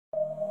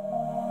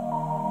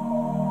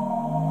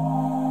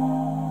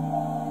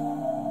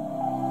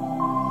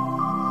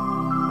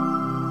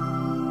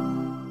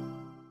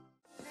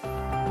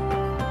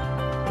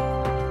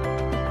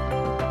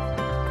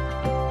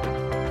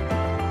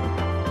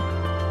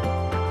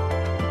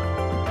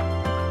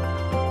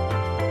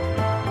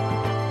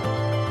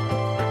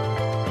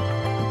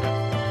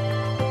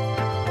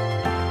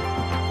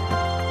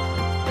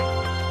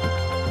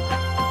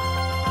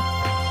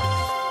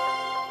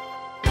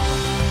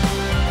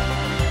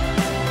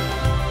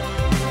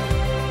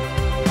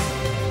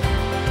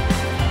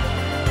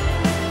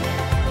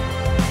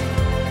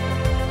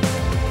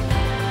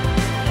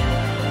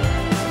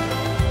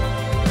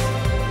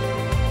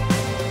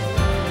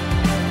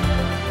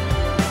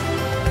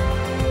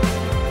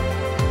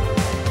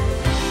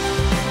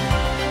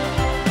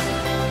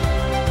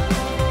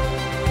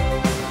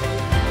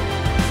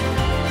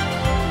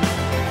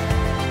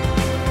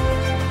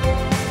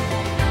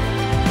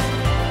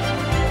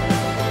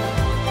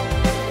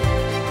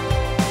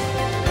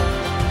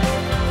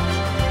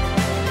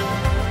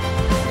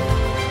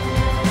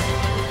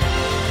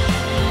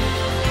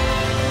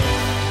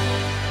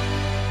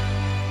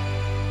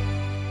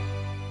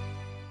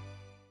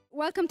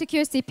welcome to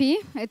QSTP.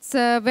 It's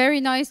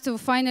very nice to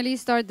finally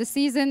start the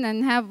season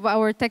and have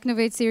our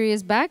technovate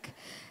series back.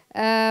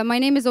 My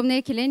name is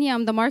Omneh Kileni.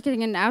 I'm the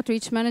Marketing and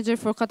Outreach Manager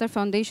for Qatar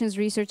Foundation's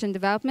Research and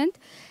Development.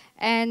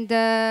 And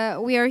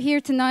we are here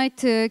tonight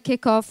to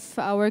kick off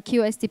our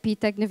QSTP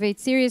technovate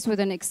series with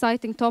an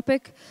exciting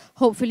topic.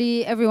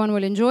 Hopefully everyone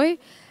will enjoy.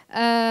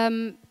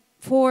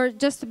 For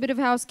just a bit of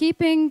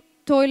housekeeping,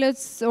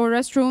 toilets or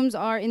restrooms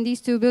are in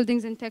these two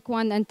buildings in Tech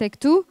 1 and Tech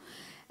 2.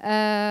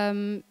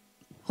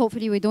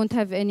 Hopefully we don't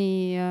have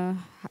any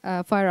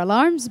fire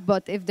alarms,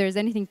 but if there's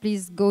anything,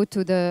 please go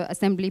to the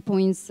assembly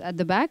points at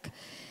the back.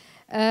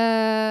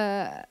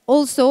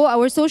 Also,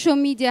 our social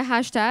media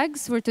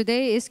hashtags for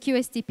today is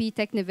QSTP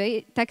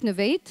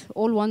technovate,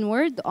 all one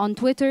word, on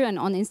Twitter and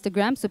on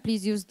Instagram. So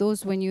please use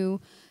those when you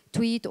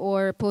tweet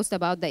or post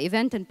about the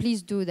event, and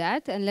please do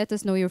that and let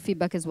us know your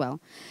feedback as well.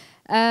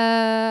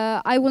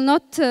 I will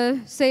not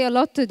say a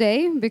lot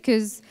today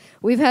because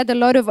we've had a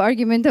lot of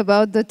argument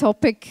about the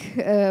topic.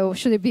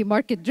 Should it be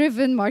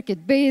market-driven,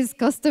 market-based,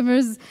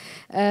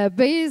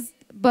 customers-based?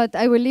 But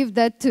I will leave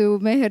that to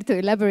Maher to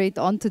elaborate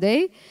on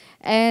today.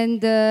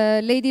 And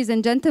ladies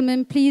and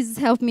gentlemen, please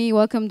help me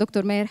welcome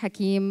Dr. Maher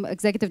Hakim,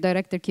 Executive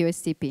Director,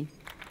 QSTP.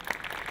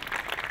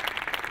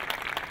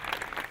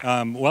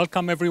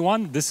 Welcome,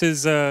 everyone. This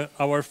is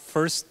our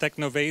first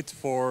technovate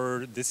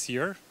for this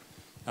year.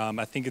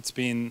 I think it's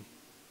been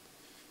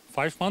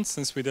 5 months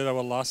since we did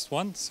our last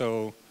one,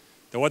 so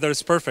the weather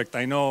is perfect.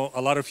 I know a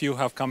lot of you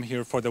have come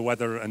here for the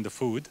weather and the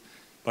food,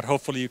 but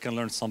hopefully you can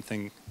learn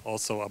something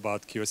also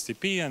about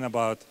QSTP and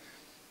about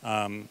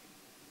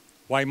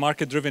why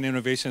market-driven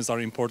innovations are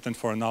important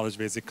for a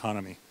knowledge-based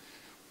economy.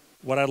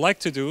 What I'd like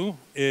to do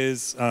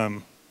is, I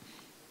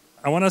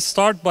want to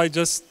start by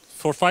just,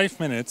 for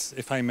 5 minutes,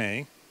 if I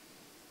may,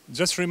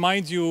 just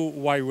remind you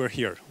why we're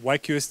here, why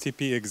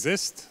QSTP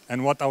exists,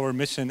 and what our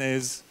mission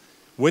is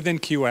within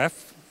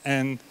QF,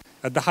 and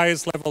at the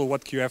highest level,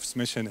 what QF's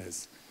mission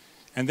is.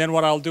 And then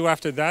what I'll do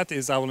after that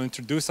is I will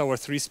introduce our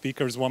 3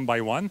 speakers one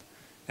by one,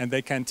 and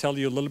they can tell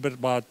you a little bit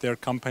about their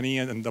company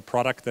and the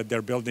product that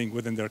they're building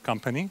within their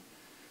company.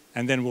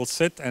 And then we'll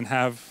sit and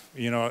have,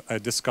 a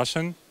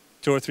discussion,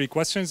 2 or 3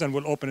 questions, and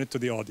we'll open it to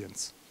the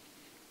audience.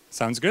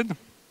 Sounds good?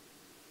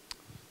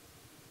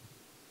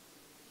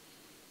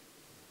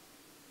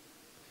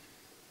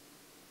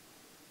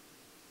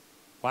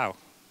 Wow,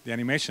 the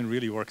animation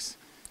really works.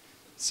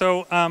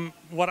 So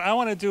what I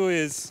want to do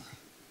is,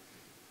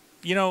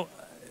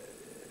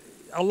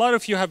 a lot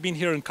of you have been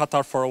here in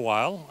Qatar for a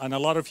while, and a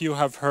lot of you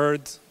have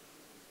heard,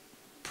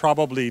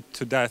 probably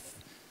to death,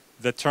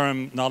 the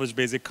term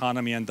knowledge-based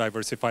economy and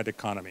diversified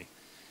economy.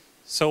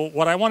 So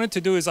what I wanted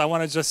to do is I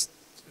want to just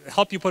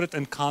help you put it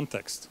in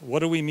context. What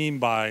do we mean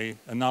by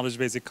a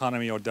knowledge-based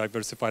economy or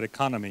diversified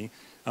economy?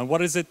 And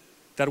what is it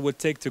that it would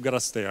take to get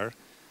us there?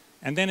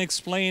 And then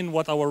explain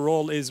what our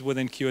role is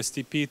within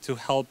QSTP to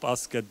help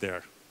us get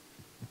there.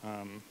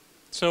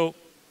 So,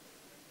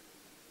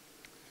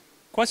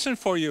 question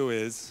for you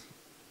is,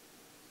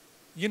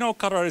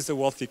 Qatar is a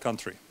wealthy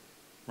country,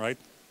 right?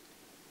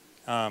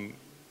 How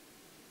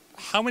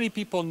many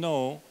people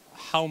know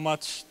how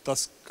much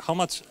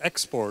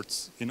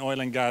exports in oil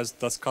and gas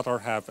does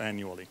Qatar have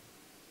annually?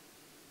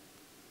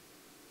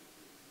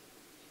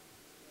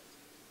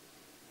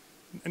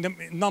 And the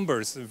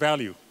numbers,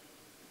 value.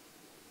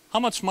 How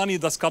much money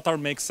does Qatar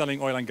make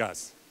selling oil and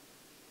gas?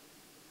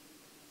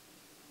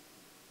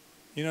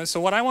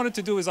 So what I wanted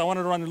to do is I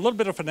wanted to run a little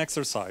bit of an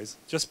exercise,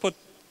 just put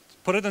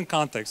it in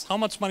context. How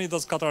much money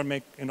does Qatar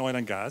make in oil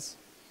and gas?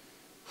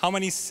 How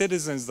many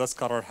citizens does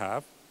Qatar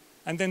have?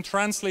 And then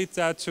translate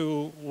that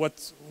to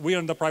what we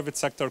in the private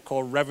sector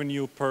call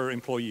revenue per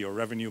employee or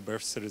revenue per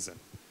citizen.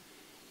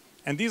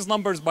 And these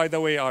numbers, by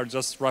the way, are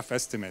just rough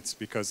estimates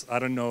because I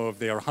don't know if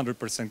they are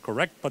 100%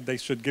 correct, but they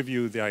should give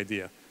you the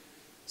idea.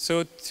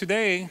 So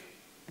today,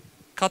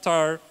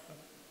 Qatar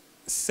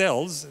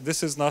sells,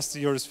 this is last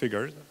year's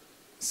figure,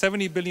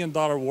 $70 billion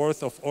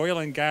worth of oil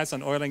and gas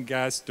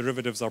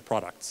derivatives or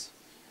products.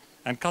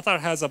 And Qatar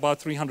has about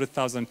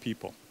 300,000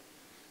 people.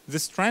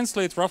 This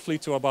translates roughly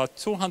to about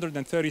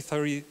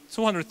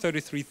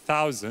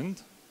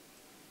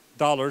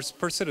 $233,000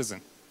 per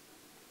citizen.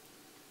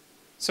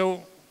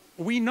 So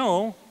we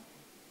know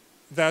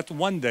that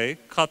one day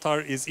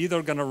Qatar is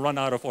either going to run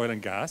out of oil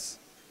and gas,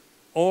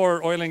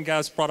 or oil and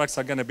gas products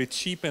are going to be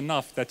cheap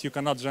enough that you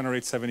cannot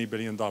generate $70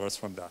 billion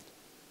from that.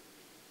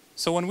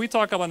 So when we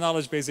talk about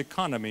knowledge-based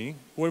economy,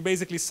 we're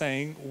basically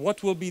saying,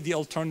 what will be the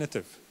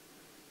alternative?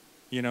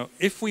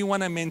 If we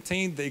want to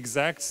maintain the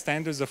exact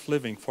standards of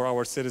living for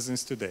our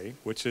citizens today,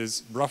 which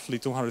is roughly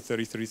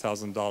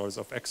 $233,000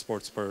 of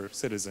exports per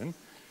citizen,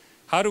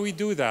 how do we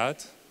do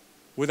that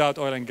without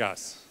oil and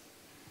gas?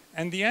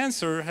 And the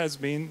answer has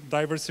been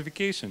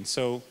diversification.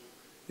 So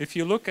if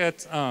you look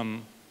at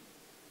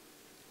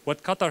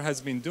what Qatar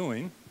has been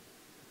doing,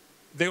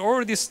 they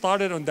already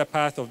started on the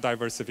path of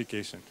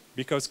diversification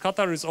because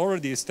Qatar is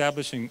already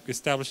establishing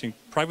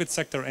private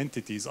sector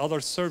entities, other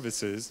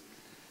services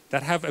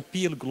that have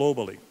appeal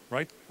globally,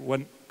 right?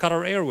 When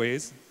Qatar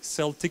Airways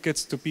sell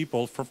tickets to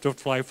people to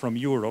fly from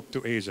Europe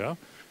to Asia,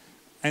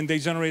 and they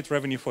generate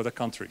revenue for the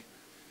country.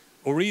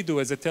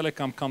 Ooredoo, as a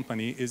telecom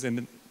company, is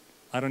in,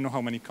 I don't know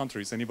how many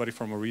countries. Anybody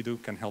from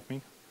Ooredoo can help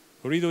me?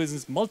 Ooredoo is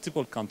in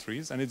multiple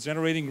countries, and it's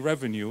generating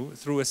revenue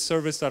through a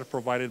service that is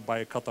provided by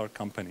a Qatar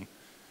company.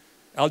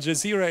 Al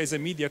Jazeera is a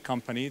media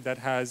company that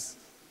has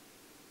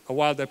a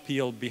wild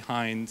appeal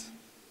behind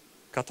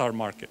Qatar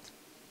market.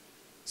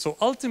 So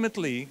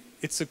ultimately,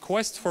 it's a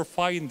quest for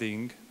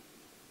finding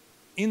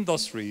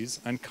industries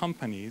and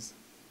companies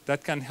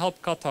that can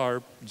help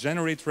Qatar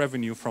generate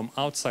revenue from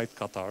outside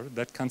Qatar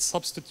that can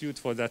substitute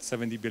for that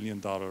 $70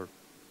 billion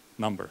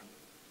number.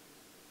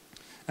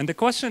 And the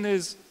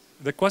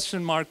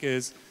question mark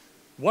is,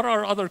 what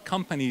are other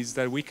companies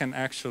that we can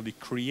actually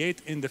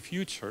create in the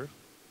future,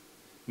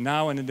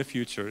 now and in the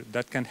future,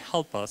 that can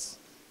help us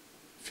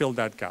fill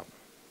that gap,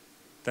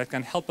 that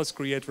can help us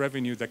create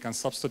revenue that can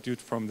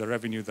substitute from the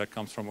revenue that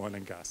comes from oil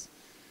and gas?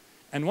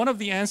 And one of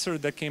the answers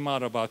that came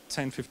out about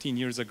 10, 15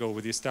 years ago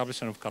with the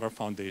establishment of Qatar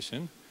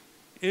Foundation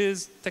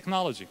is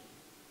technology,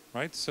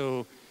 right?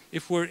 So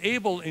if we're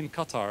able in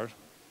Qatar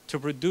to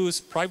produce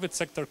private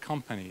sector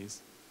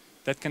companies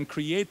that can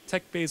create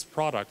tech-based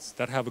products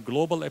that have a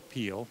global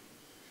appeal,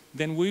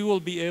 then we will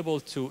be able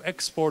to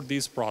export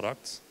these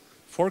products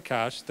for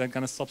cash that are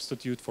going to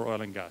substitute for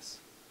oil and gas,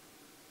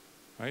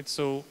 right?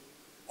 So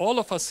all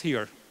of us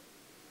here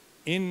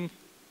in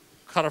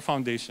Qatar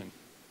Foundation,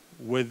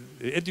 with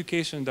the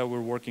education that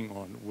we're working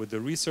on, with the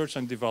research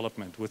and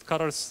development, with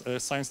Qatar's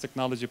Science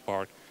Technology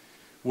Park,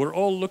 we're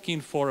all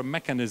looking for a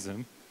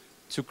mechanism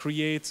to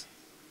create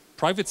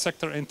private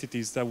sector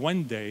entities that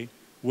one day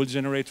will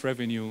generate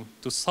revenue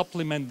to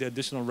supplement the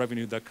additional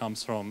revenue that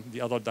comes from the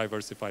other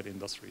diversified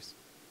industries.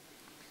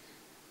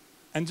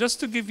 And just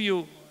to give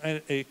you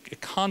a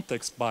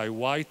context by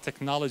why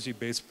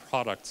technology-based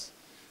products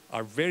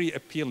are very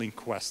appealing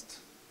quest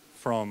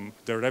from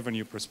the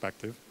revenue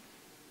perspective,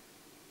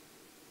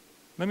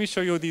 let me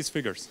show you these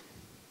figures.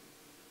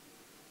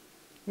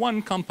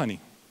 One company,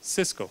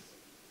 Cisco,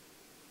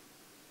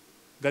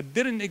 that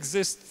didn't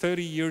exist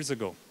 30 years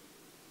ago.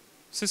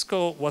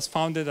 Cisco was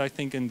founded, I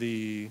think, in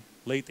the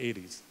late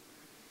 80s.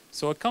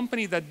 So a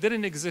company that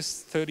didn't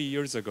exist 30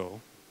 years ago,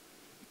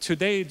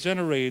 today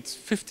generates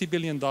 $50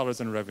 billion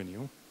in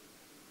revenue,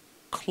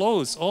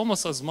 close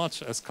almost as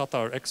much as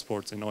Qatar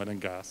exports in oil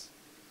and gas.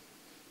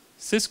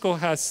 Cisco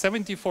has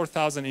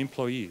 74,000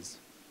 employees.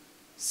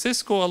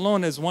 Cisco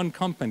alone as one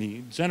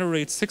company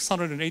generates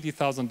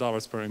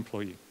 $680,000 per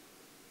employee,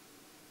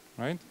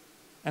 right?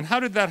 And how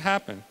did that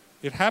happen?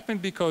 It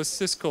happened because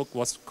Cisco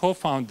was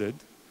co-founded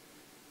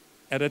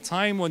at a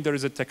time when there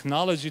is a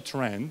technology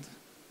trend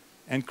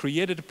and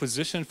created a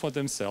position for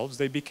themselves.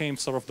 They became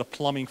sort of the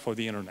plumbing for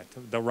the internet,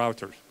 the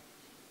router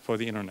for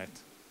the internet.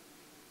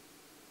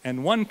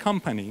 And one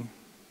company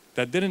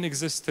that didn't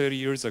exist 30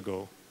 years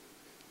ago,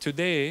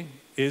 today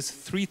is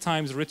 3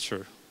 times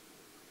richer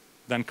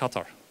than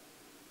Qatar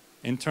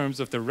in terms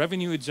of the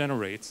revenue it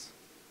generates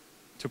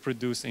to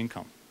produce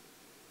income.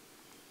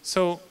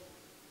 So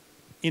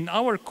in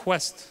our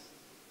quest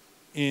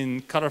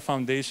in Qatar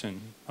Foundation,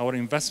 our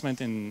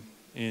investment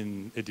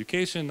in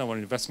education, our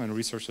investment in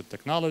research and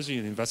technology,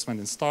 and investment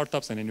in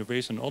startups and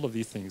innovation, all of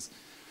these things,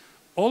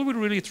 all we're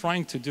really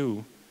trying to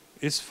do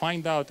is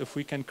find out if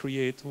we can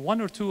create 1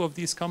 or 2 of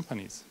these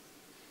companies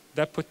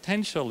that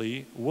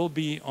potentially will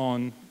be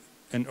on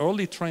an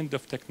early trend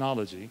of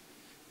technology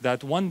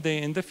that one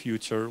day in the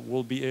future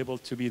will be able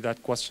to be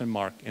that question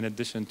mark in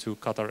addition to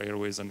Qatar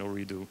Airways and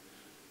Ooredoo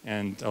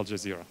and Al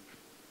Jazeera.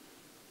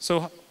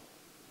 So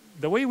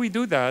the way we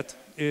do that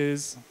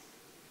is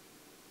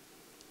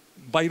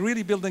by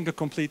really building a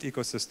complete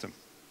ecosystem.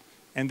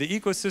 And the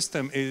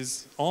ecosystem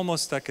is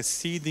almost like a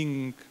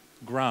seeding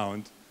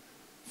ground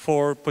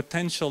for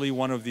potentially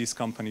one of these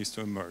companies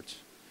to emerge.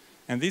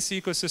 And this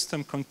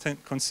ecosystem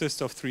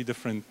consists of 3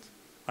 different,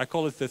 I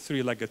call it the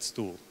 3-legged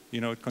stool.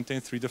 You know, it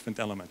contains 3 different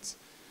elements.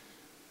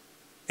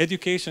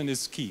 Education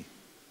is key,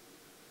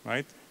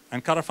 right?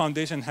 And Qatar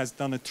Foundation has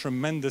done a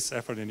tremendous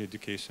effort in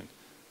education.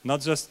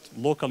 Not just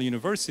local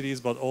universities,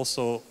 but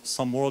also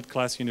some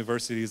world-class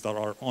universities that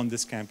are on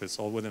this campus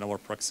or within our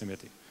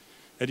proximity.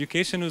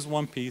 Education is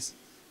one piece.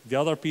 The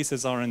other piece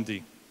is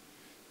R&D.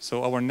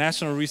 So our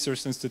national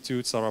research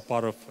institutes are a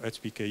part of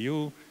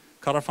HBKU,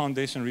 Qatar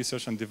Foundation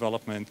Research and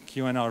Development,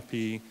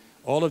 QNRP,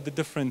 all of the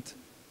different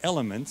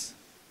elements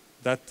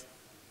that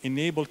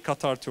enable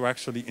Qatar to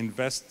actually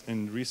invest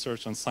in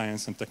research on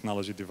science and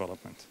technology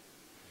development.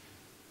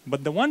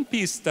 But the one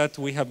piece that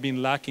we have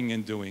been lacking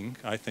in doing,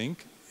 I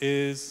think,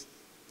 is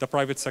the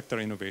private sector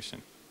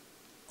innovation.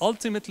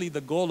 Ultimately,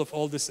 the goal of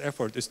all this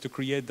effort is to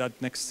create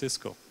that next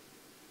Cisco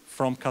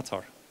from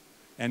Qatar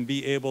and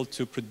be able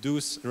to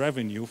produce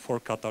revenue for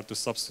Qatar to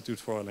substitute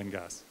for oil and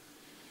gas.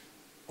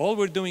 All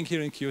we're doing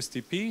here in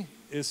QSTP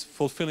is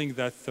fulfilling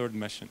that 3rd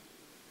mission.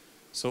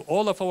 So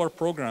all of our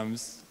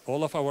programs,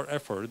 all of our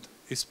effort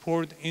is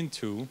poured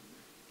into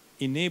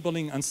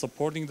enabling and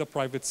supporting the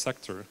private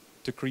sector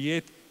to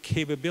create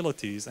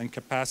capabilities and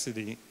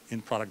capacity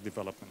in product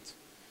development.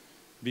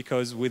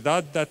 Because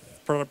without that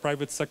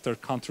private sector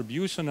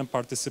contribution and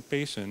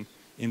participation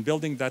in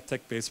building that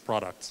tech-based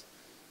product,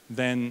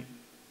 then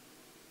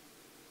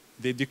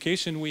the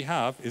education we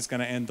have is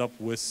going to end up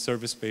with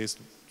service-based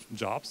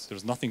jobs.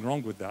 There's nothing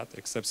wrong with that,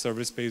 except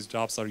service-based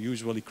jobs are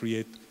usually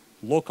create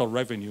local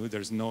revenue.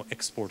 There's no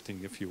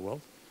exporting, if you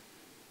will.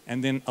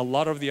 And then a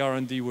lot of the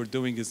R&D we're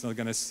doing is not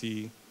going to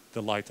see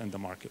the light in the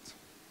market.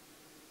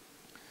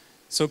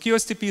 So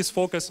QSTP is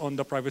focused on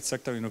the private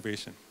sector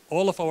innovation.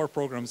 All of our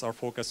programs are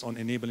focused on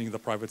enabling the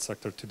private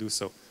sector to do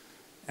so.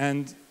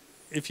 And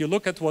if you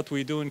look at what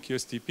we do in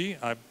QSTP,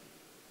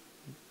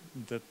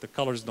 the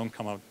colors don't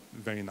come out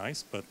very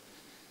nice, but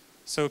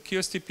so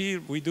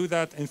QSTP, we do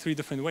that in 3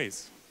 different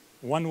ways.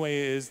 One way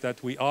is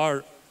that we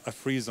are a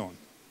free zone.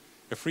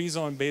 A free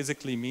zone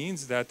basically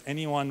means that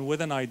anyone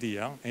with an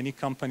idea, any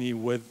company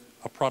with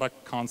a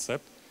product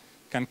concept,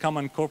 can come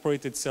and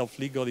incorporate itself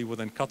legally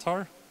within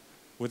Qatar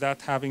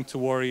without having to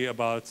worry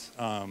about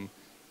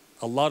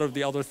a lot of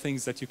the other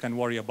things that you can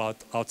worry about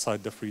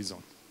outside the free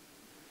zone.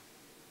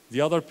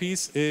 The other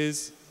piece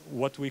is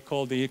what we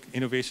call the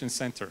Innovation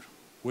Center,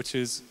 which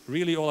is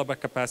really all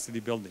about capacity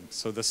building.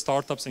 So the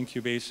startups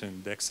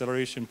incubation, the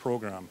acceleration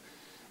program,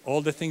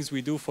 all the things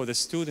we do for the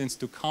students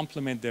to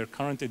complement their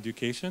current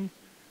education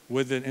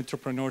with an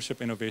entrepreneurship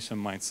innovation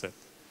mindset.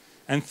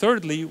 And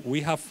thirdly,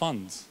 we have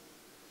funds.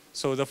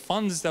 So the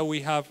funds that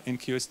we have in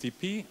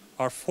QSTP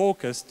are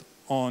focused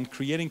on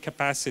creating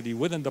capacity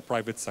within the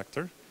private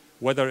sector,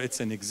 whether it's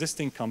an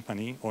existing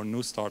company or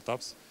new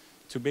startups,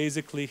 to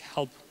basically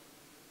help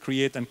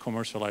create and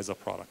commercialize a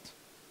product.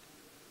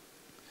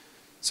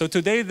 So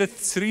today, the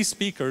 3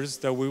 speakers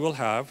that we will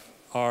have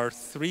are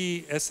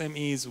 3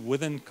 SMEs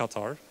within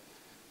Qatar.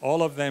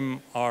 All of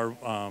them are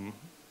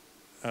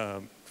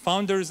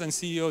founders and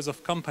CEOs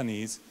of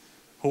companies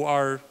who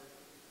are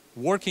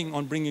working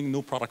on bringing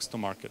new products to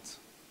market.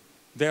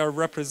 They are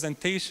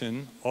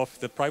representation of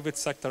the private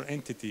sector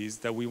entities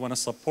that we want to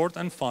support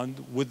and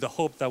fund with the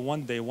hope that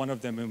one day one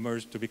of them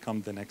emerge to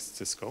become the next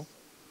Cisco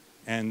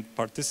and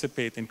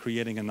participate in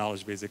creating a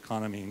knowledge-based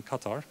economy in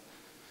Qatar.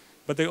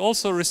 But they're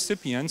also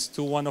recipients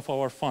to one of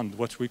our funds,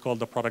 which we call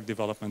the Product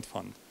Development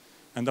Fund.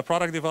 And the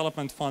Product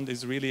Development Fund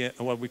is really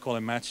what we call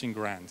a matching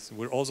grant.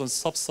 We're also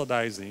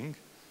subsidizing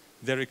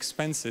their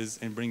expenses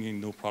in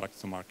bringing new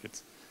products to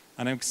market.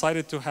 And I'm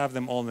excited to have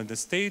them all on the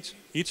stage.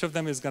 Each of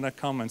them is going to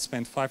come and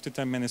spend 5 to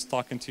 10 minutes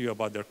talking to you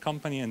about their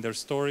company and their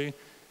story.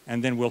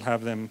 And then we'll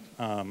have them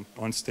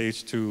on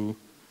stage to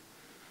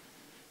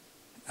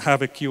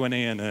have a Q&A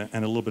and a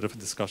little bit of a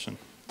discussion.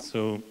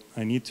 So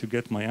I need to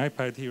get my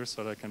iPad here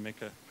so that I can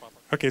make a proper.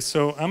 Okay,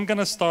 so I'm going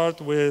to start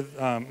with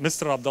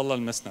Mr. Abdulla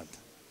AlMisnad.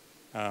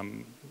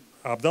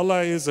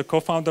 Abdulla is a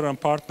co-founder and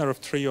partner of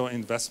Trio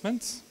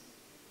Investments.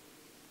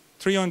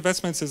 Trio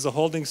Investments is a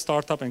holding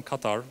startup in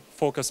Qatar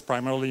focused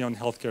primarily on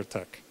healthcare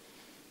tech.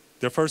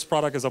 Their first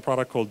product is a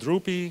product called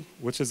Droopy,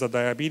 which is a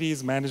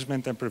diabetes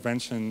management and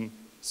prevention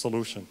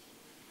solution.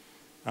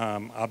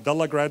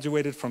 Abdulla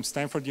graduated from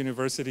Stanford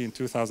University in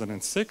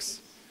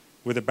 2006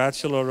 with a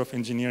Bachelor of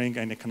Engineering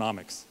and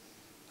Economics.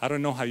 I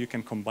don't know how you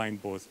can combine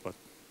both, but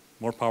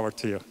more power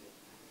to you.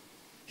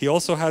 He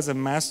also has a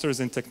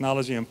Master's in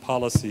Technology and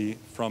Policy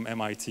from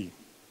MIT.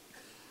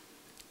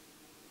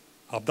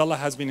 Abdulla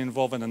has been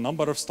involved in a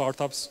number of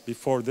startups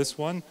before this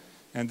one,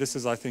 and this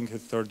is, I think,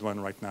 his 3rd one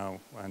right now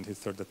and his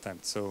 3rd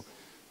attempt. So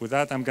with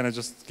that, I'm going to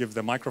just give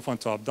the microphone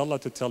to Abdulla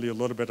to tell you a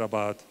little bit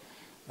about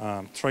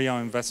Trio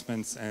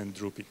Investments and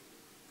Droopy.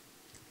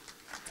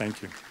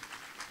 Thank you.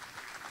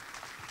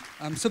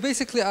 So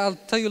basically, I'll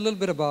tell you a little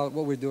bit about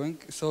what we're doing.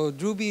 So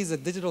Droopy is a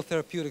digital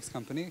therapeutics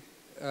company.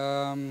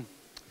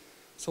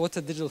 So what's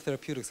a digital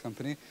therapeutics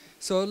company?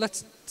 So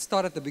let's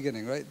start at the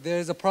beginning, right?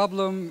 There's a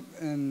problem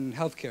in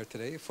healthcare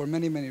today for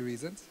many, many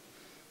reasons.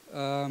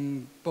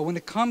 But when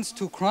it comes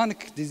to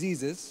chronic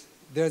diseases,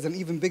 there's an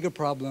even bigger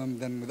problem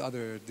than with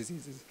other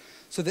diseases.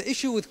 So the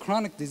issue with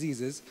chronic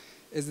diseases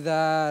is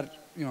that,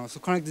 so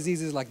chronic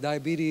diseases like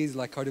diabetes,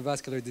 like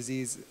cardiovascular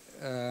disease,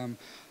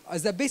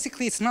 is that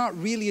basically it's not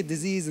really a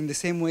disease in the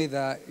same way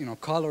that,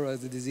 cholera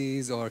is a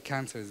disease or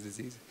cancer is a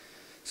disease.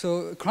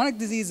 So chronic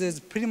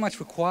diseases pretty much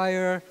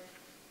require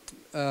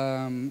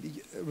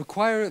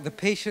the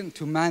patient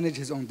to manage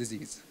his own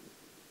disease.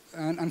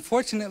 And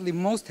unfortunately,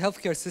 most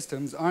healthcare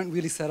systems aren't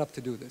really set up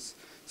to do this.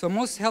 So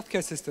most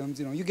healthcare systems,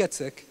 you get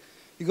sick,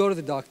 you go to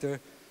the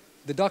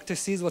doctor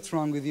sees what's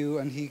wrong with you,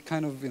 and he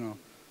kind of,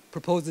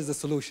 proposes a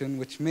solution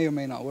which may or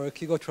may not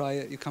work. You go try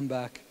it, you come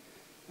back,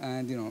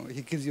 and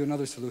he gives you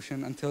another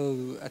solution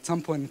until at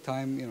some point in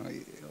time,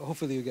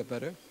 hopefully you get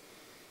better.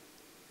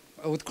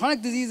 With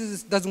chronic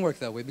diseases, it doesn't work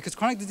that way, because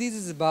chronic disease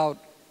is about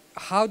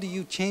how do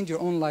you change your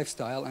own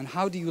lifestyle and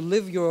how do you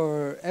live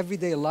your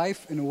everyday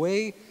life in a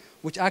way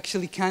which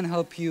actually can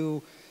help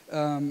you,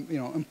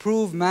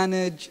 improve,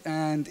 manage,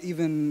 and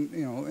even,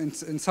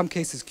 in some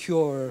cases,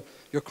 cure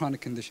your chronic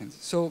conditions.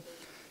 So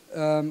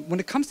when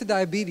it comes to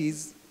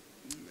diabetes,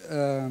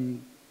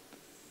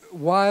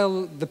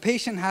 while the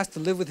patient has to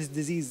live with his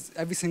disease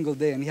every single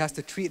day and he has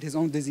to treat his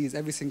own disease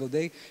every single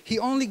day, he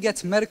only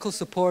gets medical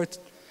support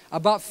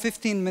about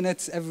 15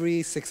 minutes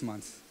every 6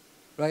 months,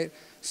 right?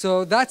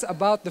 So that's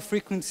about the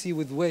frequency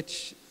with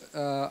which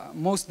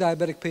most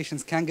diabetic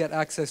patients can get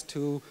access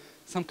to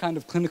some kind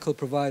of clinical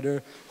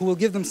provider who will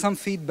give them some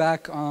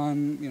feedback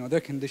on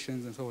their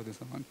conditions and so forth and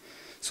so on.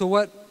 So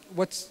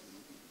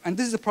and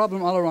this is a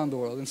problem all around the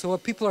world. And so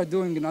what people are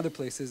doing in other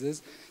places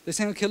is they're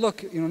saying, okay,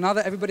 look, now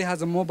that everybody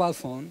has a mobile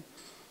phone,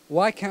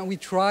 why can't we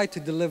try to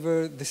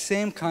deliver the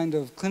same kind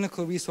of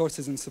clinical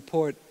resources and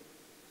support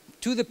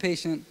to the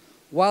patient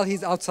while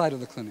he's outside of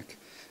the clinic?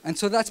 And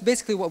so that's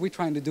basically what we're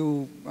trying to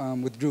do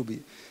with Druby.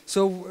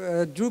 So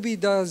Druby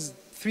does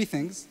three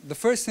things. The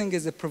first thing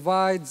is it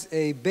provides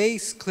a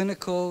base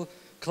clinical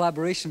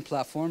collaboration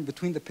platform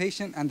between the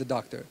patient and the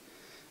doctor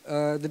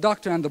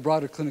and the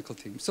broader clinical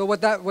team. So what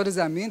does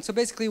that mean? So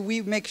basically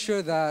we make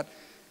sure that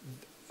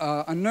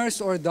a nurse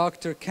or a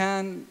doctor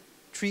can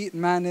treat,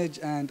 manage,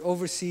 and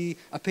oversee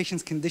a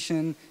patient's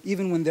condition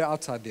even when they're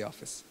outside the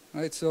office,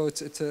 right? So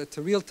it's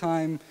a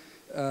real-time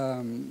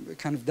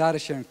kind of data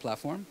sharing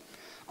platform.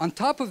 On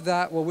top of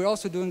that, what we're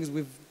also doing is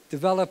we've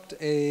developed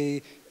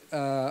a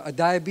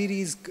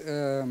diabetes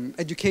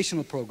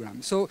educational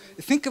program. So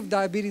think of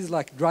diabetes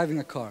like driving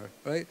a car,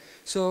 right?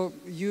 So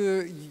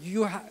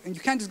you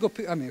can't just go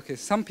pick, okay,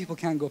 some people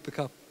can go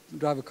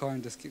drive a car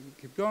and just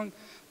keep going,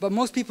 but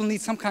most people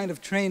need some kind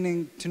of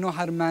training to know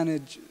how to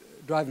manage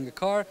driving a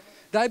car.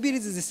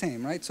 Diabetes is the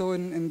same, right? So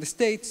in the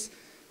States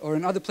or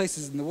in other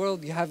places in the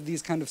world, you have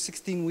these kind of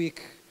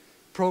 16-week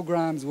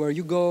programs where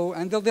you go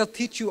and they'll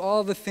teach you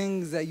all the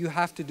things that you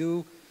have to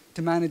do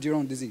to manage your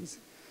own disease.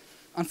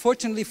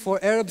 Unfortunately, for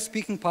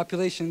Arab-speaking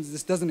populations,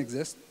 this doesn't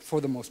exist for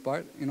the most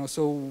part.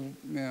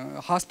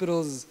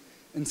 Hospitals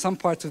in some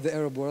parts of the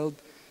Arab world,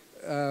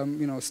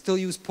 still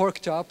use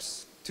pork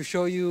chops to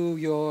show you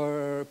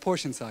your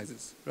portion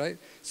sizes, right?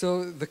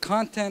 So the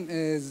content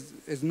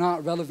is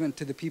not relevant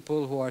to the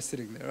people who are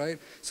sitting there, right?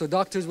 So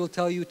doctors will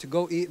tell you to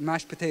go eat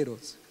mashed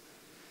potatoes,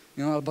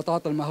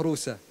 البطاطا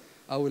المهروسة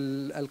أو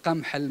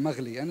القمح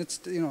المغلي, and it's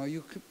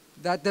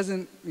that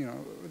doesn't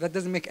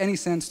make any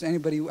sense to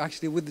anybody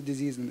actually with the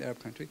disease in the Arab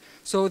country.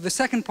 So the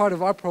second part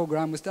of our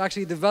program was to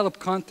actually develop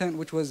content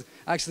which was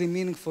actually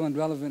meaningful and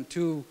relevant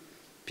to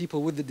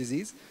people with the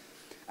disease.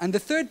 And the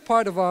third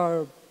part of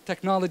our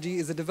technology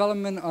is the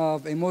development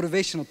of a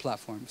motivational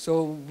platform.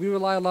 So we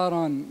rely a lot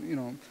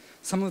on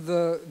some of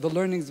the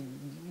learnings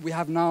we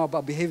have now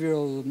about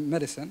behavioral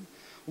medicine,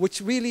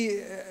 which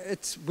really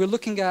we're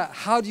looking at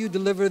how do you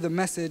deliver the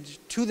message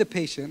to the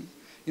patient.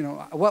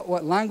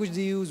 What language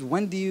do you use,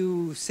 when do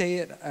you say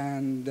it,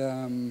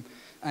 and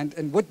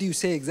what do you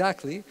say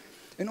exactly,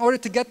 in order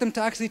to get them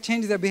to actually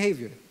change their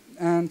behavior.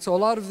 And so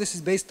a lot of this is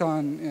based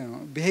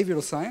on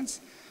behavioral science,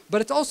 but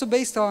it's also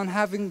based on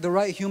having the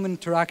right human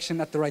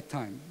interaction at the right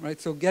time, right?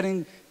 So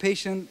getting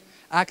patient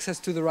access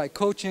to the right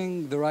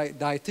coaching, the right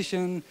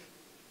dietitian,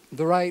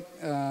 the right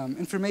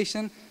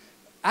information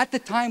at the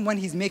time when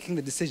he's making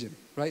the decision,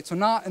 right? So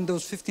not in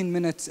those 15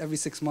 minutes every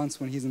 6 months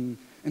when he's in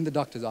the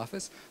doctor's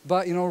office,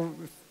 but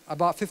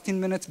about 15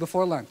 minutes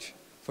before lunch,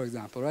 for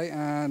example, right?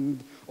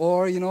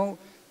 Or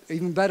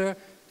even better,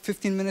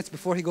 15 minutes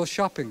before he goes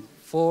shopping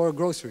for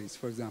groceries,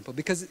 for example,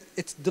 because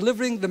it's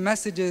delivering the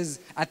messages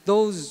at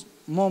those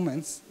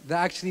moments that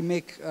actually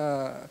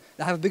that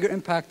have a bigger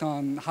impact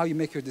on how you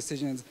make your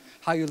decisions,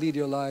 how you lead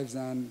your lives,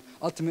 and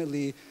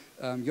ultimately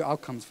your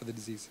outcomes for the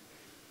disease.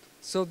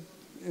 So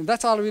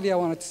that's all really I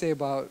wanted to say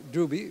about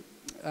Druby,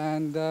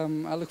 and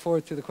I look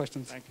forward to the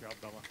questions. Thank you,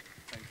 Abdullah.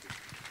 Thank you.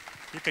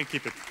 You can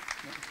keep it.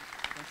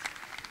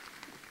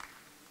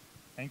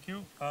 Thank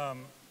you.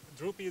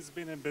 Druby has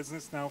been in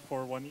business now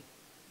for one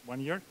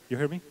year. You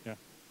hear me? Yeah.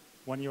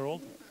 1 year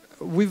old.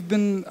 We've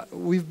been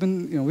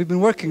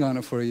working on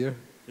it for a year.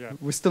 Yeah.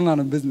 We're still not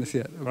in business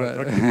yet. Right,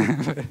 but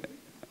okay.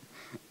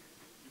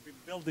 You've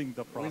been building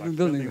the product. We've been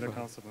building the the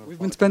concept. We've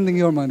been spending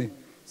your money.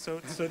 So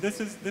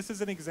this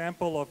is an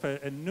example of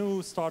a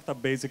new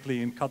startup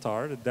basically in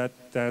Qatar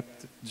that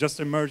just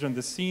emerged on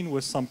the scene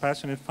with some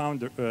passionate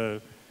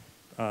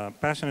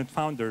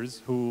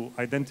founders who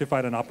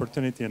identified an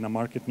opportunity and a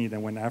market need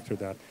and went after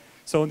that.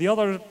 So on the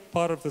other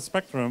part of the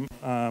spectrum,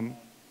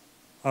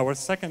 our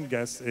second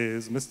guest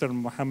is Mr.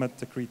 Mohamad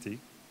Takriti.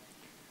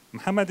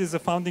 Mohamad is a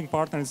founding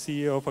partner and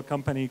CEO of a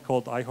company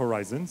called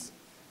iHorizons.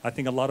 I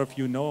think a lot of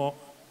you know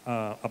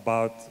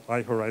about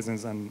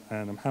iHorizons and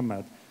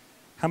Mohamad.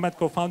 Mohamad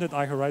co-founded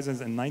iHorizons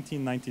in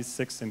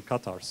 1996 in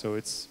Qatar, so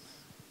it's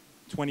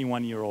a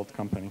 21-year-old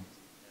company.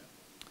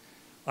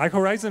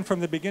 iHorizons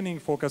from the beginning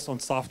focused on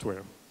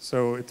software.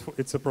 So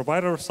it's a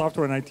provider of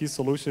software and IT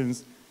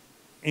solutions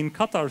in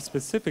Qatar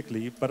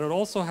specifically, but it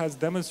also has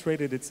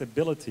demonstrated its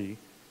ability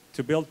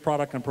to build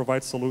product and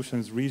provide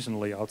solutions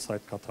regionally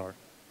outside Qatar.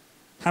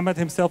 Mohamad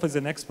himself is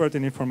an expert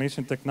in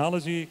information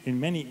technology in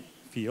many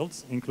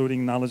fields,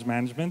 including knowledge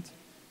management,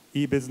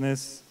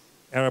 e-business,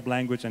 Arab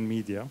language, and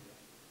media.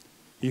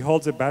 He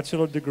holds a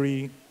bachelor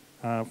degree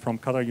from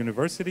Qatar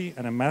University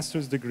and a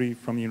master's degree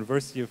from the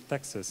University of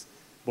Texas,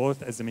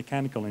 both as a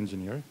mechanical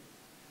engineer.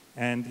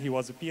 And he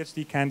was a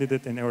PhD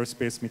candidate in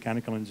aerospace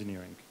mechanical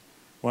engineering.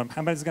 What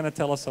Mohamad is going to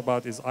tell us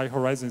about is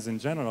iHorizons in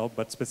general,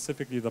 but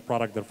specifically the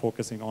product they're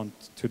focusing on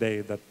today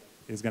that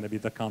is going to be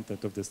the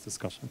content of this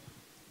discussion.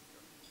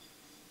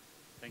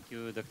 Thank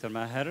you, Dr.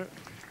 Maher.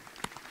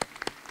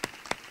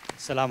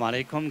 Assalamu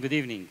alaikum. Good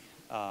evening.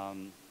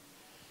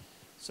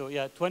 So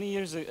yeah,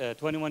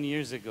 21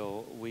 years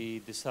ago, we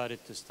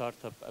decided to start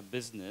up a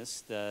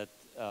business that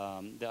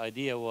the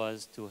idea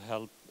was to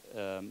help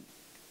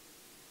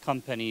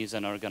companies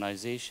and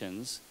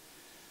organizations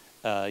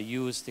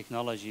use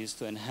technologies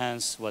to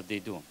enhance what they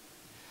do.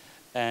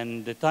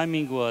 And the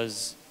timing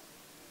was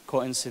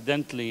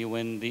coincidentally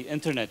when the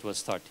internet was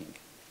starting.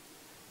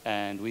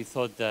 And we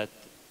thought that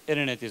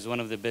internet is one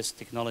of the best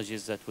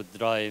technologies that would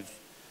drive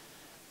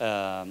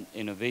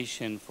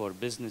innovation for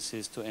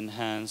businesses to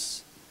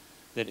enhance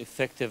their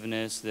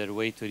effectiveness, their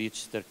way to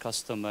reach their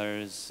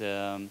customers,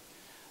 the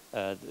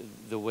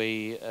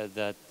way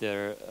that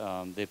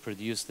they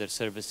produce their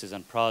services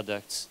and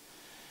products.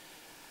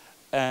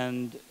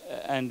 And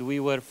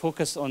we were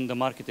focused on the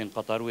market in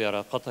Qatar. We are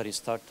a Qatari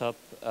startup.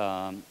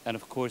 And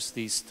of course,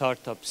 the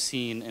startup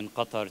scene in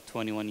Qatar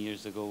 21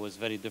 years ago was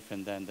very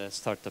different than the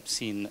startup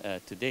scene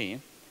today.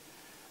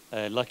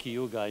 Lucky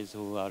you guys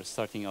who are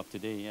starting up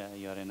today.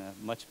 You are in a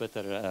much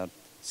better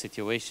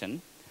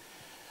situation.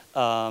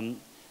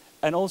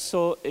 And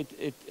also,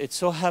 it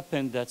so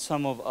happened that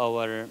some of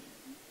our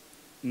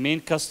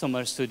main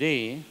customers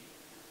today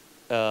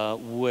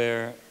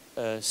were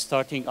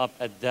starting up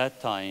at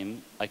that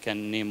time. I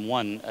can name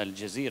one, Al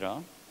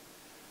Jazeera.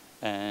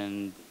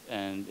 And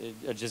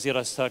Al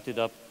Jazeera started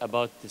up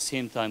about the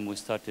same time we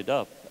started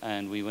up.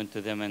 And we went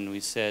to them and we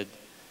said,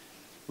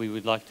 we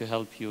would like to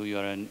help you.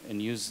 You're a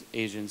news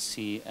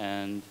agency,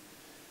 and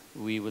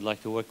we would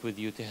like to work with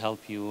you to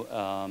help you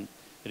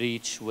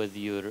reach with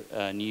your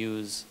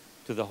news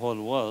to the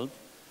whole world,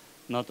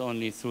 not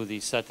only through the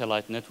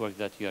satellite network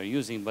that you are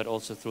using, but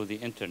also through the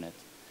internet.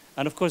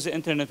 And of course, the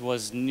internet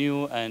was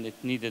new, and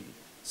it needed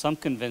some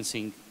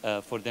convincing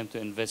for them to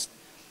invest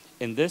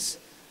in this.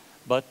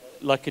 But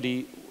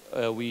luckily,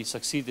 we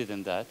succeeded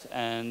in that.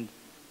 And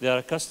they are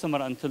a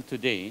customer until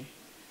today.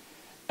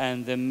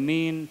 And the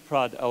main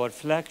product, our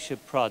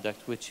flagship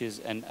product, which is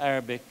an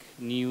Arabic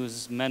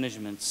news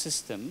management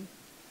system,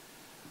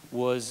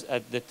 was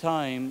at the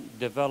time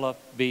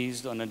developed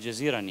based on Al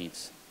Jazeera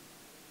needs.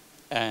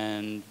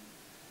 And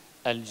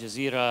Al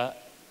Jazeera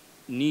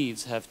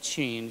needs have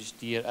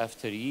changed year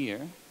after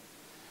year,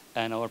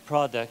 and our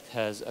product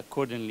has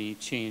accordingly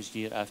changed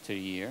year after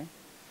year.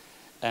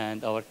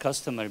 And our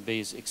customer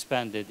base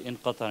expanded in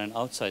Qatar and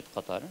outside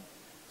Qatar.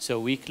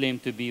 So we claim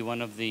to be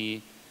one of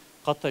the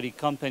Qatari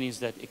companies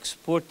that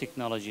export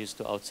technologies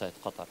to outside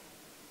Qatar.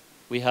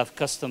 We have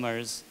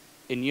customers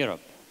in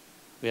Europe.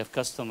 We have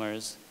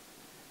customers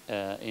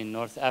in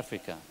North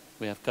Africa.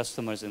 We have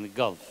customers in the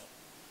Gulf.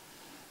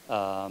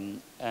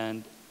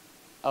 And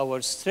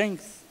our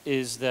strength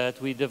is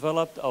that we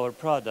developed our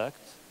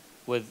product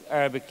with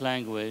Arabic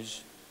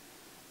language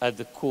at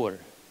the core.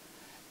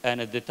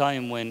 And at the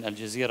time when Al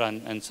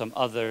Jazeera and some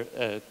other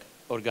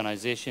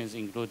organizations,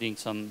 including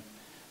some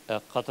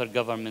Qatar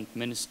government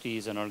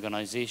ministries and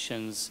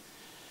organizations,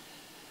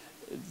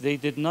 they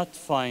did not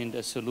find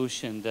a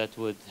solution that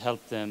would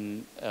help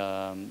them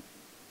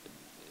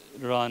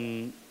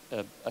run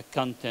a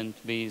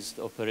content-based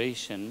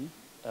operation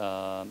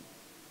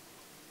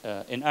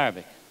in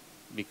Arabic,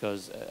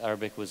 because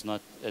Arabic was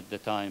not at the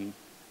time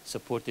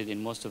supported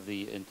in most of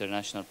the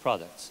international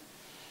products.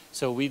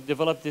 So we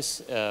developed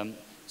this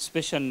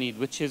special need,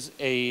 which is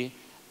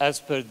as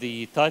per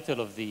the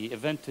title of the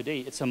event today,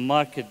 it's a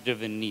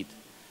market-driven need.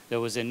 There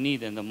was a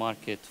need in the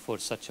market for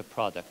such a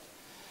product.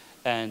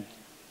 And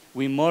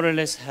we more or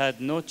less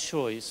had no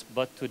choice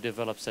but to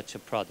develop such a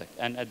product.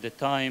 And at the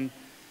time,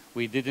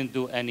 we didn't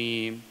do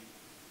any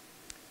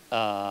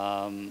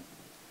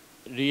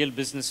real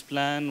business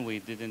plan. We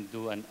didn't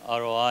do an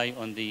ROI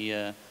on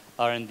the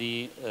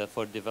R&D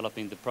for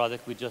developing the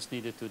product. We just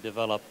needed to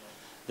develop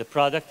the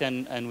product,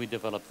 and we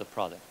developed the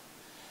product.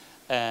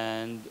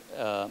 And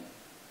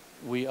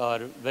we are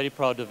very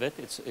proud of it.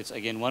 It's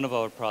again, one of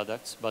our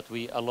products, but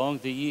along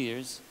the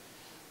years,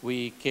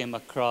 we came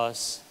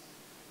across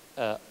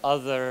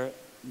other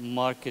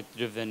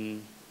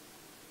market-driven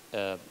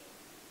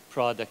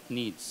product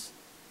needs.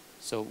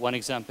 So one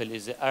example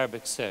is the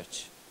Arabic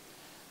search.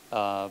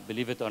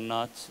 Believe it or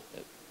not,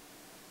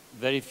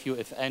 very few,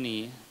 if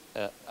any,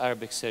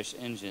 Arabic search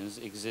engines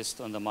exist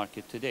on the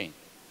market today.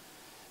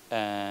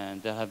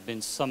 And there have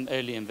been some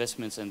early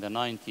investments in the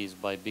 90s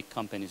by big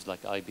companies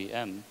like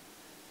IBM.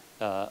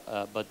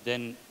 But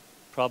then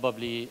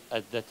probably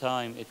at the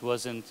time, it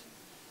wasn't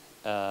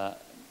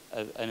an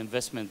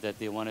investment that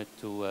they wanted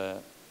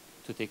to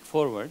take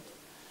forward.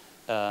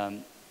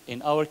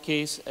 In our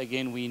case,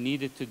 again, we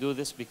needed to do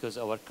this because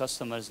our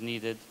customers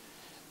needed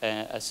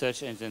a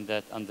search engine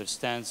that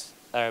understands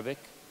Arabic,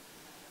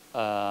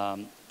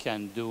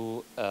 can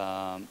do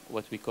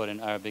what we call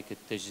in Arabic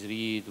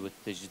التجريد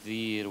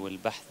والتجذير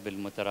والبحث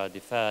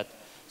بالمترادفات.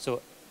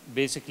 So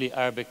basically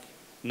Arabic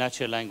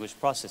natural language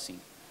processing.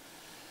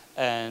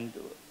 And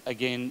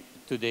again,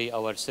 today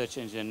our search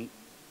engine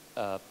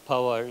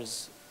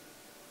powers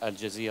Al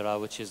Jazeera,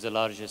 which is the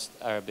largest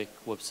Arabic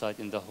website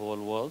in the whole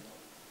world.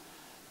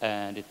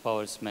 and it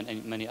powers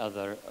many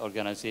other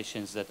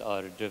organizations that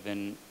are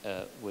driven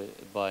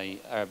by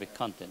Arabic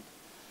content.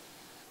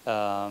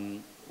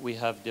 We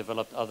have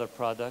developed other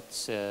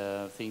products,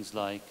 things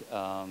like,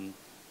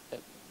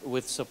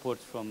 with support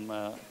from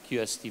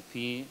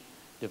QSTP,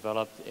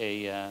 developed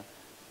an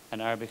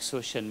Arabic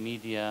social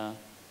media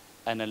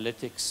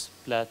analytics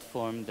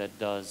platform that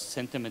does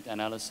sentiment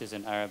analysis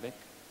in Arabic.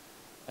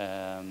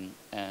 And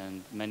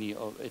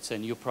it's a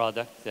new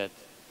product that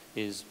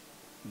is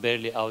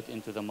barely out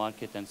into the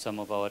market, and some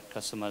of our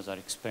customers are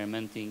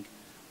experimenting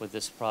with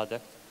this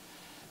product.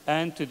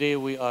 And today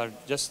we are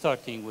just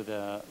starting with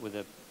a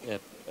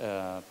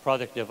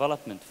product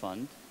development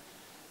fund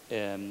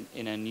in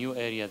a new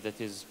area that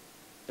is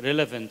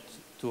relevant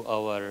to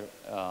our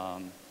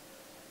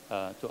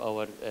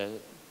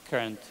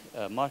current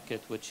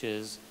market, which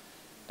is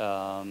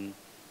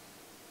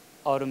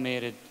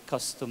automated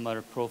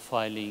customer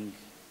profiling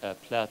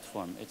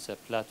platform. It's a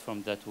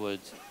platform that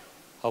would,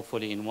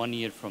 hopefully in 1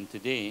 year from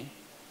today,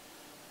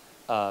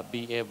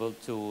 be able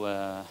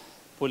to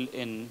pull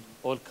in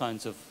all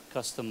kinds of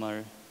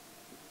customer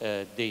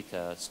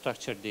data,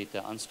 structured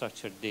data,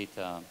 unstructured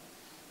data,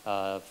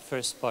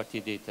 first-party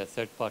data,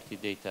 third-party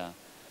data,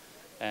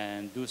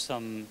 and do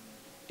some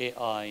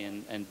AI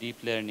and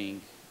deep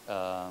learning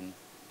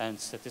and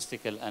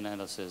statistical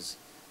analysis,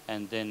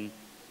 and then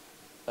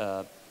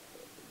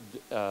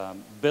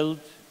build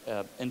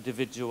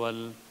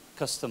individual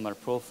customer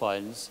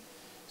profiles.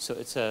 So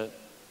it's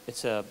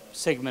a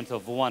segment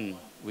of one,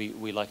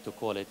 we like to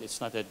call it.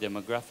 It's not a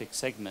demographic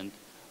segment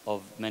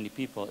of many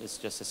people, it's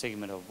just a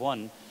segment of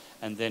one,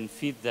 and then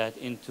feed that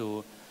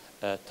into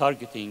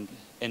targeting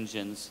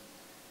engines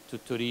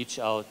to reach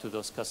out to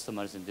those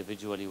customers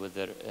individually with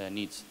their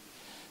needs.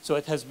 So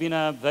it has been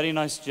a very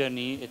nice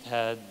journey. It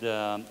had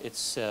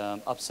its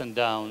ups and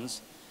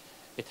downs.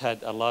 It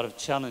had a lot of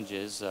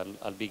challenges.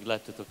 I'll be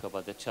glad to talk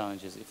about the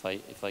challenges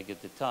if I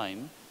get the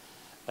time.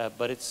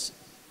 But it's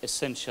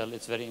essential,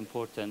 it's very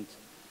important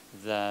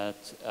that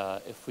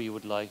if we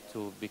would like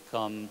to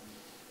become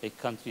a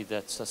country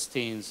that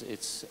sustains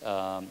its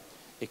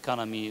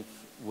economy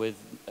with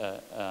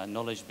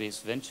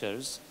knowledge-based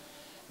ventures,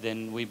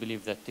 then we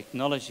believe that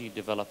technology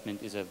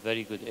development is a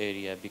very good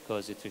area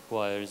because it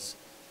requires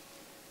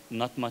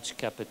not much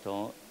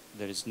capital.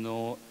 There is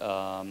no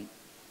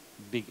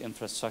big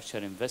infrastructure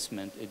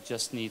investment. It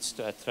just needs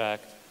to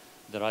attract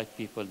the right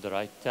people, the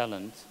right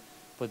talent,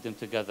 put them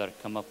together,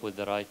 come up with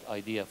the right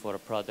idea for a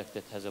product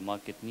that has a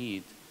market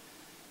need,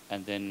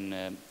 and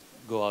then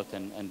go out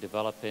and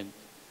develop it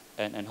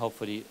and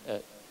hopefully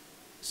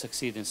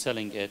succeed in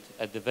selling it.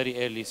 At the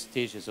very early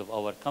stages of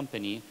our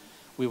company,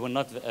 we were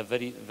not a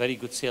very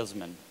good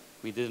salesman.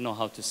 We didn't know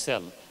how to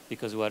sell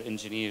because we are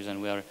engineers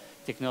and we are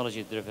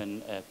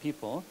technology-driven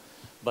people,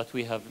 but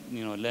we have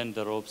learned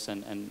the ropes,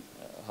 and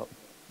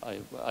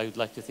I would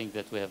like to think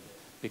that we have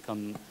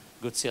become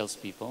good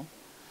salespeople.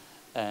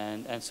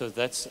 And so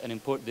that's an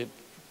important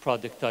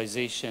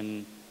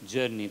productization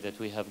journey that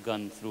we have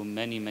gone through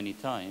many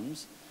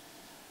times.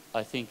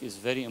 I think is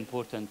very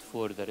important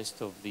for the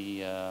rest of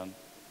the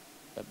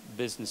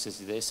businesses,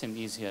 the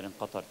SMEs here in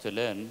Qatar, to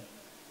learn,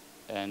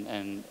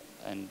 and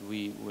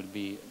we will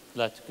be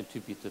glad to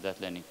contribute to that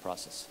learning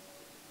process.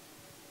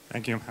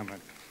 Thank you, Mohamad.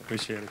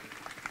 Appreciate it.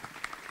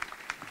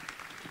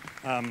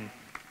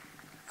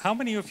 How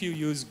many of you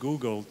use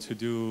Google to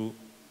do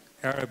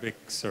Arabic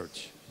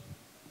search?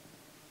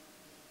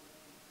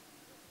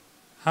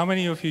 How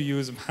many of you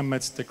use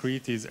Mohamad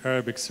Takriti's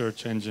Arabic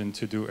search engine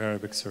to do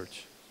Arabic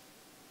search?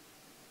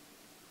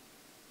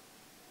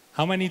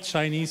 How many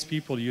Chinese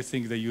people you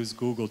think they use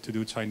Google to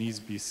do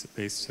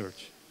Chinese-based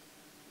search?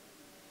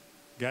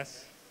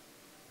 Guess?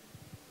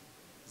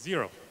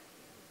 0.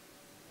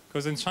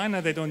 Because in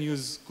China, they don't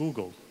use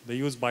Google. They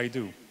use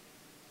Baidu,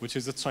 which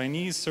is a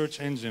Chinese search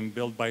engine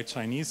built by a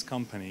Chinese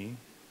company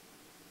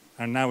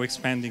and now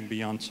expanding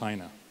beyond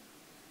China.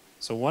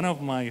 So one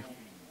of my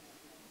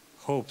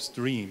hopes,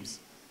 dreams,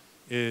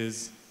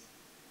 is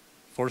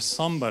for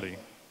somebody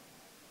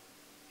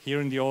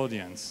here in the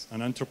audience,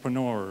 an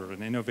entrepreneur,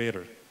 an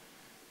innovator,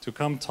 to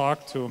come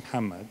talk to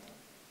Mohamad,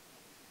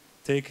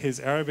 take his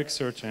Arabic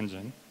search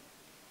engine,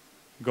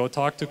 go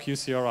talk to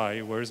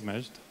QCRI, where's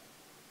Majd,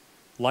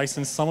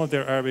 license some of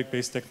their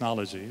Arabic-based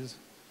technologies,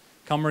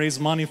 come raise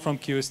money from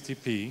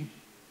QSTP,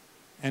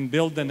 and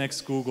build the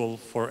next Google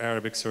for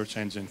Arabic search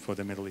engine for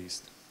the Middle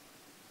East.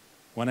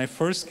 When I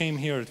first came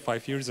here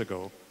 5 years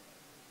ago,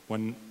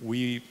 when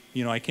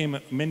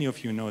many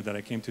of you know that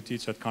I came to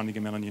teach at Carnegie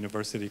Mellon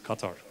University,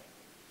 Qatar.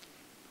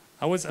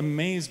 I was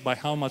amazed by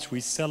how much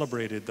we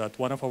celebrated that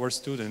one of our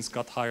students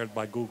got hired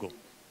by Google.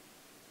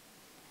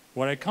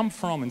 Where I come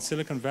from in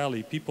Silicon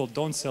Valley, people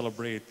don't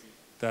celebrate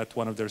that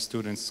one of their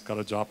students got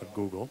a job at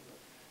Google.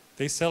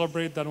 They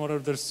celebrate that one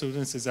of their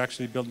students is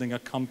actually building a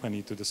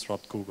company to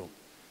disrupt Google.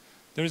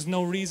 There is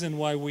no reason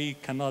why we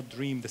cannot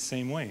dream the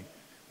same way.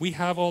 We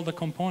have all the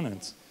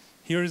components.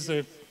 Here's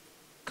a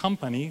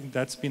company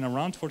that's been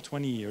around for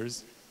 20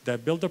 years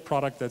that built a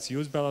product that's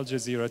used by Al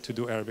Jazeera to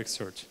do Arabic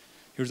search.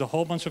 Here's a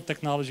whole bunch of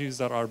technologies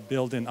that are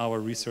built in our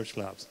research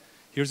labs.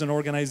 Here's an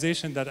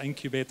organization that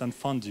incubate and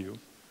fund you.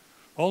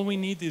 All we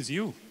need is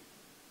you.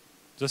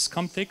 Just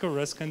come take a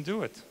risk and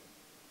do it.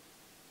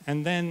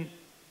 And then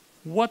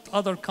what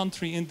other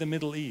country in the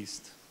Middle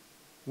East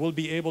will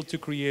be able to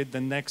create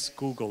the next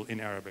Google in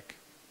Arabic?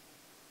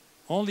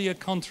 Only a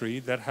country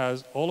that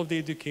has all of the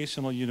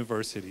educational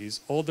universities,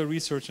 all the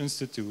research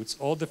institutes,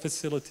 all the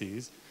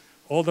facilities,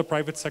 all the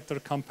private sector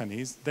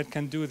companies that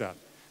can do that.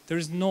 There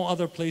is no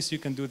other place you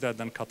can do that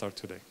than Qatar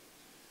today.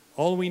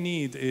 All we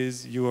need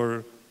is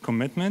your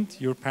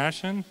commitment, your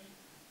passion,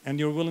 and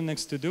your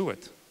willingness to do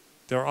it.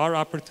 There are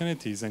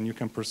opportunities and you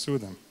can pursue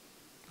them.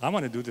 I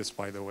want to do this,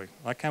 by the way.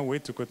 I can't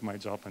wait to quit my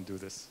job and do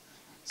this.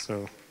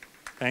 So,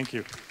 thank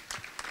you.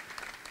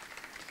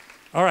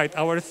 All right,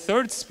 our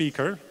third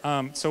speaker.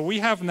 So we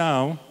have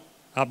now,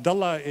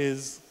 Abdulla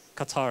is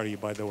Qatari,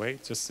 by the way,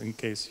 just in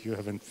case you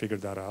haven't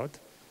figured that out.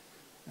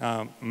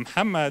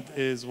 Mohamad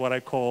is what I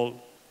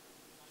call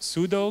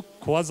pseudo,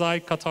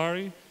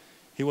 quasi-Qatari.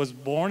 He was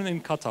born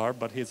in Qatar,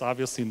 but he's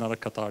obviously not a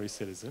Qatari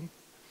citizen.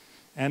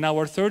 And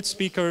our third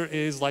speaker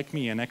is like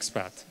me, an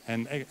expat,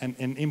 and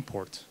an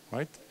import,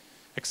 right?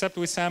 Except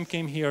Wisam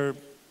came here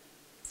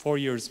 4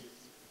 years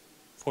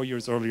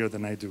earlier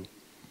than I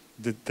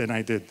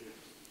did.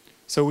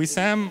 So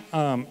Wisam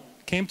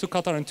came to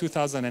Qatar in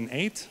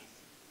 2008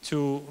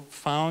 to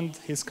found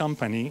his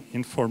company,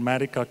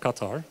 Informatica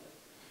Qatar,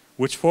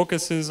 which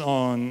focuses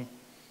on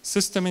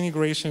system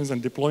integrations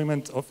and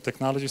deployment of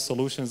technology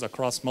solutions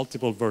across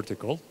multiple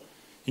verticals,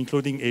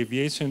 including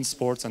aviation,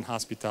 sports, and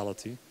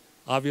hospitality.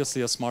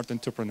 Obviously a smart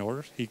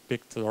entrepreneur. He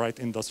picked the right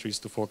industries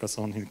to focus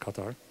on in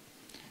Qatar.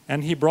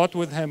 And he brought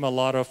with him a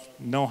lot of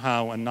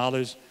know-how and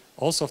knowledge,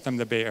 also from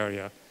the Bay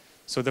Area.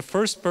 So the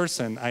first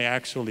person I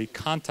actually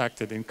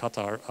contacted in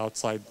Qatar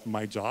outside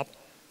my job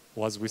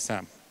was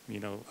Wisam.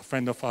 You know, a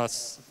friend of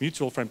us,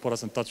 mutual friend, put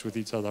us in touch with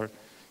each other,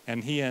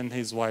 and he and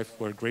his wife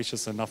were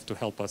gracious enough to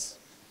help us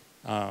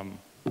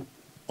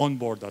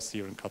onboard us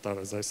here in Qatar,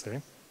 as I say.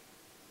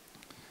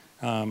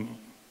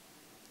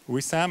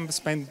 Wisam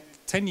spent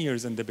 10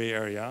 years in the Bay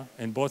Area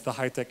in both the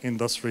high-tech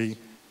industry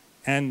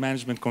and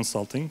management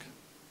consulting.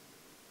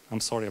 I'm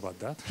sorry about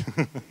that.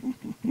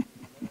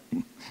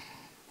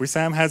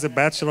 Wisam has a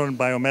Bachelor in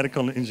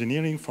Biomedical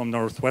Engineering from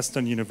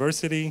Northwestern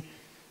University,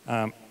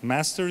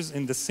 Master's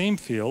in the same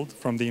field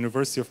from the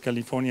University of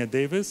California,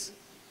 Davis,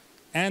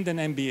 and an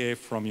MBA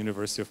from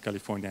University of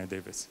California,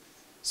 Davis.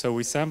 So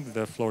Wisam,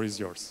 the floor is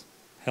yours.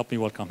 Help me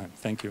welcome him.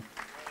 Thank you.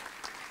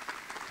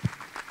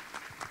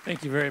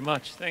 Thank you very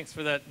much. Thanks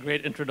for that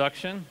great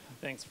introduction.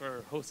 Thanks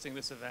for hosting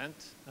this event.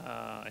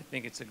 I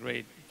think it's a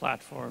great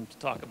platform to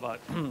talk about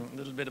a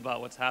little bit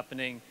about what's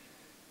happening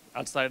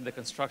outside of the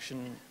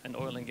construction and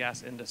oil and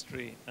gas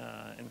industry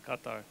in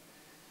Qatar.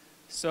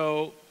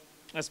 So,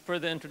 as per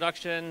the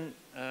introduction,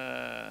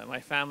 my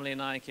family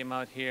and I came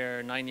out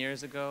here 9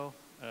 years ago.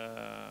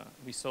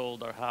 We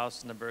sold our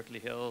house in the Berkeley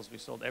Hills. We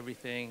sold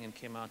everything and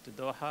came out to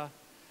Doha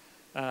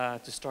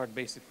to start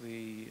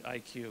basically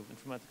IQ,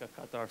 Informatica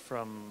Qatar,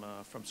 from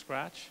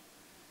scratch.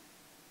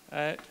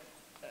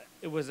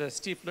 It was a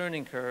steep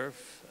learning curve,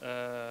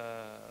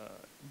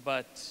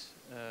 but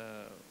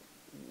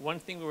one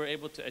thing we were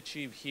able to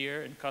achieve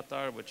here in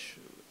Qatar, which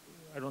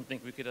I don't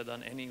think we could have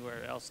done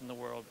anywhere else in the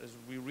world, is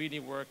we really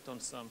worked on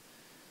some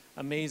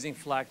amazing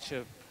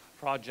flagship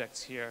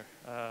projects here.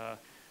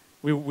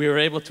 We were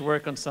able to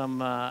work on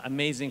some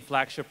amazing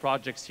flagship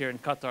projects here in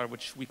Qatar,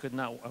 which we could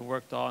not have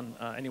worked on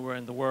anywhere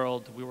in the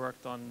world. We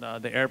worked on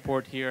the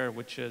airport here,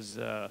 which is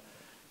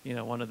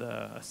one of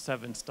the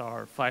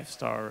 7-star,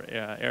 5-star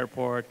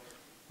airport.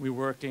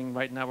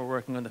 Right now we're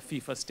working on the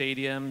FIFA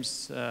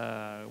stadiums.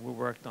 We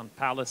worked on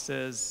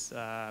palaces.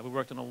 We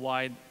worked on a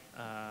wide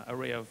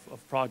array of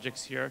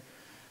projects here,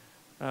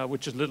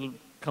 which is a little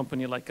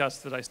company like us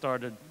that I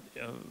started,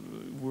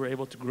 we were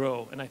able to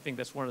grow. And I think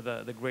that's one of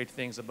the great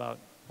things about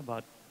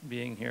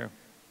being here.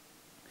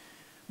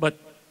 But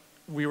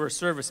we were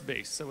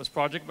service-based, so it was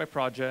project by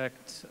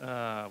project.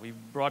 We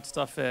brought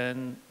stuff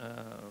in.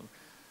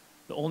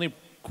 The only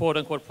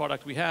quote-unquote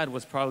product we had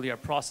was probably our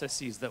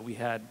processes that we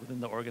had within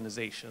the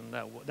organization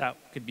that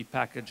could be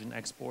packaged and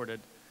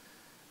exported.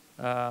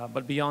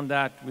 But beyond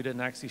that, we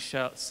didn't actually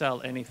sell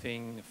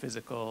anything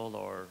physical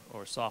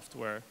or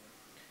software.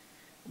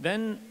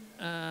 Then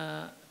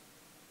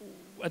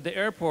at the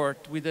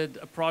airport, we did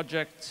a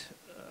project.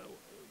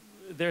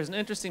 There's an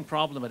interesting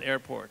problem at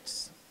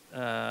airports.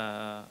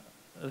 The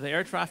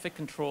air traffic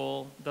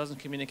control doesn't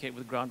communicate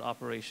with ground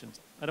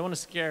operations. I don't want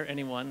to scare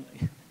anyone.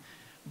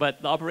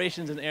 But the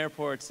operations in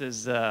airports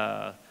is,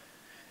 it's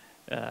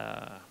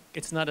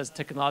not as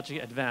technologically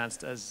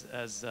advanced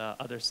as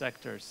other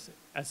sectors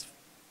as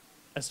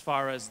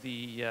far as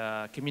the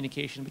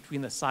communication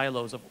between the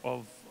silos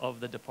of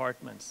the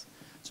departments.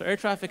 So air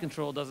traffic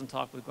control doesn't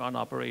talk with ground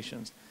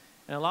operations.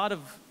 And a lot of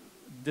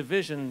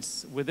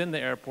divisions within the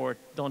airport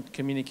don't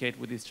communicate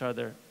with each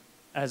other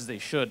as they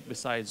should,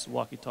 besides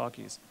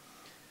walkie-talkies.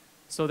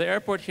 So the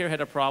airport here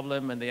had a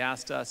problem, and they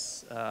asked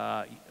us,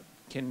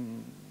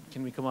 can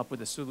we come up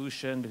with a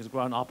solution, because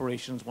ground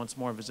operations wants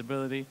more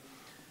visibility.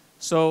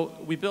 So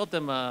we built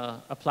them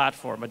a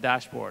platform, a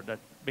dashboard that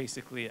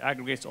basically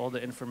aggregates all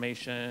the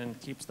information,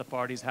 keeps the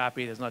parties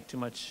happy, there's not too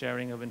much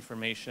sharing of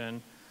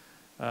information,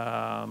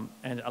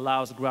 and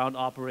allows ground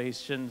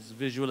operations,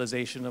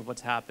 visualization of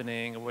what's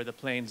happening, where the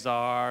planes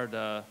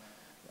are.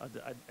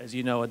 As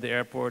you know, at the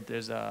airport,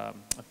 there's a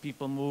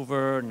people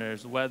mover and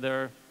there's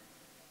weather.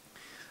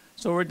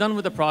 So we're done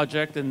with the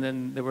project, and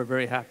then they were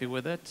very happy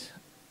with it.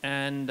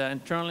 And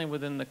internally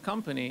within the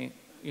company,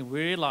 we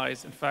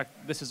realized, in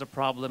fact, this is a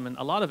problem in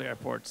a lot of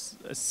airports.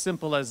 As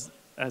simple as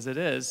it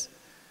is,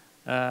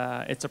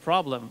 it's a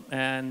problem.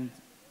 And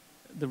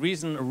the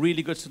reason a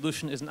really good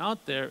solution isn't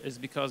out there is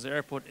because the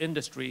airport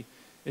industry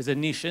is a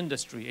niche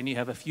industry, and you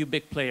have a few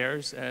big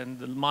players, and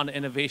the amount of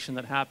innovation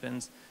that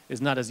happens is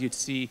not as you'd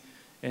see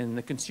in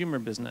the consumer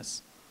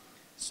business.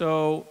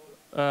 So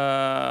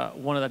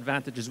one of the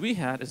advantages we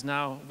had is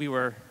now we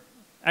were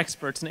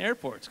experts in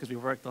airports because we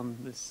worked on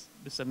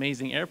this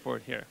amazing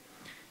airport here.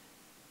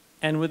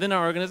 And within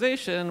our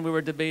organization, we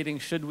were debating,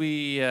 should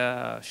we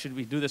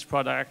do this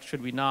product?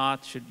 Should we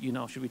not?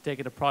 Should we take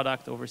it a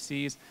product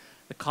overseas?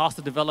 The cost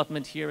of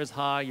development here is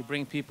high. You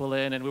bring people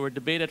in, and we were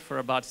debated for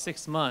about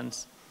 6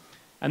 months.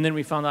 And then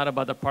we found out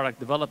about the product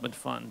development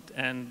fund.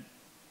 And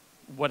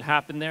what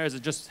happened there is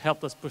it just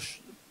helped us push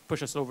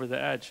us over the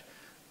edge,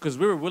 because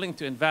we were willing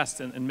to invest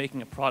in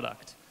making a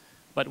product.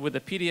 But with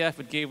the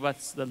PDF, it gave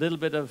us a little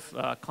bit of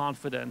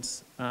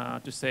confidence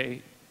to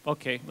say,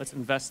 okay, let's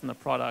invest in the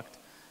product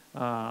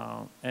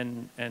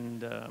and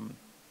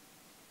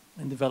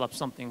develop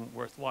something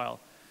worthwhile.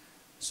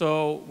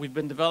 So we've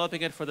been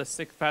developing it for the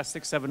past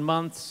 6-7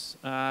 months.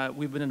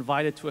 We've been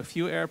invited to a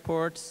few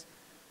airports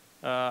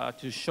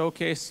to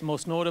showcase.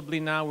 Most notably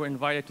now, we're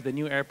invited to the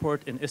new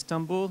airport in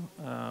Istanbul,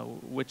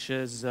 which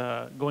is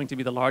going to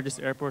be the largest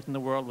airport in the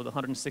world with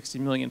 160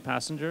 million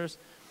passengers.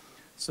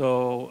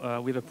 So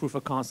we have a proof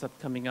of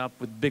concept coming up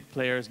with big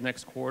players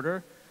next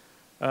quarter.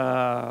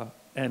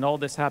 And all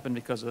this happened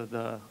because of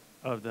the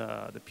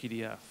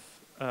PDF.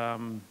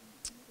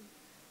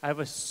 I have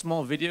a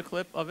small video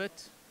clip of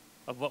it,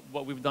 of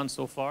what we've done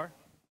so far.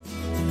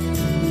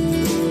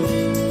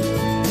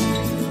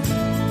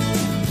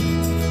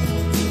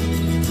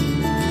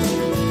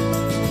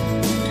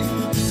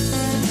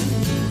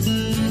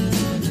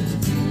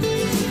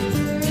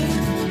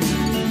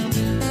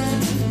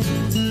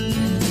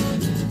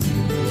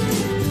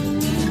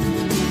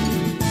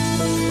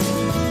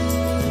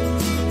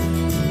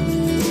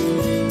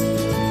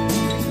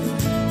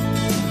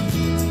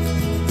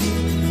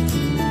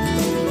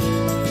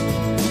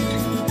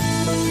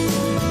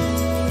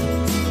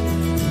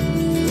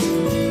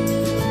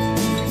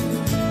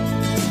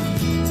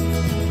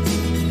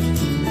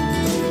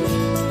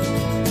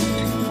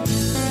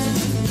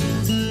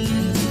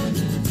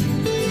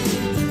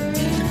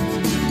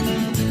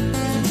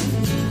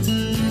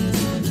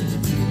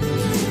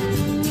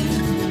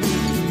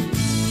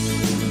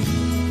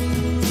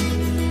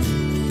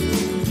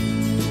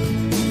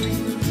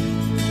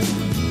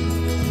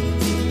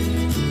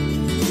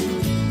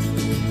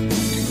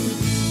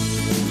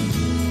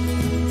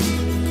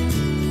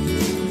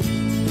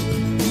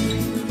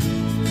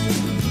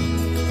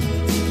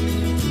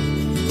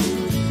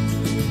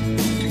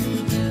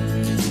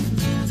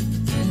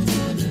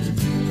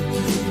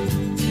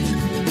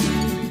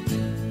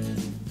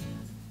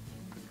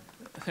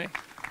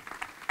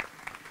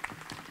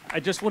 I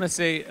just want to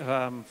say,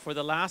 for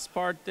the last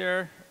part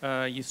there,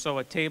 you saw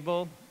a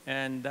table,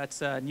 and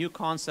that's a new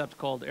concept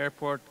called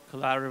airport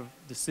collaborative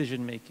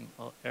decision-making,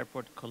 or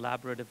airport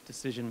collaborative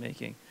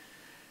decision-making.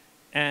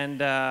 And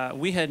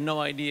we had no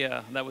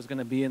idea that was going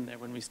to be in there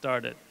when we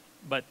started.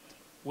 But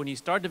when you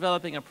start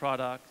developing a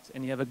product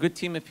and you have a good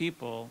team of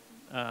people,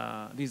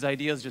 these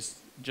ideas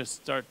just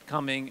start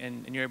coming,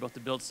 and you're able to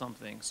build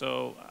something.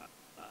 So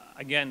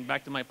again,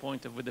 back to my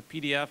point of with the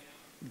PDF,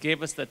 it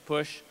gave us that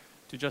push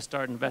to just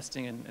start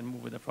investing and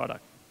move with the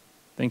product.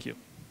 Thank you.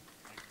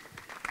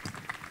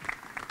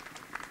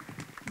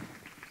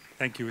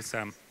 Thank you,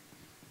 Wisam.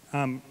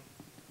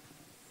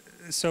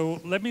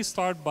 So let me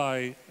start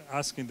by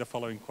asking the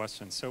following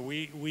question. So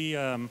we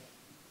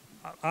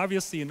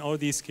obviously in all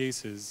these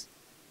cases,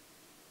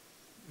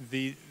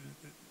 the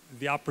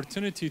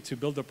opportunity to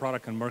build a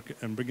product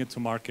and bring it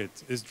to market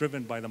is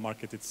driven by the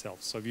market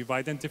itself. So you've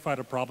identified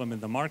a problem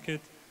in the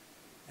market,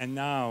 and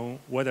now,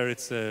 whether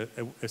it's an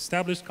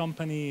established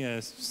company,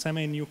 a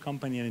semi-new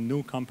company, and a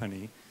new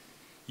company,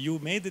 you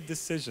made the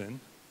decision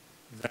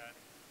that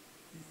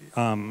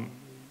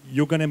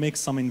you're going to make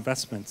some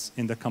investments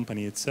in the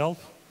company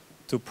itself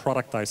to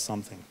productize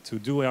something, to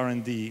do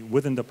R&D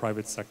within the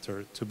private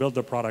sector, to build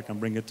the product and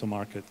bring it to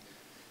market.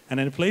 And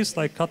in a place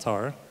like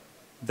Qatar,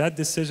 that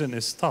decision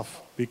is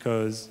tough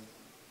because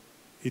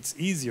it's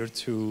easier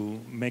to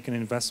make an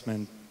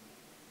investment.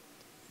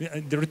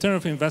 The return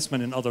of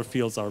investment in other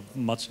fields are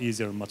much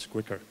easier, much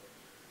quicker.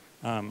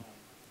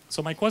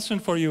 So my question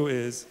for you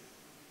is,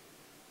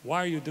 why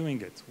are you doing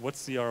it?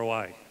 What's the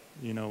ROI?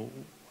 You know,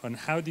 and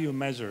how do you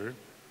measure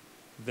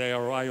the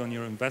ROI on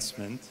your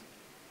investment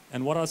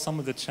And what are some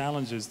of the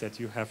challenges that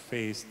you have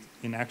faced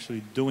in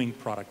actually doing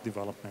product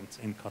development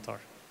in Qatar?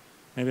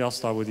 Maybe I'll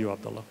start with you,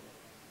 Abdullah.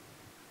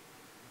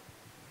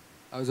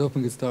 I was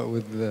hoping to start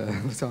with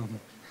Wisam.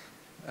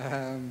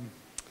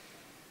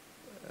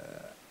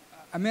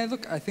 I mean,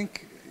 look, I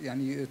think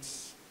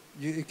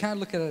you can't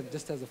look at it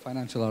just as a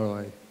financial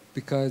ROI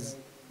because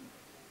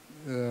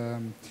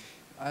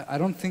I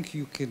don't think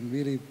you can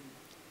really,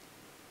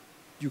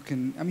 I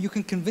mean, you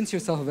can convince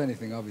yourself of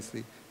anything,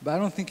 obviously, but I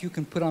don't think you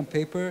can put on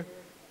paper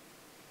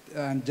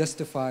and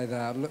justify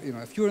that. You know,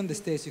 if you're in the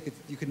States,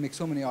 you could make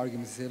so many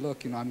arguments and say,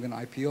 look, I'm going to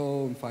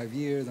IPO in 5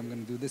 years, I'm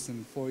going to do this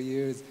in 4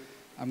 years,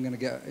 I'm going to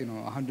get,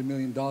 $100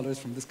 million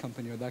from this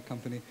company or that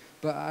company.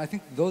 But I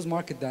think those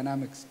market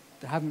dynamics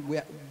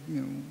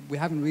we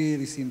haven't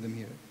really seen them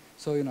here.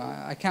 So,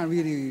 I can't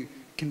really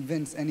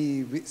convince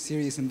any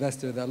serious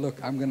investor that,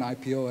 look, I'm going to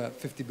IPO at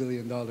 $50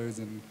 billion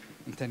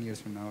in 10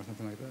 years from now or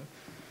something like that.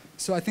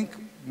 So I think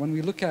when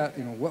we look at,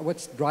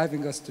 what's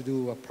driving us to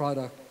do a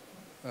product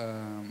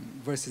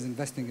versus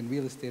investing in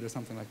real estate or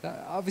something like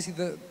that, obviously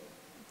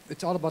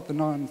it's all about the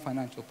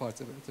non-financial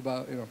parts of it. It's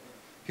about,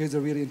 here's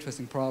a really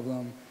interesting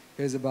problem.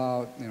 Here's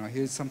about,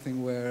 here's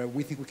something where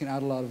we think we can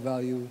add a lot of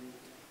value.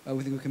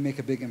 We think we can make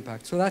a big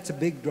impact. So that's a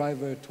big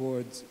driver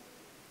towards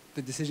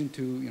the decision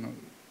to,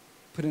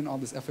 put in all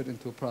this effort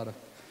into a product.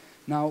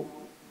 Now,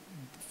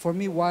 for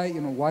me,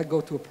 why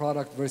go to a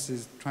product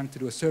versus trying to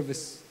do a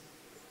service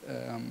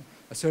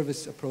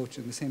approach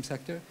in the same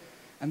sector?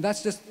 And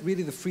that's just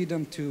really the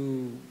freedom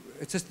to,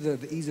 it's just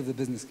the ease of the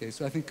business case.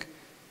 So I think,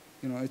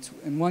 it's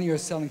in one you're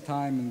selling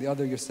time, and the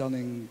other you're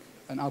selling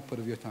an output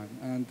of your time.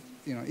 And,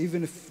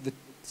 even if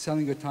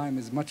selling your time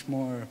is much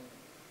more,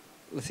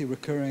 let's say,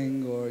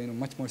 recurring or,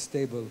 much more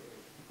stable,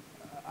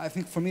 I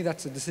think for me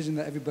that's a decision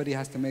that everybody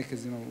has to make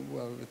is,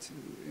 well, it's,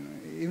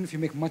 even if you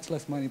make much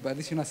less money, but at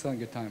least you're not selling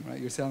your time, right?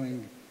 You're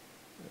selling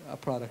a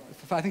product.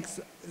 I think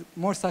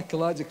more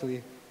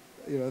psychologically,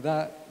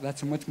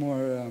 that's a much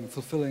more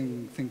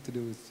fulfilling thing to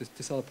do, is just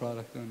to sell a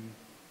product. And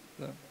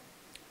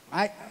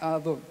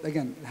although,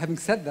 again, having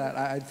said that,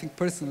 I think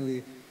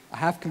personally, I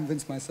have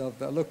convinced myself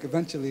that, look,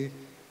 eventually,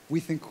 we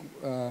think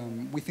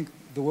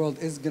the world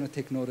is going to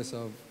take notice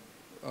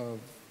of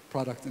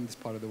products in this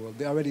part of the world.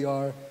 They already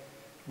are.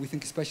 We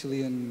think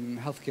especially in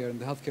healthcare, in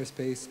the healthcare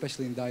space,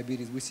 especially in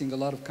diabetes, we're seeing a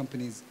lot of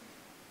companies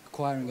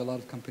acquiring a lot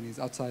of companies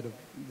outside of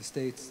the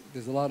States.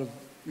 There's a lot of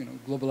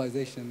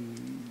globalization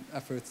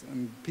efforts,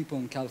 and people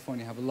in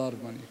California have a lot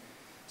of money.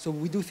 So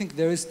we do think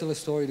there is still a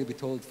story to be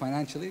told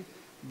financially,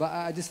 but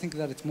I just think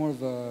that it's more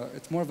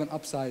of an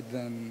upside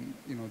than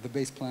the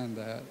base plan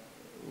that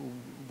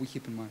we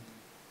keep in mind.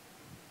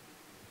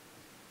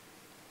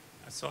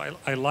 So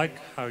I like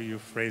how you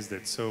phrased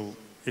it. So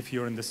if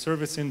you're in the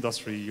service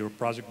industry, you're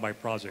project by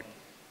project.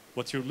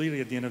 What you're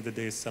really at the end of the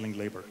day is selling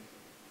labor,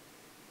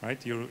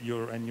 right?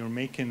 You're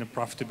making a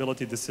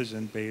profitability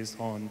decision based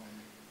on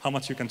how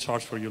much you can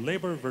charge for your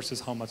labor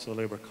versus how much the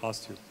labor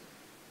costs you.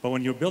 But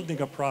when you're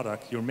building a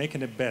product, you're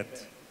making a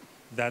bet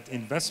that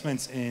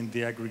investments in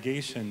the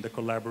aggregation, the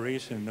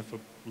collaboration of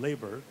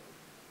labor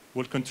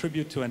will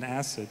contribute to an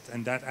asset,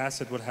 and that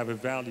asset will have a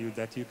value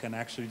that you can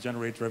actually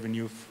generate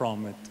revenue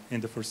from it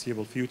in the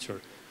foreseeable future.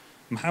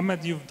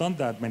 Mohamad, you've done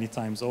that many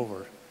times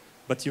over,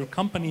 but your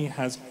company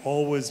has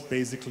always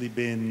basically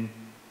been,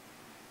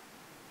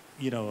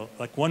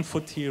 like 1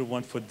 foot here,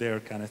 1 foot there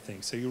kind of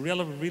thing. So you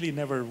really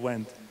never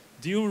went.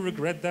 Do you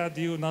regret that?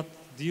 Do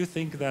you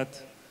think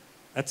that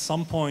at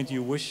some point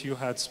you wish you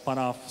had spun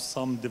off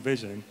some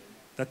division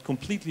that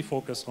completely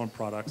focused on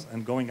products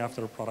and going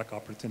after a product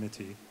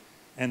opportunity?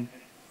 And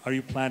are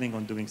you planning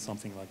on doing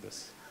something like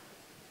this?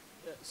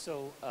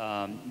 So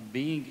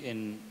being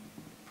in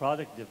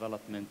product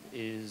development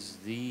is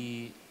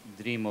the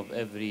dream of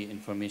every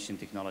information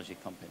technology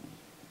company.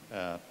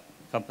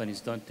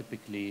 Companies don't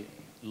typically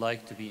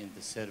like to be in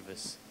the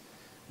service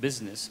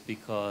business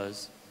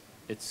because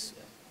it's,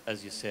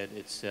 as you said,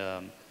 it's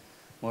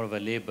more of a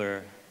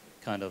labor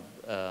kind of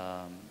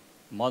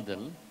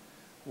model,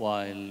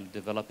 while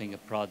developing a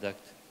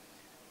product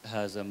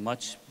has a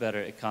much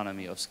better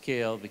economy of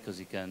scale because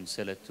you can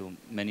sell it to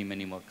many,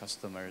 many more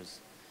customers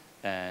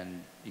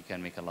and you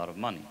can make a lot of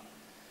money.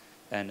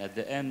 And at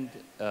the end,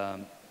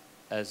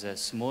 as a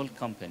small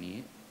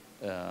company,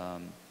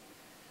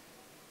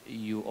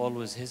 you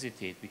always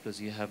hesitate because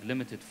you have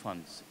limited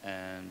funds.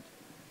 And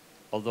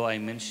although I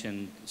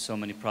mentioned so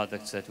many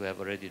products that we have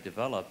already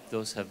developed,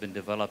 those have been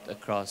developed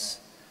across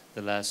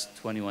the last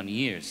 21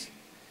 years.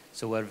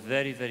 So we're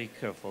very, very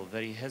careful,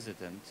 very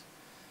hesitant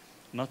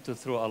not to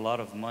throw a lot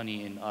of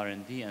money in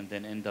R&D and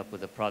then end up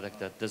with a product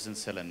that doesn't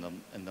sell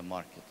in the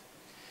market.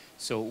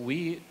 So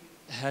we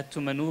had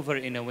to maneuver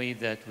in a way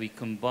that we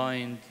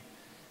combined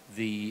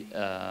the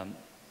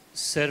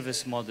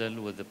service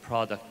model with the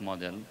product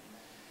model.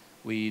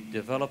 We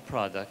develop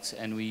products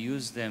and we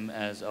use them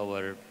as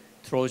our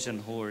Trojan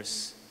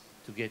horse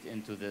to get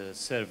into the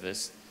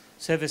service.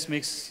 Service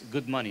makes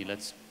good money,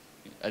 let's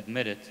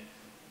admit it,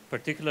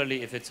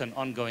 particularly if it's an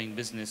ongoing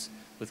business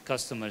with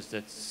customers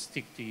that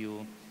stick to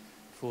you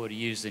for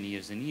years and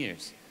years and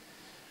years.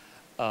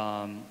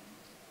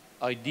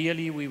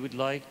 Ideally, we would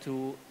like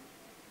to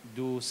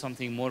do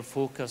something more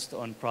focused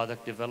on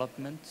product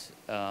development,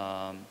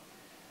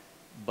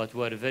 but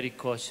we're very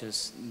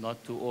cautious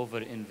not to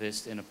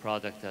over-invest in a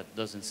product that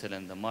doesn't sell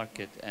in the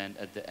market, and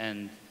at the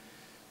end,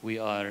 we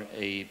are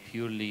a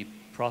purely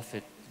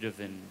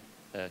profit-driven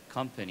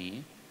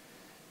company.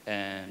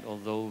 And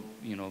although,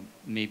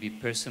 maybe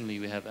personally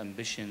we have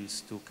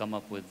ambitions to come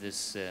up with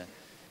this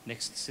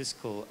next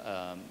Cisco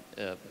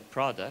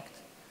product,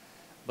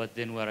 but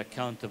then we're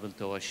accountable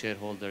to our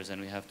shareholders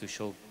and we have to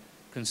show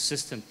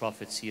consistent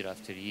profits year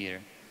after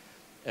year.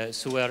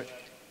 So we're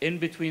in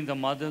between the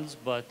models,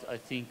 but I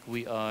think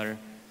we are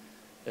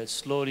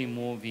slowly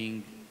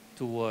moving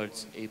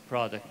towards a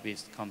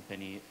product-based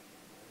company,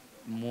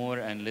 more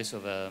and less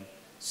of a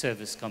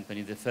service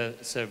company. The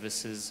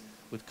services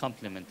would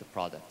complement the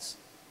products.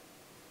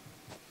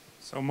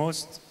 So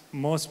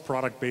most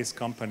product-based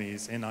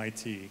companies in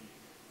IT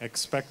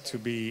expect to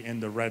be in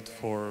the red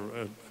for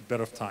a bit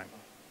of time,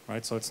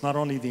 right? So it's not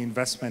only the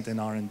investment in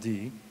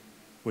R&D,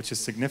 which is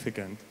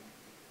significant,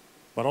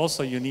 but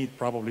also you need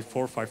probably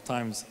 4 or 5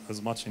 times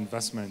as much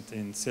investment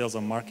in sales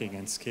and marketing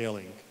and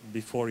scaling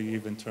before you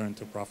even turn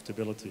to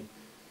profitability.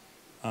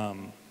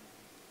 And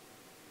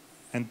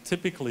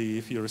typically,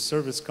 if you're a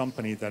service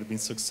company that has been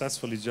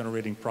successfully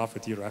generating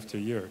profit year after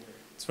year,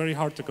 it's very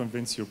hard to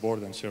convince your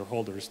board and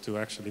shareholders to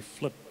actually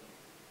flip,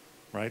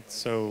 right?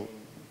 So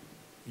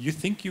you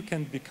think you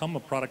can become a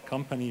product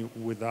company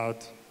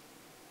without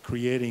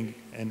creating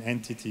an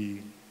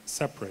entity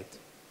separate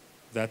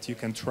that you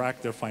can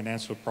track their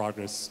financial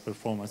progress,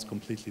 performance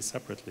completely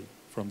separately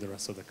from the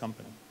rest of the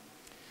company?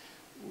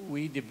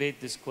 We debate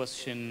this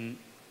question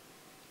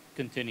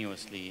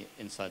continuously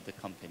inside the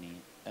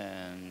company,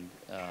 and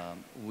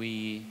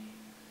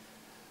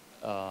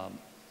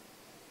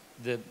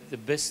the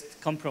best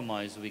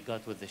compromise we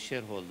got with the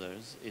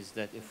shareholders is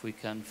that if we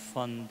can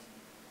fund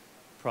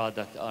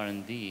product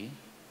R&D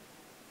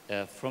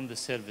from the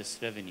service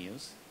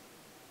revenues,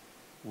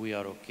 we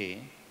are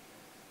okay.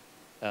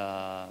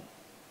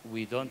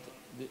 We don't,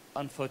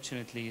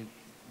 unfortunately,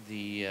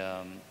 the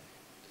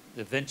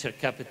venture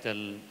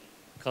capital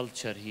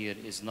culture here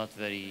is not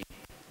very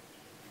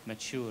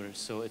mature,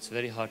 so it's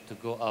very hard to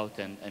go out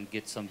and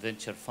get some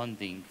venture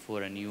funding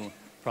for a new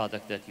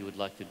product that you would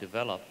like to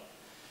develop.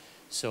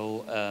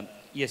 So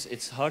yes,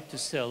 it's hard to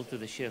sell to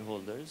the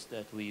shareholders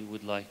that we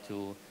would like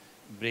to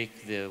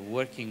break the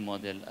working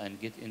model and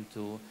get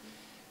into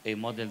a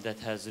model that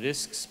has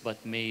risks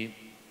but may,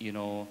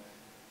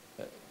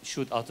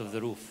 shoot out of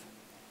the roof.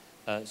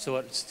 So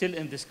we're still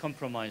in this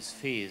compromise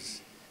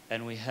phase,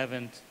 and we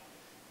haven't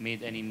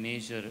made any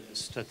major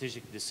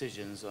strategic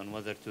decisions on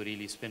whether to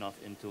really spin off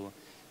into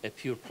a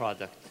pure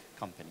product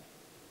company.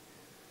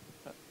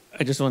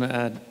 I just want to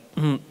add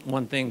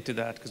one thing to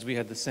that, because we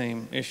had the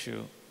same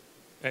issue,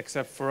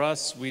 except for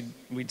us,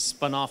 we'd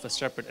spun off a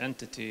separate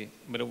entity,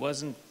 but it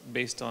wasn't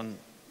based on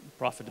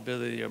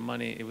profitability or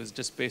money, it was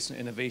just based on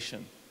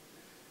innovation.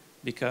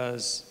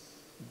 Because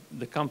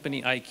the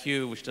company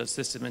IQ, which does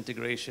system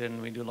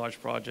integration, we do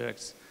large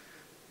projects,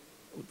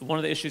 one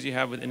of the issues you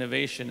have with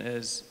innovation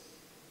is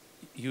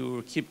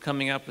you keep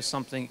coming up with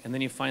something and then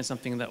you find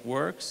something that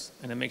works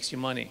and it makes you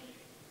money.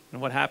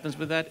 And what happens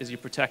with that is you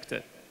protect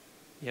it.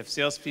 You have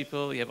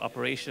salespeople, you have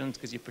operations,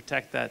 because you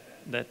protect that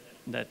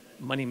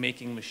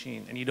money-making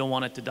machine and you don't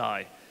want it to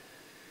die.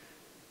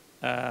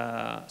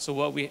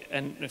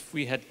 And if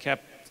we had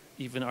kept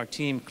even our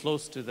team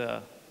close to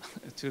the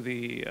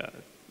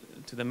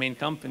main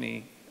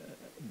company,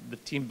 the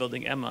team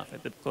building Emma,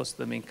 close to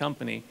the main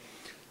company,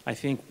 I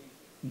think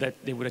that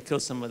they would have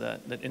killed some of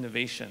that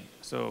innovation.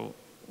 So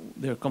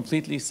they're a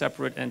completely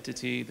separate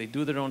entity. They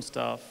do their own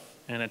stuff,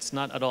 and it's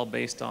not at all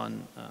based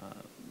on,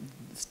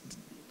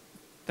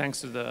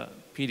 thanks to the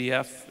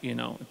PDF,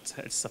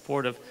 it's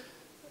supportive,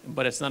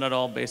 but it's not at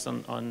all based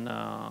on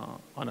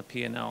a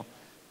P&L.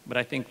 But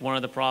I think one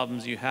of the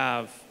problems you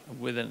have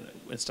with an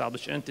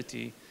established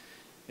entity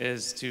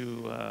is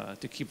to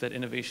keep that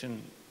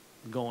innovation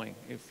going.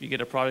 If you get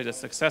a product that's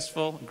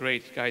successful,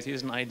 great, guys,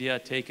 here's an idea,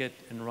 take it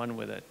and run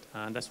with it.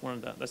 And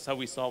that's how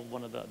we solved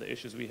one of the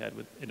issues we had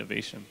with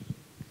innovation.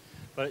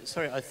 But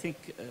sorry, I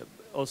think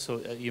also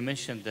you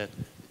mentioned that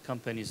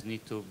companies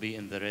need to be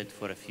in the red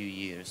for a few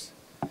years.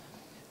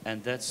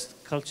 And that's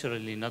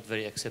culturally not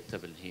very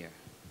acceptable here.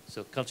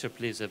 So culture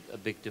plays a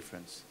big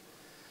difference.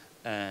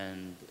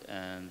 And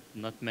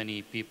not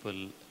many people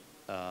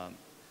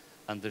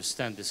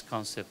understand this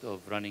concept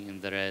of running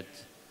in the red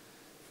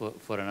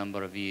for a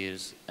number of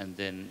years, and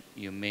then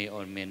you may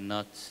or may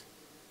not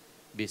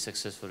be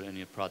successful in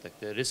your product.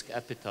 The risk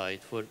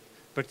appetite,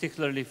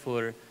 particularly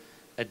for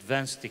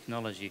advanced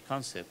technology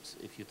concepts,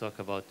 if you talk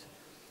about,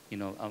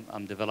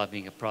 I'm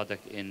developing a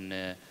product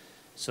in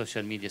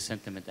social media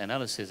sentiment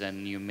analysis,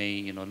 and you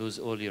may lose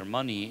all your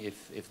money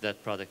if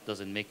that product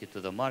doesn't make it to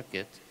the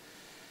market.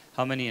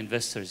 How many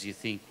investors you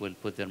think will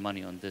put their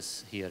money on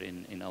this here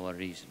in our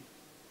region?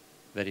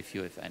 Very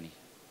few, if any.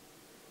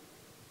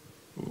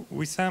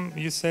 Wisam,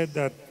 you said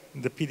that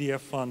the PDF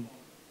fund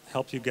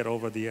helped you get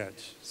over the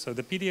edge. So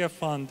the PDF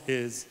fund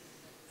is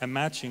a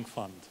matching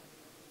fund.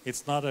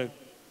 It's not a,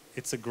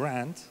 it's a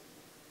grant,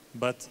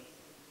 but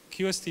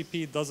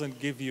QSTP doesn't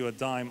give you a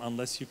dime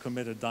unless you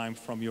commit a dime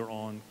from your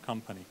own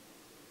company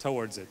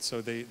towards it.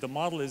 So the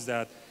model is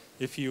that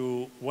if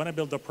you want to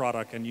build a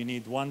product and you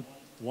need one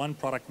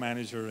product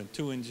manager and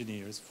 2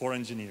 engineers, 4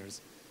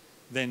 engineers,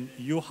 then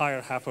you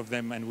hire half of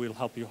them and we'll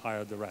help you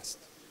hire the rest.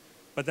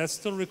 But that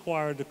still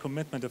required the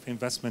commitment of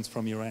investments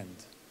from your end,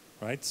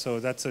 right? So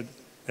that's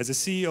as a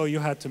CEO, you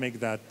had to make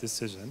that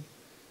decision.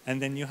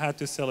 And then you had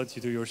to sell it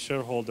to your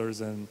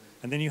shareholders, and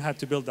then you had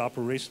to build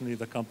operationally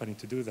the company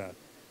to do that.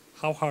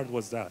 How hard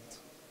was that?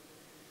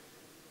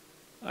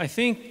 I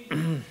think,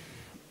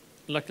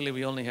 luckily,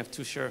 we only have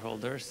 2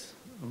 shareholders,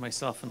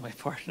 myself and my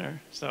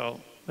partner. So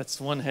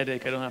that's one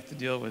headache I don't have to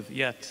deal with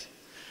yet.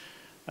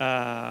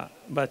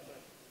 But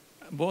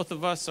both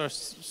of us are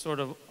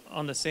sort of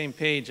on the same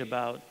page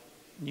about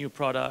new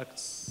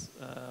products,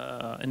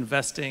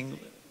 investing.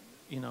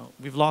 You know,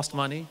 we've lost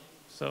money,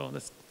 so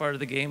that's part of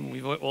the game.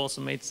 We've also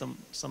made some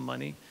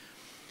money.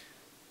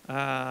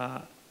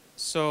 But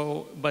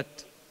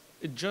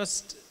it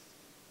just,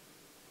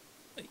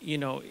 you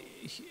know,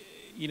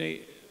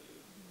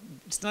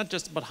 it's not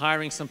just about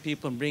hiring some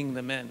people and bringing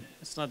them in.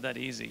 It's not that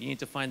easy. You need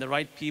to find the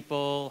right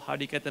people. How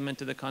do you get them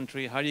into the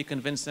country? How do you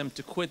convince them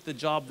to quit the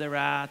job they're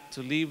at,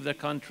 to leave their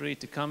country,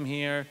 to come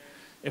here?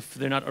 If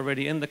they're not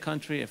already in the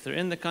country, if they're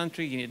in the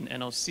country, you need an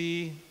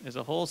NOC. There's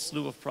a whole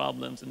slew of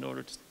problems in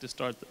order to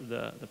start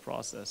the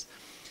process.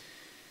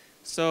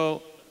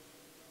 So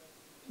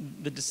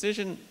the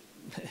decision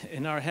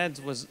in our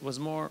heads was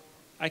more,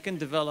 I can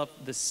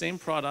develop the same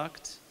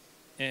product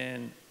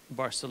in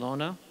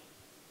Barcelona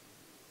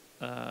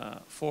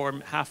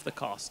for half the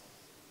cost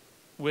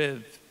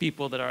with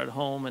people that are at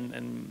home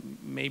and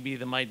maybe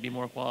they might be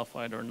more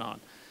qualified or not.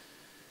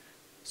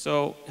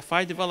 So if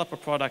I develop a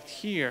product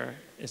here,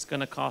 it's going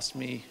to cost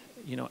me,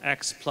 you know,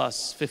 X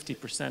plus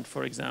 50%,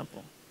 for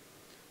example.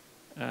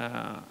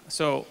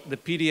 So the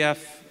PDF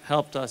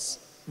helped us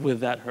with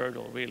that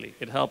hurdle, really.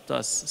 It helped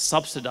us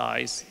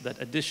subsidize that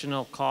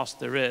additional cost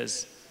there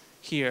is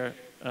here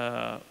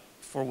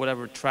for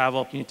whatever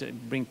travel. You need to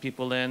bring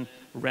people in.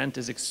 Rent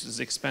is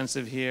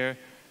expensive here.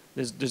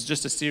 There's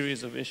just a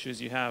series of issues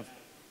you have,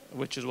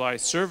 which is why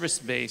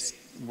service-based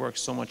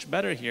works so much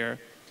better here.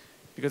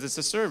 Because it's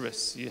a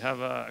service. You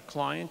have a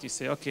client, you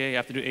say, okay, you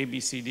have to do A, B,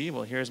 C, D.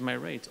 Well, here's my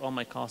rate. All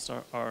my costs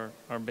are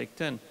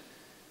baked in.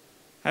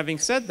 Having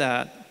said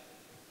that,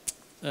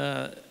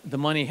 the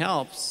money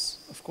helps,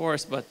 of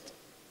course, but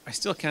I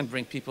still can't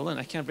bring people in.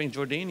 I can't bring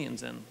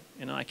Jordanians in.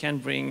 You know, I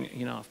can't bring,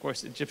 you know, of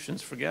course,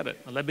 Egyptians, forget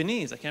it.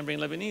 Lebanese, I can't bring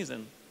Lebanese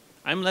in.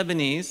 I'm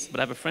Lebanese, but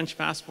I have a French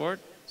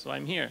passport, so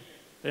I'm here.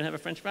 If I didn't have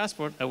a French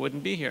passport, I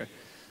wouldn't be here.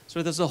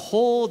 So there's a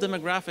whole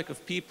demographic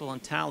of people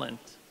and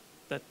talent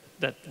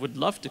that would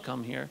love to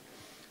come here,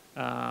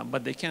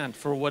 but they can't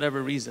for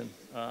whatever reason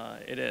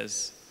it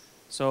is.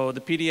 So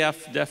the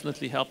PDF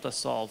definitely helped us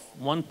solve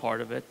one part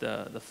of it,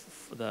 the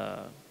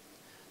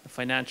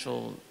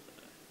financial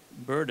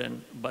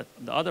burden, but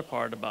the other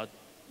part about,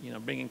 you know,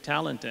 bringing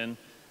talent in,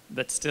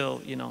 that's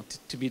still, you know,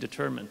 to be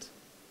determined.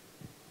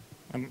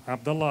 And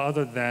Abdullah,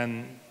 other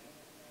than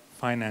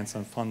finance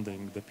and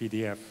funding, the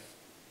PDF,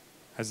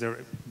 has there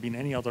been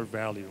any other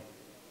value?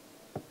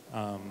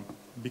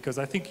 Because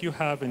I think you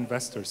have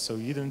investors, so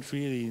you didn't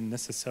really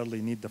necessarily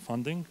need the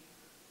funding.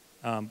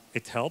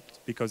 It helped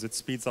because it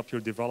speeds up your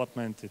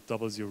development, it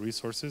doubles your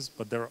resources,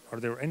 but are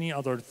there any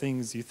other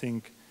things you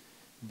think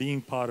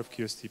being part of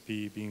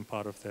QSTP, being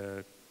part of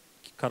the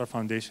Qatar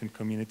Foundation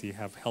community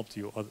have helped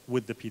you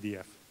with the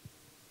PDF?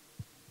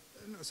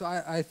 So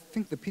I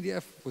think the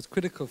PDF was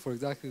critical for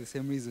exactly the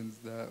same reasons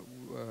that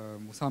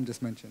Wisam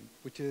just mentioned,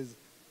 which is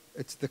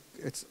it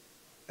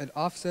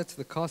offsets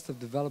the cost of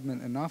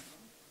development enough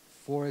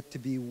for it to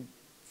be,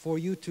 for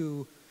you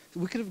to,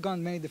 we could have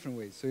gone many different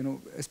ways. So, you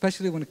know,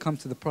 especially when it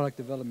comes to the product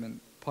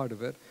development part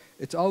of it,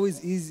 it's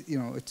always easy, you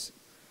know, it's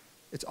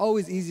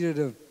always easier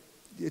to,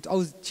 it's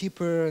always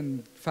cheaper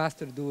and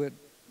faster to do it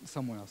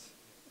somewhere else.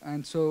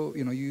 And so,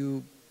 you know,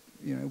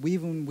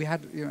 we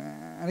had, you know,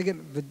 and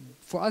again,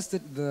 for us,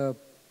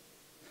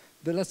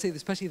 let's say,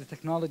 especially the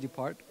technology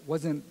part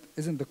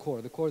isn't the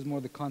core. The core is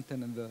more the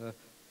content and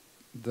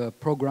the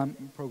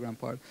program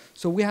part.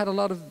 So we had a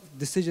lot of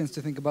decisions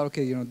to think about,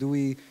 okay, you know, do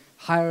we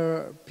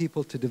hire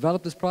people to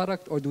develop this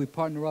product, or do we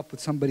partner up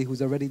with somebody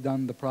who's already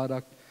done the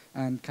product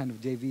and kind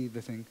of JV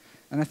the thing?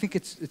 And I think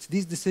it's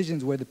these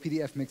decisions where the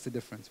PDF makes a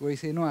difference, where you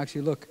say, no,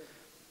 actually, look,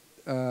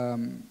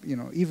 you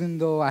know, even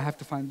though I have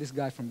to find this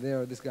guy from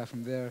there or this guy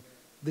from there,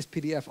 this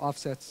PDF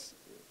offsets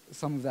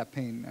some of that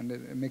pain, and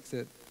it makes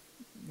it,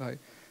 right?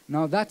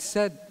 Now, that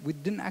said, we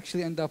didn't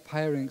actually end up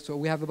hiring, so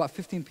we have about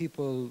 15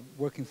 people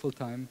working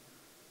full-time.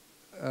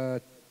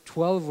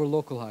 12 were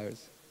local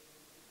hires.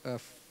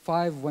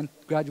 5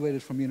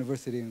 graduated from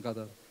university in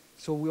Qatar.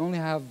 So we only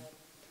have,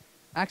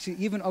 actually,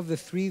 even of the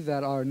 3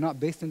 that are not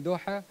based in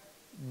Doha,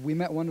 we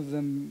met one of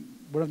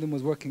them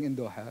was working in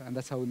Doha, and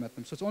that's how we met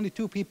them. So it's only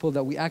 2 people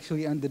that we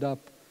actually ended up,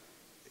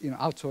 you know,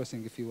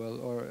 outsourcing, if you will,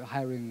 or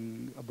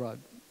hiring abroad.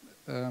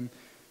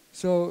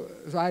 So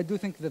I do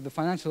think that the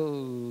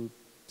financial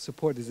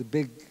support is a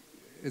big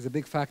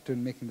factor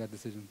in making that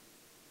decision.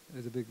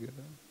 Is a big.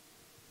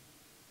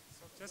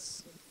 So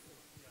just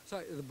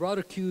Sorry, the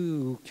broader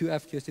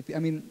QSTP. I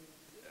mean,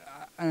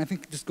 and I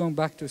think just going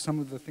back to some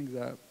of the things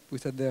that we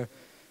said there.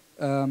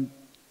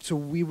 So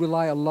we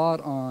rely a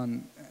lot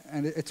on,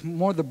 and it's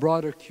more the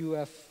broader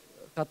QF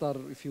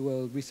Qatar, if you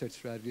will, research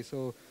strategy.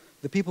 So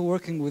the people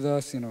working with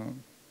us,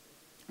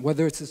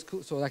 whether it's a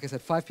school, so like I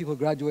said, 5 people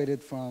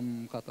graduated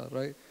from Qatar,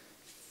 right?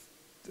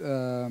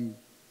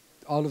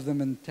 All of them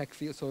in tech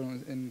field, so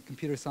in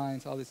computer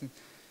science, all these things.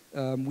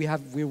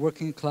 We're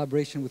working in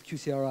collaboration with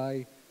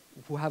QCRI,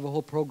 who have a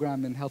whole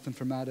program in health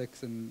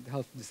informatics and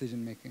health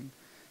decision making.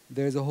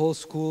 There's a whole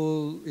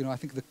school, I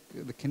think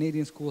the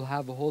Canadian school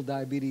have a whole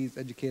diabetes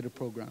educator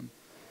program.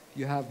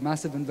 You have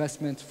massive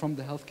investments from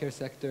the healthcare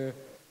sector,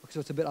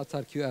 so it's a bit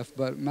outside QF,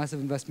 but massive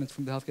investments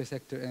from the healthcare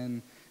sector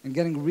in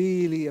getting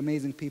really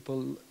amazing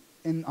people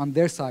on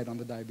their side, on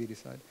the diabetes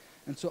side.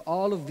 And so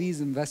all of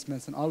these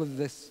investments and all of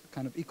this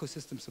kind of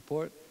ecosystem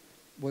support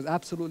was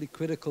absolutely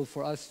critical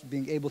for us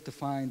being able to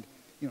find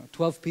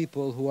 12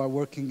 people who are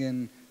working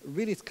in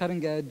really it's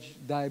cutting edge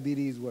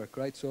diabetes work,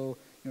 right? So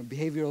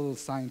behavioral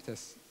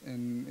scientists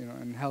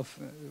in health.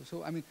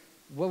 So I mean,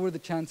 what were the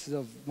chances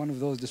of one of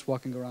those just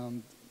walking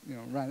around,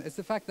 It's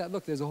the fact that,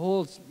 look, there's a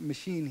whole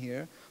machine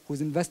here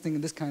who's investing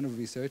in this kind of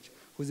research,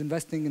 who's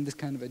investing in this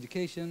kind of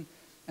education,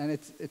 and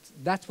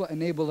that's what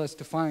enabled us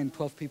to find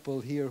 12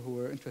 people here who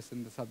are interested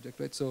in the subject,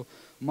 right? So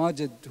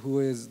Majid, who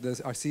is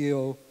our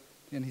CEO,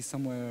 and he's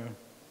somewhere,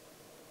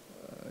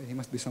 he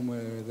must be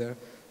somewhere there.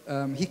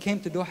 He came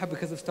to Doha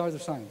because of Stars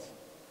of Science.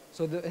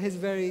 So his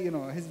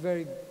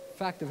very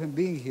fact of him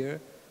being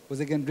here was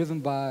again driven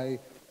by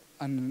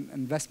an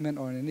investment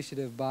or an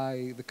initiative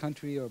by the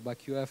country or by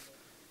QF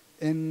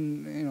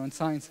in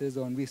sciences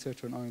or in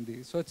research or in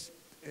R&D. So it's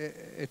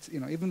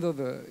even though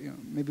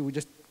maybe we're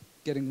just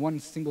getting one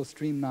single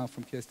stream now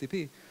from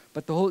QSTP,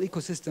 but the whole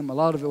ecosystem, a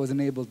lot of it was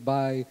enabled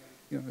by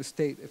the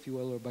state, if you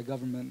will, or by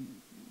government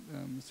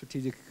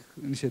strategic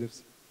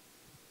initiatives.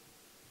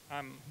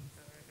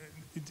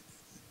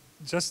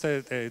 Just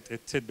a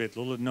tidbit, a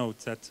little note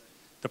that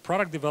the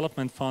product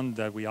development fund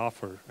that we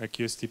offer at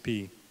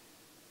QSTP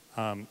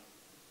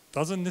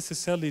doesn't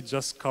necessarily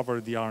just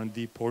cover the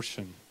R&D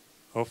portion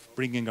of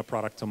bringing a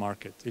product to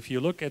market. If you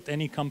look at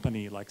any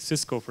company like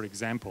Cisco, for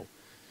example,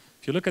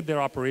 if you look at their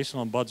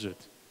operational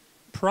budget,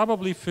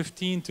 probably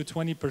 15 to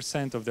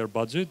 20% of their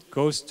budget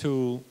goes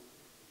to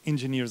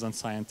engineers and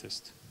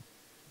scientists.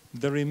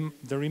 The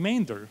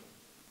remainder,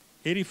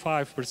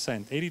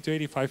 85%, 80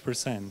 to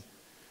 85%,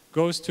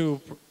 goes to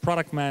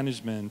product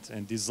management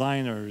and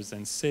designers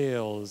and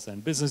sales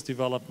and business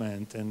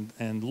development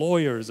and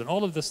lawyers and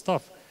all of the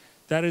stuff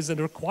that is a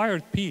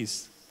required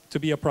piece to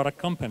be a product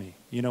company.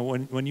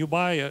 When you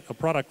buy a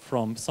product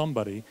from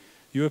somebody,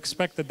 you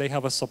expect that they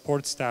have a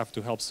support staff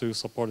to help you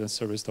support and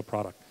service the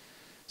product.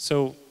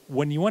 So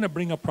when you want to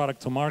bring a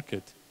product to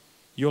market,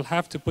 you'll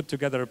have to put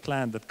together a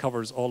plan that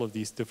covers all of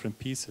these different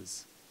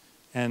pieces.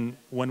 And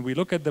when we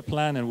look at the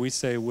plan and we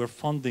say we're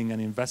funding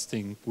and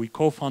investing, we're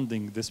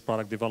co-funding this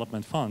product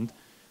development fund,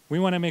 we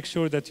want to make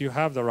sure that you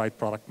have the right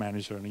product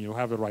manager and you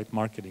have the right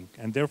marketing.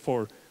 And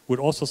therefore, we'll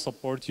also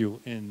support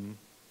you in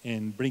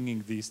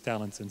bringing these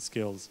talents and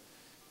skills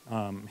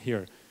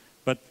here.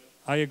 But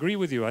I agree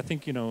with you. I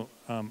think,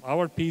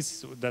 our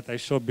piece that I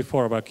showed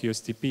before about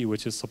QSTP,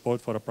 which is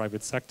support for the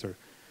private sector,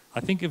 I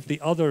think if the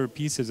other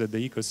pieces of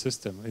the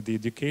ecosystem, if the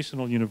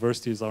educational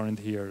universities aren't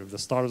here, if the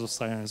Stars of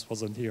Science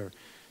wasn't here,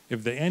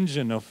 if the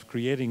engine of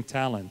creating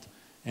talent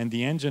and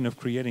the engine of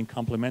creating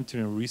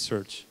complementary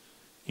research,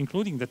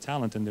 including the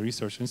talent in the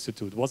Research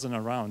Institute, wasn't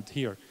around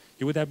here,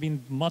 it would have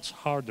been much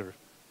harder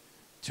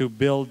to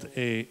build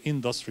an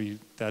industry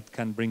that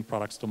can bring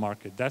products to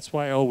market. That's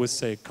why I always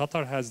say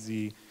Qatar has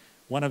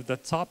one of the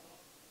top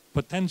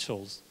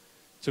potentials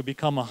to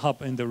become a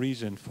hub in the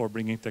region for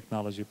bringing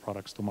technology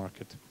products to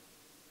market.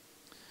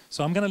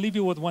 So I'm going to leave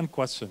you with one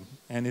question,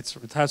 and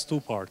it has 2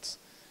 parts.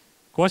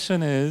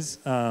 Question is,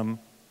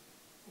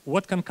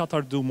 what can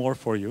Qatar do more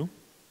for you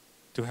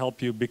to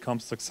help you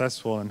become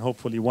successful and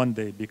hopefully one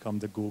day become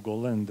the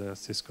Google and the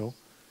Cisco?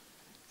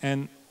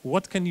 And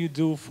what can you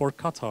do for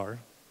Qatar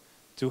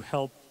to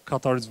help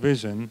Qatar's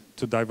vision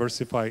to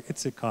diversify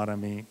its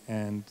economy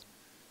and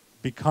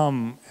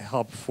become a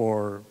hub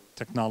for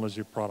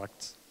technology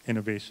products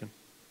innovation?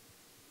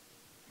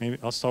 Maybe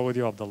I'll start with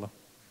you, Abdullah,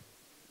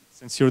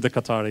 since you're the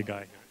Qatari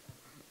guy.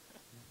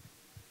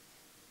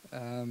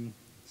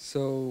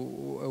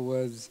 So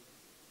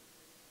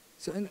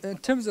in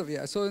terms of,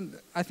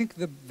 I think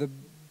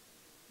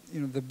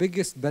the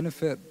biggest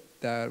benefit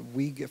that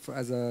we get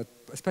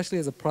especially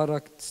as a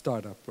product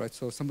startup, right?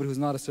 So somebody who's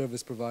not a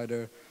service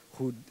provider,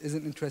 who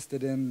isn't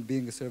interested in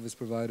being a service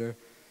provider,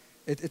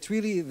 it's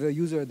really the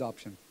user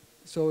adoption.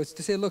 So it's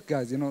to say, look,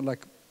 guys,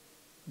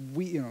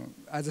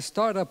 as a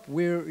startup,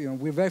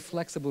 we're very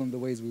flexible in the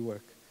ways we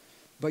work,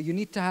 but you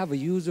need to have a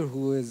user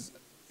who is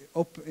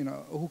open,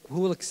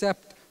 who will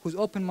accept who's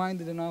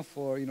open-minded enough,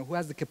 or who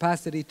has the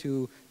capacity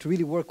to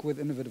really work with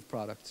innovative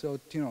products. So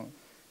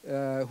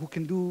who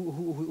can do,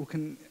 who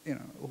can,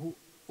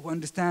 who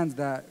understands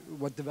that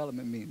what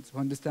development means, who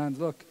understands,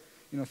 look,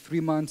 3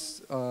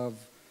 months of,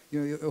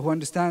 who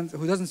understands,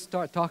 who doesn't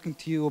start talking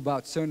to you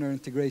about cerner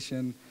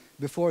integration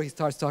before he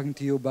starts talking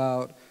to you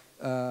about,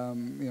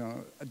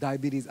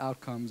 diabetes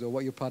outcomes or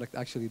what your product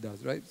actually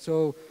does, right?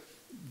 So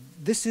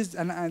this is,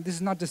 and this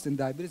is not just in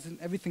diabetes, in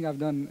everything I've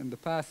done in the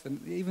past,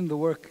 and even the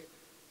work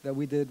that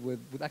we did with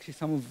actually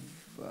some of,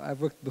 I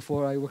worked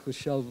with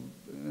Shell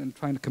and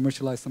trying to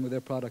commercialize some of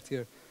their products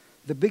here.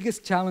 The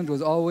biggest challenge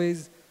was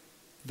always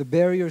the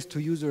barriers to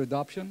user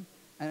adoption,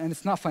 and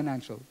it's not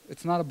financial.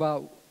 It's not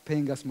about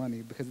paying us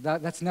money, because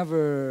that's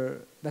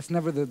never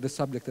the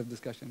subject of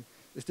discussion.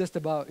 It's just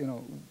about,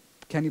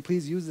 can you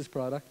please use this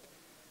product?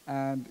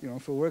 And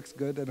if it works,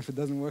 good, and if it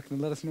doesn't work, then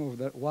let us know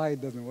why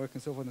it doesn't work,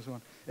 and so forth and so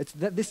on. It's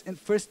that this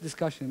first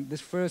discussion,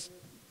 this first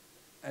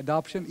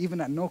adoption, even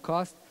at no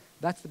cost,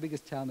 that's the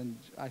biggest challenge,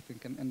 I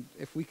think. And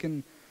if we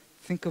can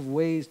think of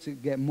ways to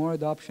get more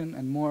adoption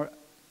and more,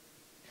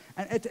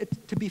 and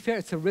to be fair,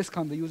 it's a risk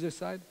on the user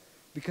side,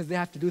 because they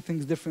have to do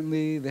things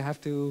differently. They have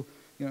to,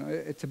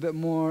 it's a bit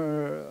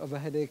more of a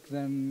headache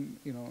than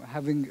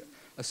having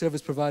a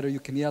service provider you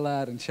can yell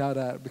at and shout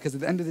at, because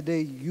at the end of the day,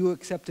 you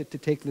accepted to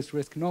take this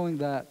risk, knowing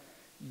that,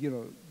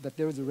 that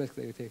there is a risk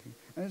that you're taking.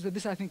 And so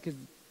this, I think, is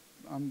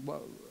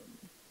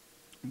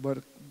what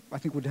I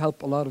think would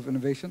help a lot of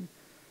innovation.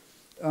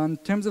 In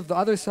terms of the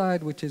other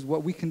side, which is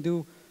what we can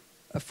do,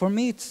 for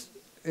me,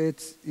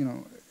 it's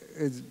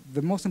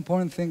the most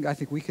important thing I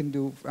think we can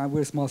do.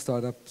 We're a small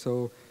startup,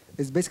 so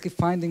it's basically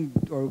finding,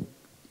 or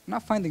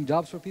not finding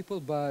jobs for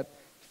people, but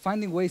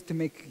finding ways to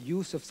make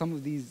use of some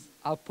of these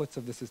outputs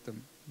of the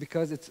system,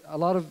 because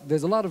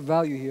there's a lot of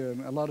value here,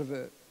 and a lot of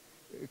it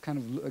kind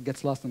of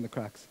gets lost in the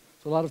cracks.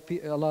 So a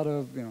lot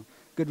of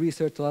good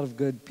research, a lot of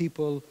good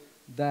people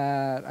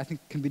that I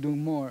think can be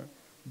doing more,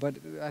 but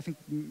I think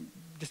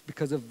just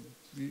because of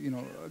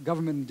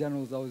government in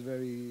general is always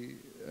very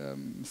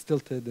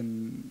stilted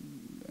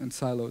and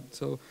siloed.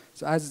 So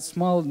as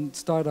small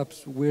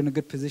startups, we're in a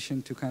good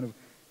position to kind of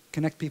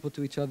connect people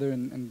to each other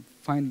and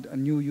find a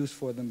new use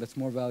for them that's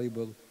more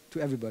valuable to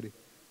everybody.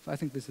 So I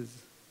think this is.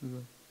 Next.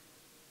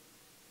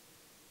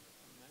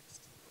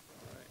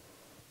 All right.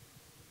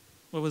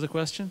 What was the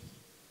question?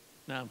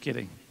 No, I'm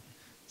kidding.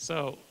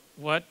 So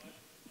what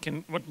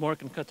more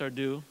can Qatar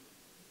do?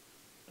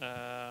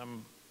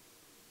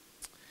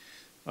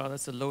 Well,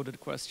 that's a loaded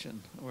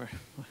question.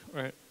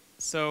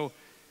 So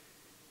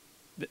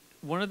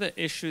one of the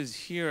issues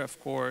here, of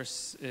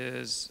course,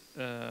 is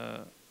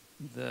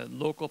the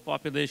local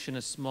population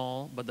is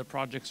small, but the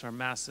projects are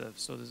massive.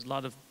 So there's a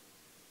lot of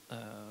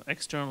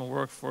external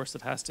workforce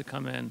that has to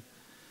come in.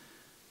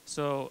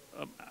 So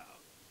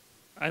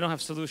I don't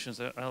have solutions.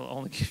 I'll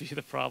only give you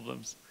the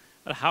problems.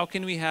 But how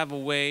can we have a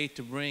way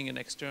to bring an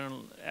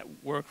external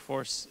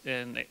workforce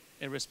in,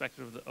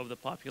 irrespective of the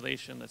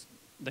population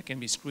that can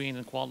be screened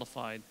and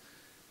qualified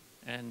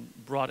and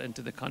brought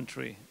into the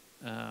country?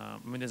 I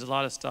mean, there's a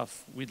lot of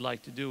stuff we'd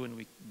like to do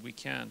and we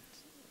can't.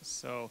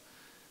 So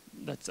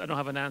I don't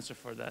have an answer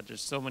for that.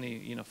 There's so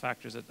many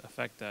factors that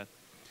affect that.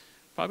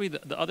 Probably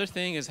the other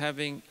thing is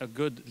having a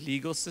good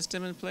legal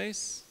system in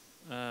place.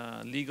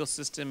 Legal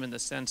system in the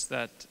sense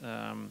that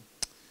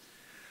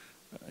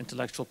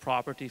intellectual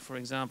property, for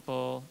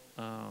example.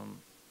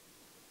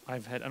 I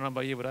don't know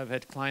about you, but I've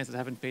had clients that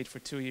haven't paid for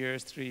 2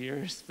 years, 3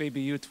 years, maybe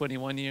you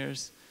 21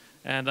 years.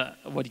 And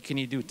what can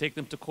you do? Take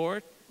them to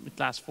court? It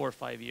lasts 4 or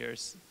 5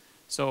 years.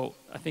 So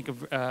I think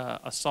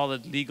a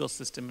solid legal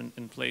system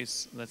in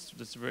place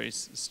that's very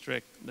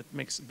strict, that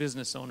makes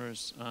business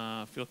owners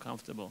feel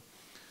comfortable.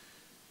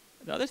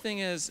 The other thing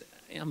is,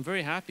 I'm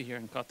very happy here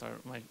in Qatar.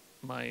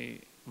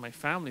 My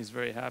family is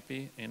very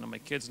happy. My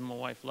kids and my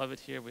wife love it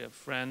here. We have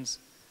friends.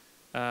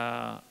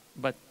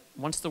 But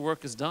once the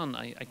work is done,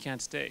 I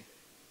can't stay.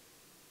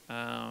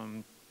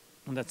 And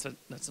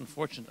that's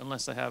unfortunate,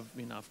 unless I have,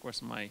 of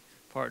course, my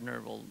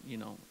partner will,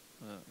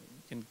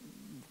 can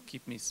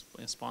keep me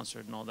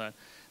sponsored and all that.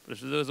 But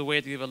if there's a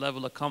way to give a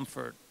level of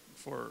comfort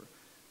for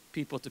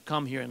people to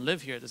come here and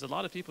live here, there's a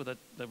lot of people that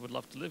would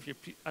love to live here.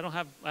 I don't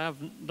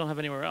have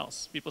anywhere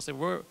else. People say,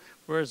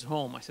 where's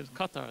home? I said,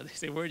 Qatar. They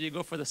say, where do you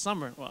go for the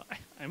summer? Well,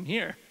 I'm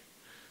here.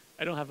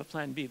 I don't have a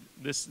plan B.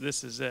 This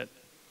is it.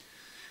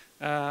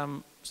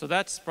 So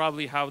that's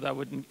probably how that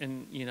would,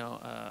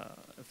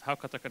 how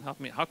Qatar can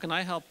help me. How can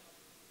I help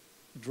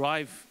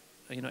drive,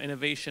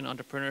 innovation,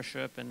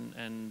 entrepreneurship,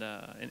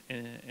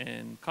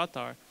 in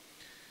Qatar?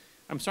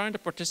 I'm starting to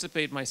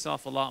participate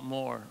myself a lot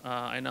more.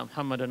 I know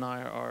Mohamad and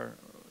I are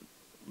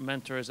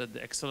mentors at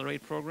the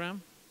Accelerate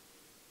program,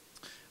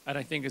 and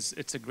I think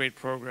it's a great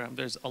program.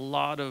 There's a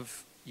lot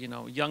of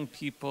young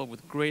people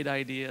with great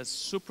ideas,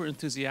 super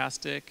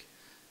enthusiastic,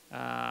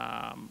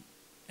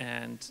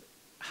 and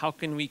how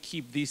can we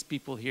keep these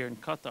people here in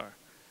Qatar?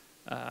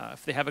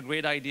 If they have a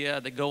great idea,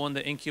 they go in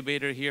the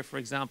incubator here, for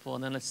example,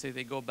 and then let's say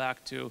they go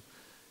back to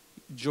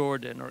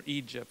Jordan or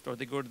Egypt, or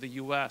they go to the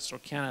US or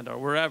Canada or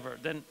wherever,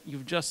 then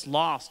you've just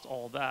lost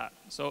all that.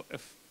 So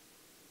if,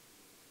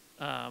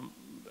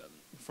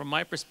 from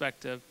my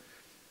perspective,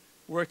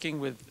 working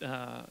with,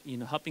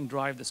 helping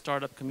drive the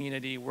startup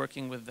community,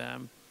 working with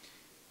them,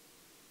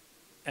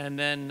 and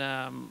then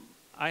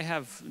I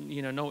have,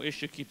 no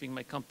issue keeping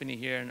my company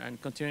here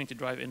and continuing to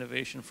drive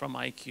innovation from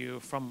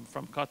IQ,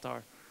 from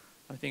Qatar.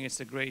 I think it's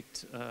a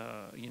great,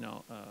 a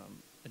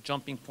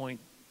jumping point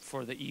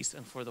for the East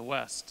and for the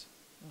West.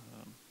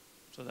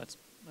 So that's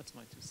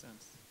my 2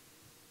 cents.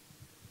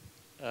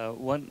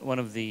 One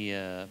of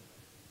the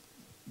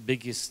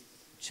biggest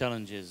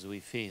challenges we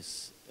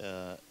face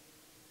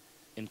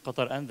in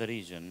Qatar and the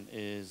region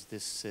is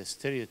this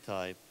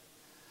stereotype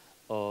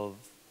of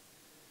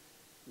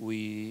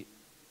we,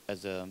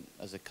 as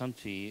a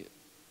country,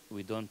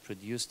 we don't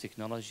produce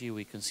technology,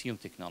 we consume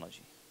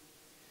technology.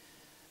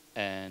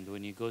 And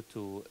when you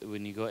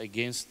go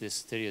against this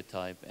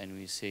stereotype and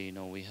we say,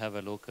 we have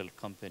a local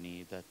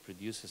company that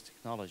produces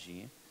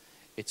technology,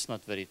 it's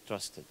not very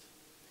trusted,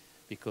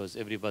 because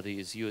everybody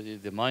is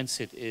the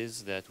mindset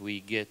is that we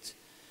get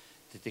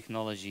the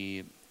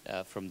technology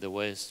from the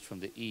West, from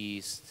the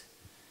East,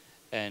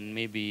 and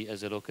maybe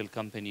as a local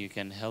company you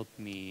can help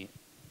me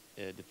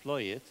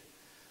deploy it,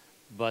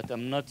 but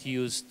I'm not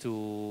used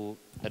to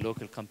a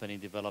local company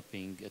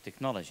developing a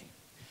technology.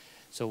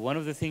 So one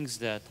of the things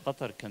that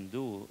Qatar can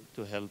do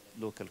to help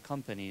local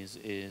companies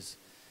is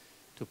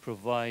to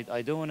provide,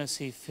 I don't want to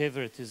say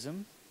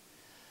favoritism,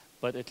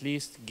 but at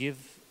least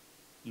give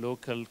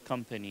local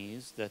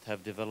companies that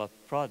have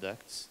developed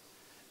products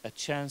a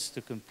chance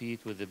to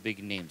compete with the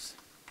big names.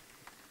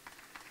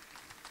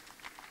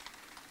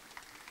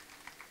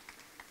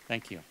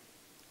 Thank you.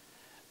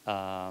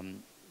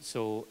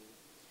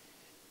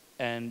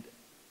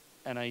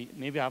 And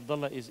maybe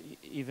Abdullah is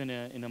even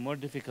in a more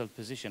difficult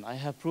position. I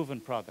have proven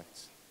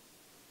products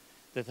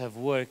that have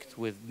worked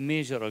with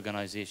major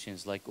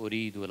organizations like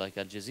Ooredoo, like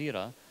Al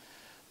Jazeera,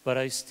 but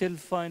I still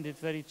find it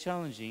very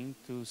challenging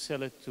to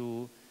sell it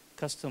to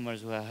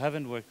customers who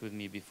haven't worked with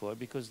me before,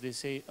 because they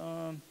say,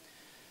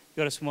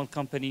 you're a small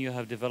company, you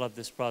have developed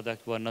this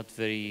product, we're not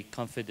very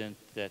confident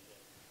that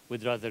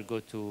we'd rather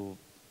go to,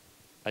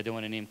 I don't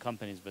want to name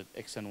companies, but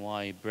X and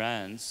Y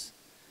brands.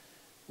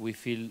 We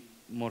feel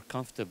more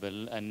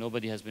comfortable, and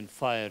nobody has been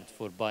fired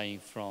for buying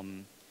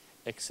from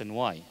X and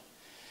Y.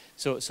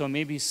 So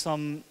maybe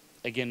some,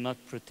 again, not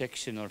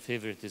protection or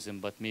favoritism,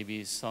 but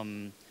maybe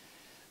some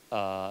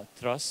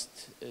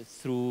trust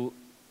through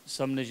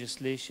some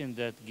legislation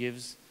that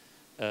gives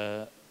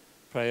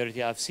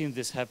priority. I've seen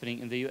this happening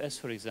in the US,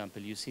 for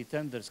example. You see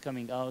tenders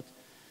coming out,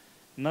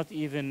 not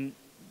even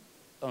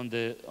on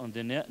the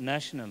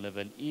national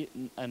level,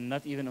 and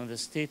not even on the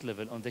state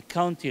level, on the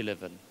county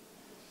level.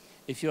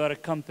 If you are a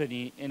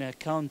company in a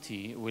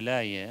county,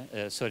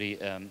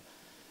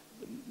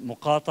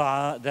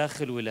 مقاطعة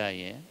داخل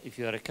ولاية, if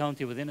you are a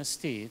county within a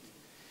state,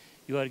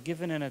 you are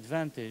given an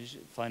advantage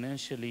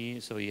financially,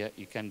 so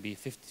you can be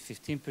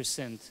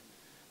 15%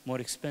 more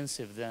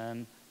expensive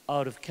than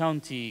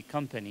out-of-county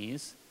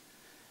companies,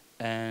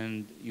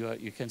 and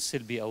you can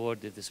still be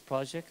awarded this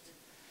project.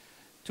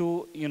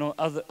 To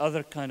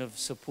other kind of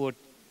support,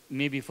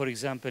 maybe for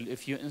example,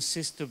 if you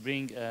insist to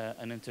bring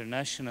an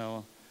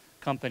international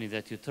company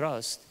that you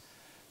trust,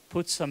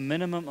 put some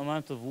minimum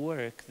amount of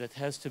work that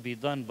has to be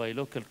done by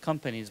local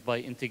companies by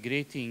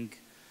integrating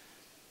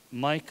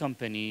my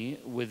company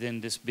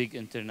within this big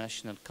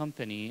international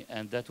company,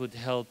 and that would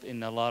help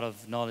in a lot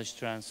of knowledge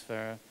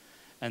transfer.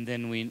 And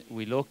then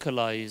we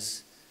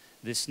localize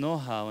this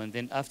know-how, and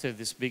then after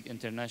this big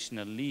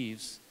international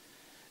leaves,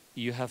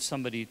 you have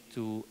somebody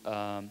to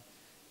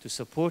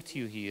support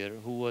you here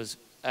who was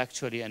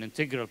actually an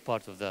integral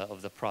part of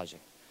the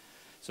project.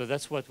 So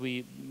that's what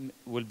we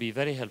will be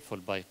very helpful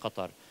by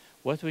Qatar.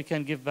 What we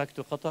can give back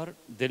to Qatar,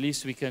 the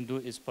least we can do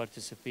is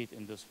participate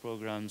in those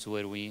programs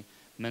where we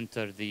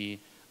mentor the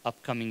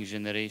upcoming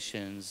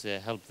generations,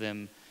 help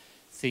them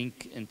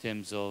think in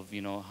terms of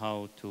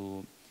how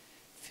to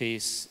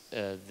face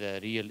the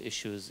real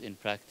issues in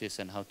practice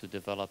and how to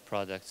develop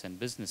products and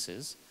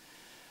businesses.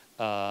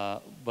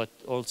 But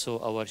also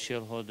our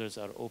shareholders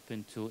are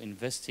open to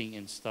investing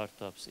in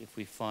startups if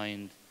we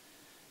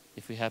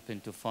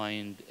happen to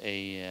find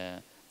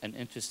an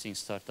interesting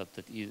startup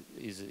that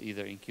is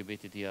either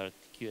incubated here at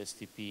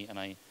QSTP, and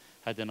I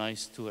had a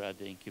nice tour at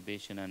the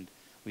incubation, and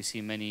we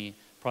see many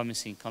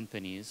promising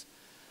companies,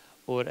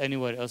 or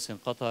anywhere else in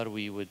Qatar.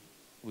 We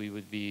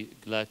would be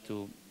glad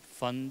to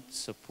fund,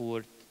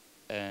 support,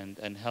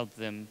 and help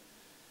them,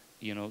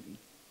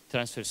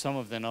 transfer some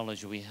of the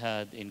knowledge we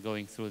had in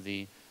going through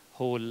the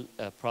whole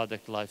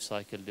product life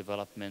cycle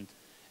development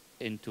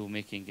into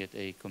making it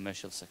a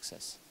commercial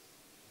success.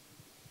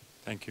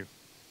 Thank you.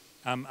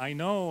 I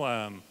know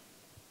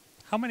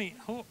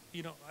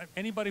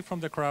anybody from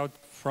the crowd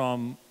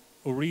from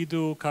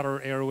Ooredoo, Qatar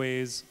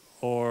Airways,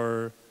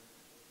 or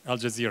Al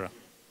Jazeera?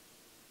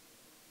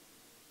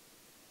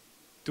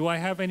 Do I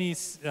have any?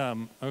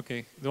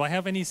 Do I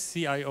have any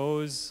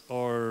CIOs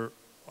or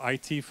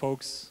IT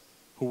folks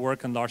who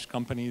work in large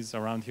companies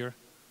around here?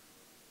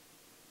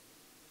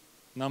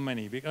 Not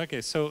many.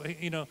 Okay, so,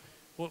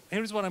 well,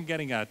 here's what I'm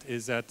getting at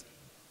is that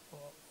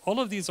all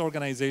of these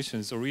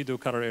organizations, Ooredoo,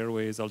 Qatar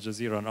Airways, Al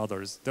Jazeera, and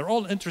others, they're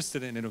all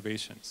interested in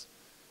innovations.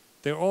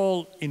 They're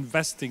all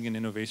investing in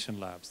innovation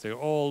labs. They're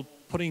all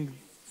putting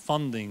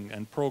funding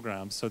and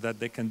programs so that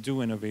they can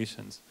do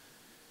innovations.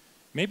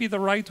 Maybe the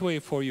right way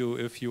for you,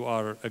 if you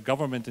are a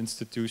government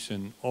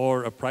institution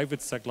or a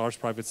large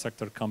private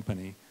sector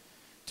company,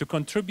 to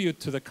contribute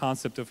to the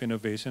concept of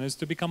innovation is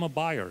to become a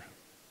buyer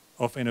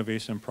of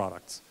innovation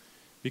products.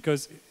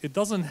 Because it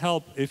doesn't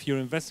help if you're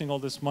investing all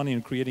this money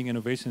in creating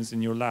innovations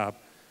in your lab,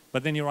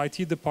 but then your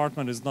IT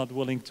department is not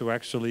willing to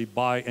actually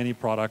buy any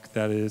product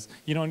that is,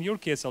 in your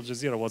case, Al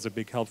Jazeera was a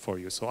big help for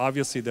you. So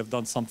obviously they've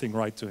done something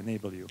right to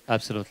enable you.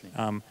 Absolutely.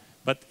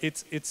 But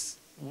it's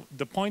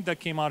the point that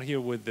came out here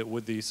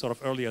with the sort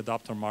of early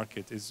adopter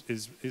market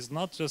is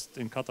not just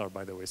in Qatar,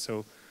 by the way.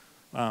 So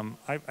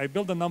I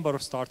built a number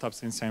of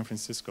startups in San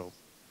Francisco.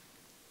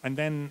 And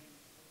then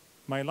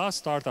my last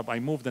startup, I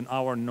moved an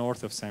hour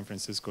north of San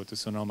Francisco to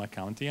Sonoma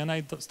County, and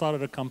I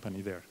started a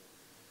company there.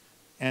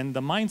 And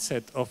the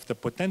mindset of the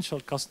potential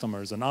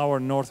customers an hour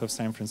north of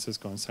San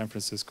Francisco and San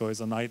Francisco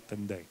is a night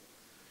and day.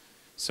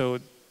 So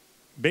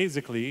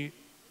basically,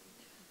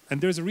 and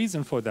there's a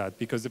reason for that,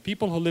 because the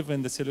people who live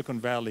in the Silicon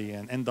Valley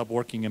and end up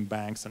working in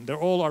banks, and they're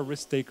all are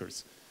risk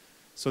takers.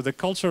 So the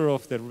culture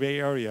of the Bay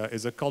Area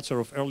is a culture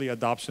of early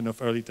adoption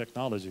of early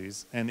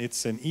technologies, and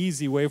it's an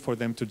easy way for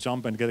them to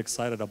jump and get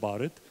excited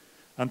about it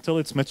until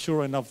it's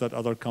mature enough that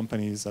other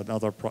companies and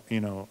other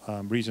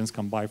regions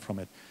can buy from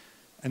it.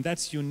 And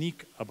that's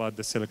unique about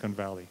the Silicon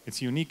Valley.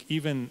 It's unique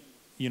even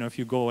if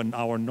you go an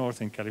hour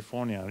north in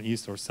California,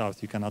 east or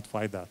south, you cannot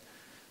find that.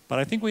 But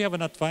I think we have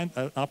an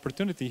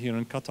opportunity here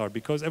in Qatar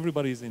because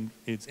everybody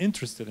is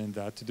interested in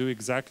that to do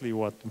exactly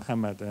what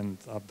Mohamad and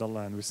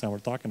Abdullah and Wisam were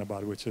talking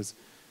about, which is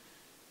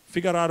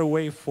figure out a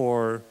way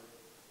for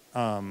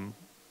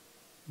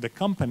the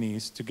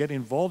companies to get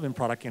involved in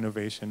product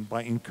innovation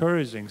by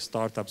encouraging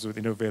startups with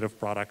innovative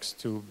products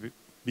to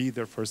be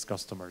their first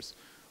customers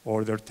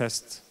or their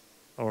test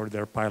or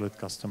their pilot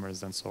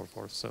customers and so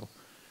forth. So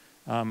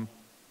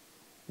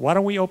why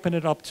don't we open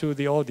it up to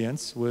the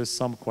audience with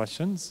some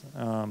questions?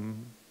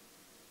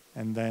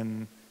 And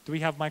then, do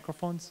we have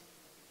microphones?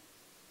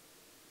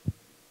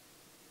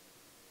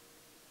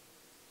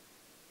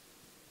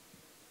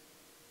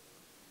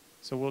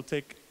 So we'll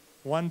take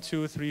 1,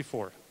 2, 3,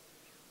 4,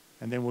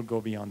 and then we'll go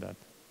beyond that.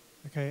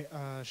 Okay,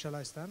 shall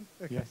I stand?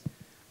 Okay. Yes.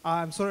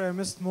 I'm sorry I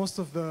missed most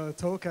of the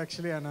talk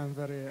actually, and I'm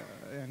very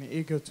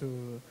eager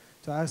to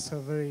ask a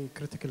very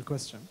critical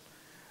question.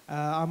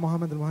 I'm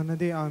Mohamad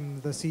Al-Muhannadi. I'm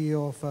the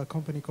CEO of a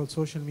company called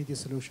Social Media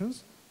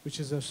Solutions,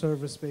 which is a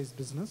service-based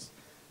business.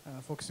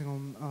 Focusing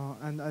on,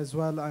 and as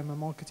well, I'm a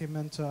marketing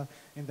mentor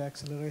in the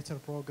accelerator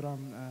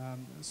program,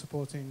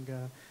 supporting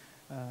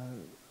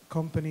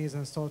companies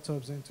and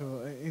startups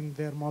in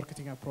their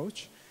marketing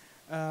approach.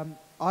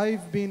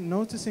 I've been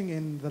noticing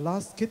in the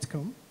last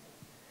KitCom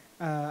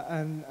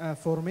a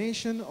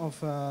formation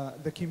of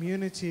the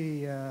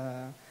community,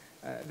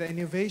 the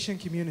innovation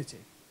community,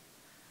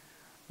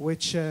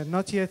 which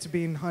not yet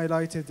been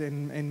highlighted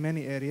in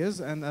many areas,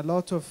 and a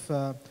lot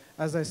of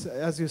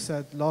as you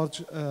said,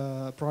 large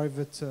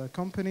private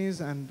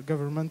companies and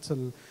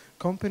governmental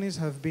companies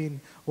have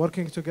been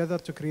working together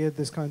to create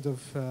this kind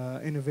of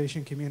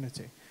innovation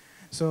community.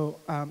 So,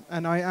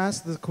 and I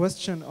asked the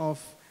question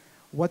of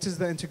what is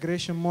the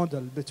integration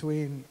model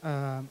between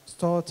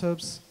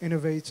startups,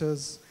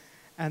 innovators,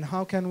 and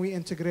how can we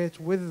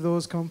integrate with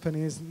those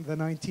companies, the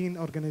 19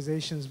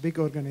 organizations, big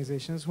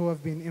organizations who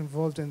have been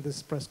involved in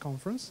this press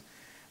conference?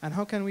 And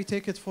how can we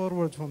take it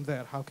forward from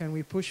there? How can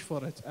we push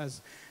for it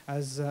as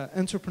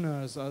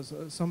entrepreneurs, as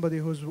somebody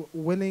who's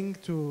willing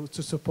to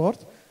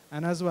support?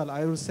 And as well,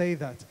 I will say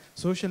that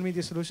social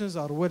media solutions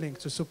are willing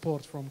to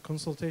support from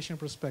consultation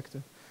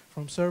perspective,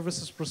 from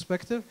services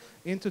perspective,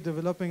 into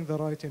developing the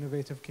right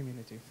innovative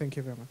community. Thank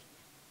you very much.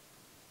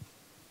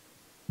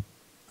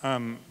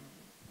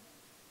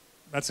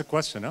 That's a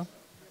question, huh?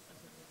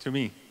 To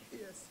me.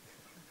 Yes.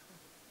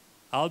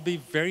 I'll be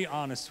very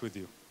honest with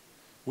you.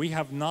 We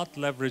have not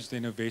leveraged the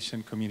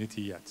innovation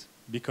community yet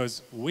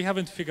because we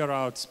haven't figured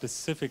out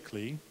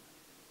specifically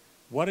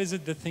what is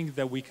it the thing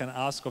that we can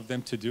ask of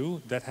them to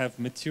do that have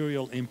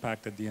material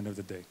impact at the end of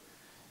the day.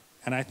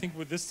 And I think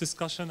with this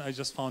discussion, I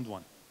just found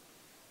one.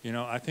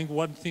 I think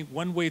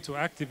one way to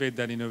activate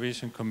that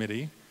innovation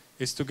committee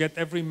is to get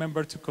every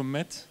member to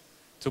commit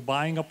to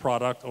buying a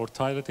product or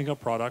piloting a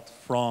product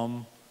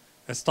from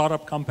a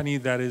startup company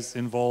that is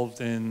involved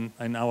in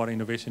our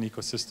innovation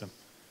ecosystem.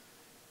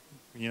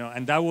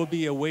 And that will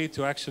be a way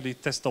to actually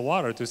test the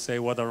water to say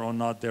whether or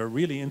not they're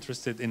really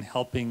interested in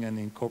helping and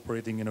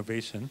incorporating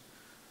innovation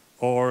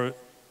or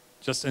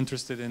just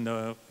interested in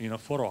the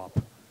photo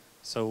op.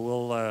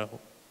 So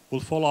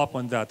we'll follow up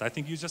on that. I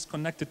think you just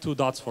connected 2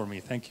 dots for me.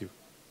 Thank you.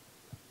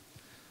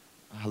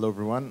 Hello,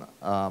 everyone.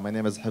 My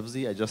name is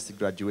Hafzi. I just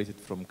graduated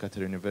from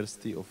Qatar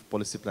University of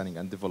Policy Planning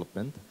and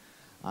Development.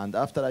 And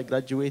after I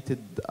graduated,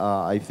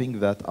 I think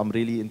that I'm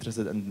really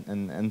interested in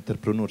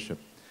entrepreneurship.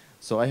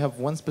 So I have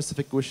one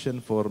specific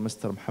question for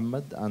Mr.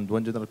 Mohammed and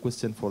one general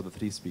question for the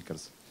three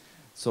speakers.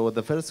 So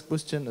the first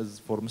question is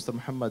for Mr.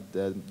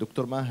 Mohammed.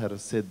 Dr. Maher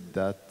said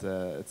that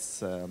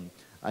it's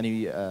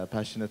any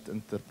passionate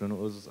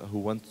entrepreneurs who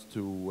want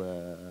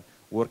to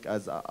work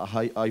as a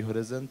high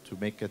iHorizon to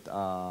make it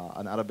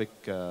an Arabic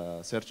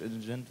search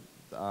engine.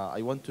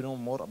 I want to know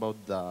more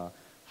about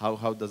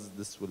how does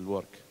this will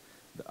work.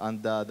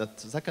 And the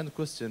second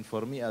question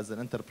for me as an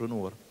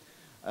entrepreneur,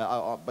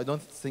 I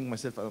don't think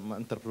myself I'm an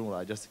entrepreneur.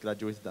 I just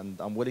graduated and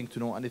I'm willing to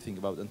know anything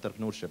about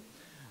entrepreneurship.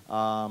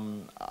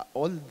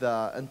 All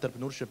the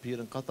entrepreneurship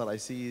here in Qatar, I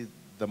see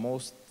the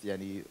most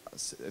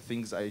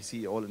things I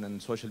see all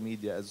in social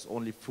media is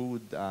only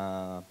food,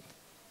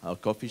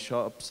 coffee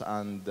shops,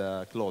 and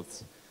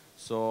clothes.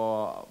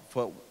 So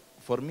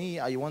for me,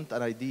 I want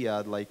an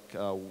idea like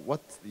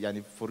what,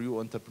 for you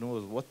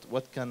entrepreneurs,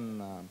 what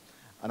can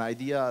an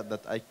idea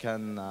that I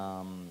can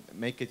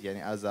make it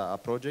as a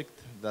project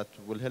that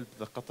will help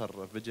the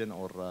Qatar vision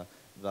or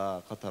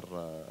the Qatar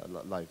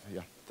life.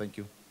 Yeah, thank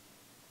you.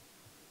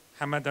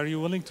 Hamad, are you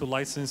willing to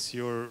license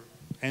your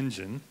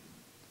engine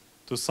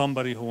to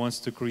somebody who wants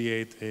to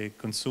create a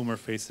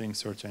consumer-facing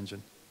search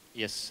engine?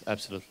 Yes,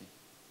 absolutely.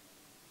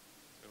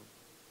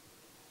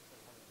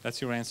 That's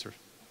your answer.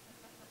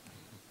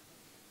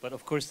 But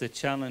of course, the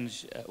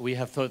challenge, we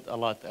have thought a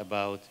lot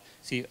about,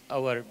 see,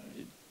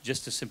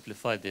 just to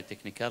simplify the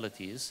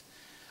technicalities,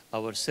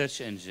 our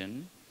search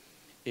engine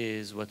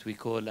is what we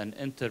call an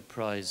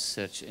enterprise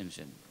search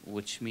engine,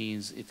 which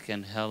means it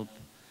can help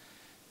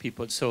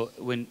people. So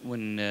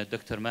when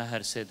Dr.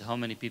 Maher said how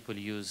many people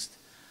used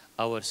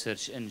our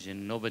search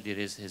engine, nobody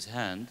raised his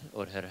hand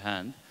or her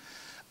hand.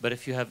 But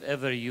if you have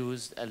ever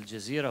used Al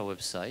Jazeera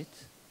website,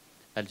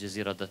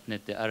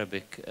 aljazeera.net, the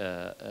Arabic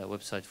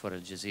website for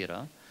Al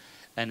Jazeera,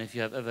 and if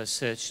you have ever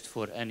searched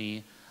for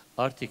any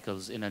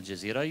articles in Al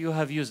Jazeera, you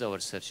have used our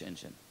search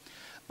engine.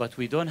 But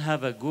we don't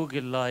have a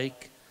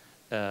Google-like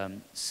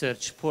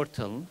search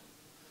portal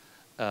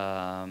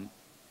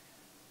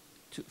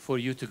for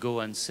you to go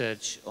and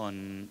search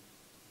on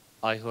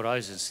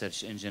iHorizons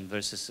search engine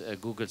versus a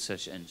Google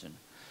search engine.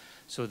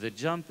 So the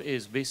jump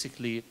is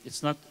basically,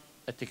 it's not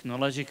a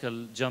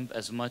technological jump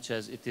as much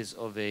as it is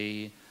of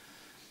an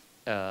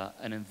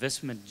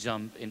investment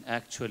jump in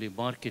actually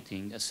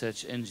marketing a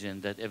search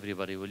engine that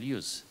everybody will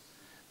use.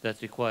 That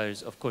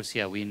requires, of course,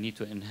 yeah, we need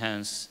to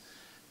enhance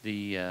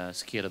the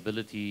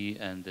scalability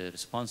and the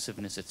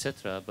responsiveness,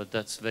 etc., but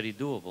that's very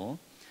doable.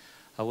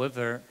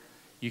 However,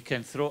 you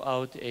can throw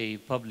out a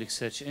public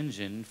search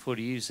engine for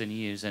years and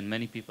years, and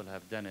many people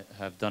have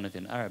done it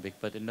in Arabic,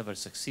 but it never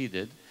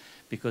succeeded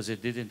because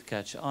it didn't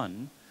catch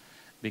on,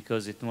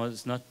 because it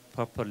was not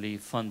properly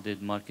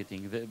funded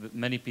marketing.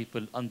 Many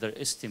people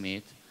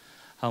underestimate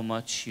how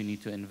much you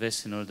need to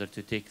invest in order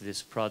to take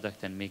this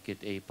product and make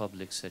it a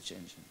public search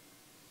engine.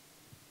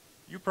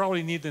 You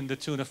probably need in the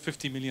tune of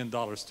 $50 million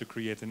to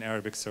create an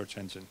Arabic search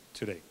engine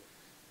today.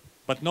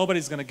 But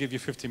nobody's going to give you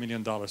 $50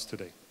 million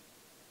today.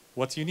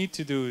 What you need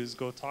to do is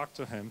go talk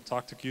to him,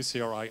 talk to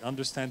QCRI,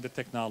 understand the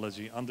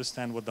technology,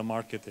 understand what the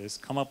market is,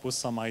 come up with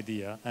some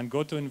idea, and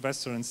go to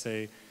investor and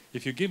say,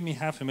 if you give me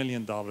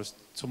 $500,000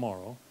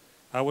 tomorrow,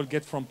 I will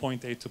get from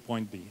point A to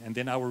point B, and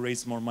then I will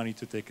raise more money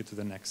to take it to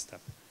the next step,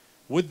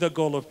 with the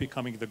goal of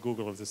becoming the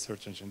Google of the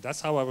search engine.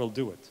 That's how I will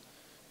do it,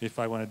 if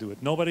I want to do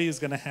it. Nobody is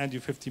going to hand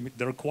you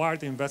the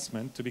required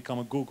investment to become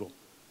a Google.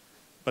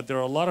 But there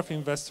are a lot of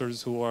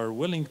investors who are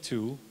willing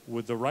to,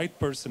 with the right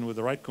person, with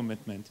the right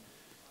commitment,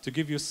 to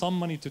give you some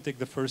money to take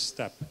the first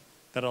step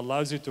that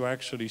allows you to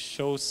actually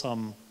show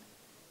some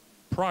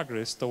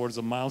progress towards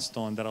a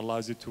milestone that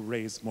allows you to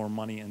raise more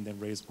money and then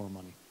raise more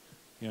money.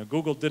 You know,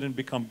 Google didn't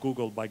become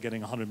Google by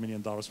getting $100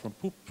 million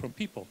from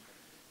people.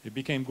 It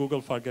became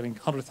Google for getting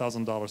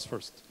 $100,000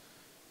 first,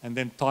 and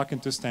then talking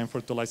to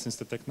Stanford to license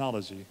the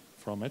technology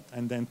from it,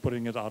 and then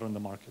putting it out on the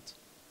market.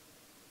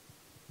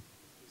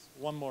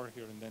 One more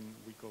here, and then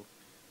we go.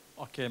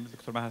 Okay,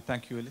 Dr. Maher,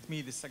 thank you. Let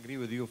me disagree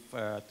with you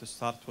to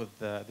start with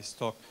this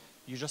talk.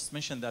 You just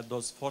mentioned that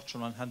those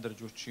Fortune 100,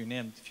 which you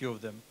named, few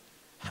of them,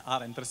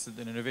 are interested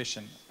in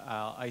innovation.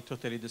 I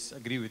totally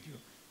disagree with you.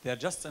 They are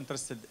just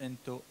interested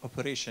into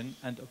operation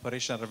and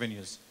operational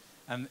revenues.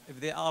 And if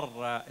they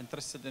are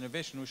interested in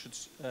innovation, we should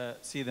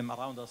see them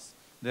around us.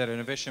 Their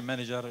innovation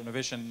manager,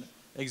 innovation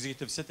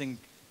executive sitting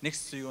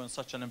next to you on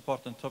such an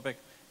important topic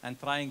and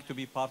trying to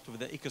be part of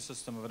the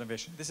ecosystem of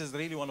innovation. This is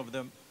really one of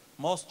the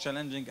most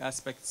challenging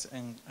aspects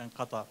in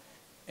Qatar.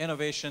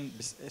 Innovation,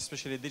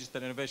 especially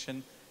digital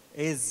innovation,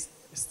 is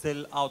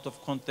still out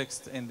of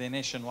context in the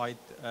nationwide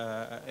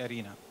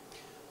arena.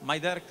 My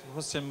direct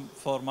question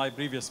for my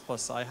previous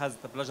boss, I had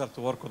the pleasure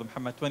to work with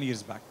Mohamad 20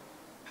 years back.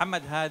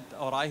 Mohamad had,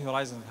 or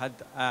iHorizons had,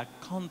 a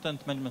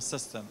content management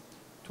system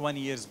 20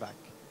 years back.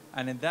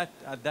 And in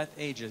at that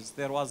ages,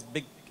 there was a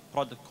big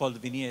product called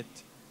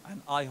Vignette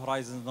and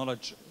iHorizons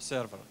knowledge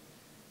server.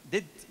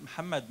 Did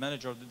Mohamad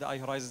manage, or did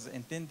iHorizons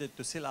intended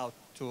to sell out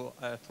to,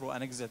 through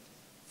an exit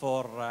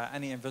for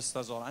any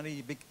investors or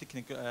any big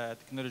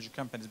technology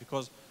companies?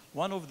 Because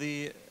one of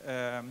the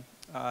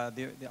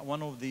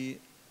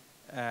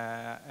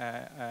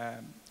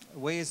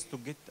ways to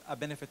get a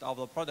benefit of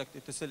the product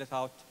is to sell it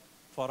out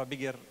for a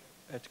bigger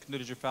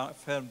technology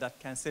firm that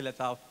can sell it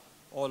out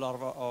all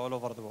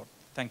over the world.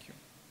 Thank you.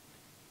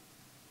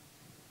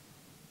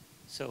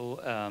 So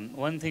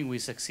one thing we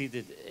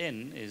succeeded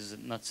in is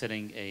not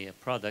selling a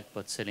product,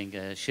 but selling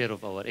a share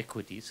of our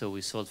equity. So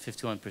we sold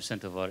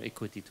 51% of our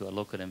equity to a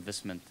local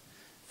investment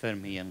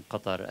firm here in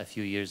Qatar a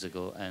few years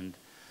ago. And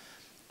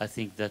I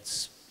think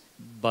that's,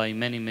 by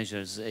many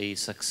measures, a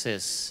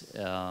success.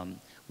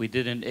 We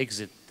didn't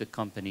exit the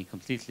company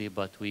completely,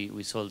 but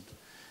we sold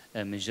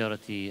a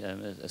majority,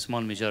 a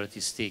small majority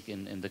stake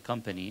in the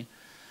company.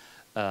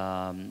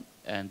 And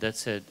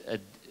that's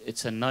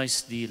it's a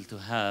nice deal to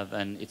have,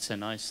 and it's a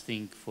nice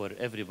thing for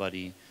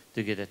everybody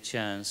to get a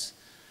chance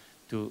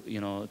to,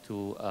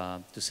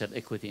 to sell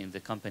equity in the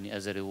company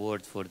as a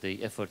reward for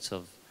the efforts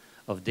of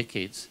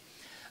decades.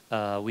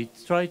 We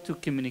try to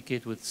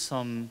communicate with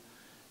some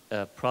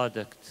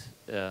product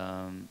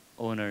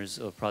owners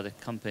or product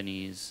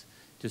companies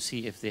to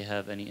see if they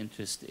have any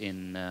interest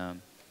in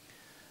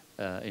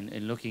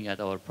looking at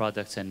our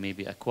products and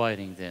maybe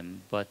acquiring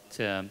them. But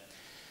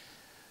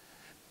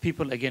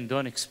people, again,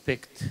 don't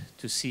expect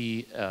to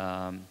see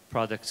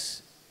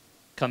products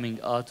coming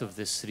out of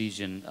this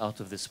region, out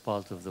of this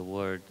part of the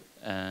world,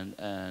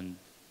 and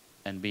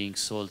being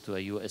sold to a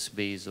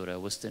US-based or a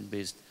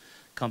Western-based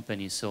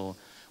company. So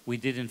we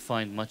didn't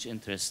find much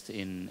interest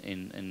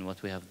in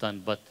what we have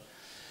done. But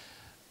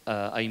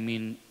I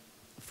mean,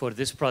 for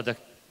this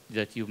product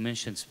that you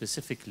mentioned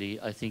specifically,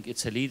 I think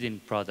it's a leading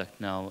product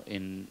now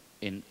in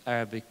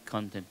Arabic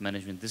content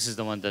management. This is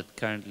the one that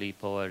currently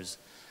powers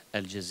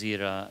Al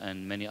Jazeera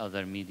and many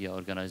other media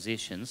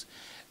organizations.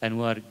 And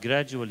we're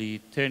gradually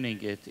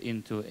turning it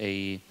into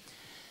a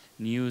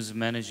news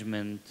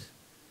management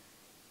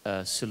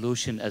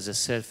solution as a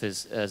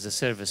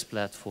service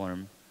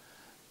platform,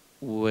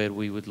 where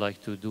we would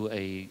like to do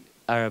a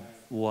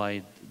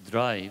Arab-wide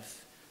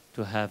drive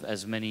to have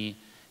as many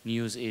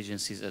news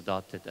agencies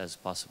adopted as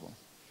possible.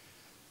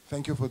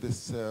 Thank you for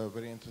this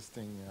very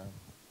interesting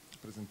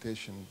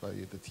presentation by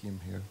the team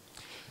here.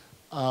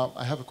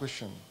 I have a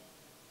question.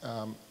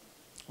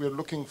 We are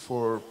looking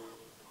for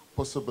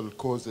possible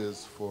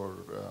causes for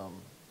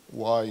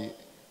why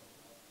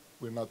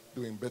we're not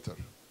doing better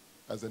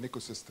as an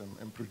ecosystem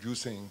in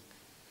producing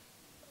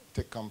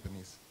tech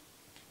companies.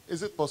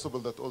 Is it possible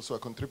that also a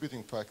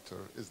contributing factor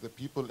is the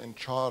people in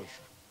charge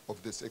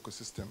of this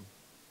ecosystem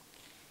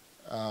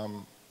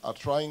are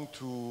trying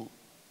to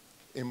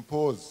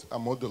impose a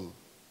model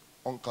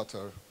on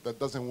Qatar that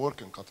doesn't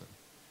work in Qatar?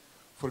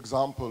 For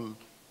example,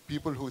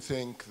 people who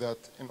think that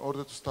in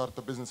order to start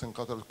a business in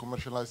Qatar,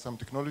 commercialize some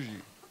technology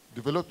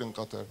developed in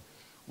Qatar,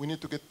 we need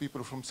to get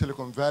people from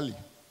Silicon Valley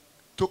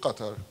to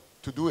Qatar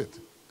to do it,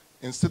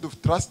 instead of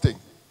trusting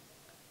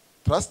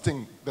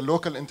the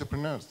local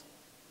entrepreneurs.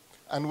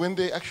 And when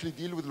they actually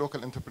deal with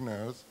local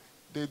entrepreneurs,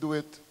 they do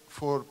it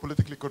for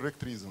politically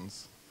correct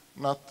reasons,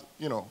 not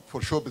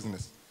for show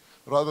business,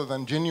 rather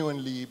than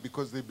genuinely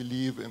because they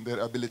believe in their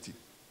ability.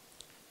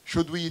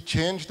 Should we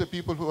change the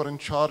people who are in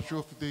charge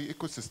of the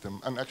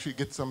ecosystem and actually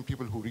get some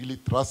people who really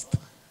trust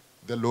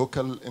the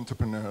local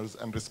entrepreneurs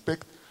and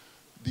respect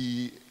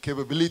the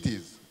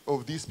capabilities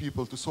of these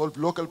people to solve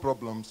local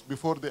problems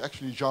before they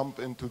actually jump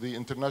into the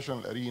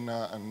international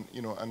arena and,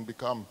 and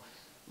become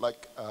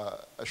like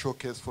a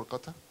showcase for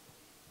Qatar?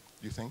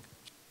 Do you think?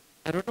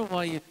 I don't know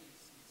why you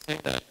say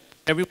that.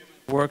 Everyone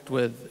I've worked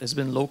with has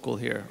been local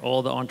here,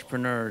 all the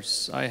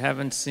entrepreneurs. I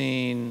haven't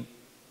seen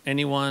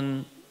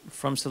anyone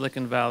from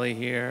Silicon Valley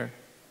here.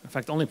 In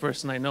fact, the only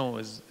person I know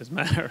is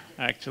Maher,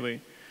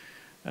 actually.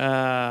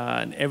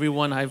 And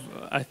everyone,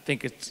 I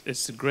think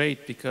it's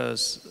great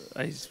because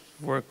I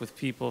work with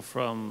people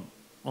from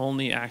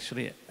only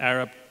actually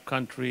Arab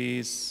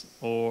countries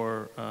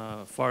or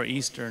Far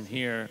Eastern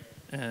here,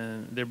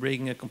 and they're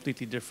bringing a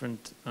completely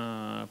different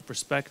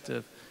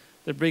perspective.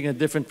 They're bringing a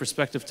different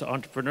perspective to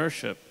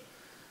entrepreneurship.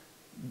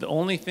 The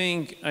only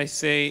thing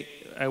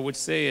I would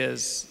say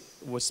is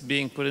what's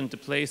being put into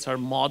place are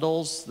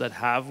models that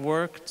have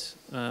worked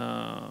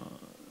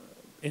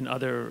in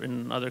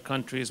other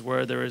countries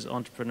where there is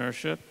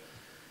entrepreneurship.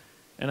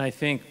 And I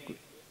think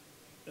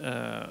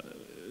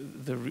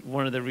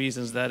one of the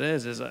reasons that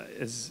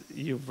is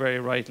you very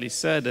rightly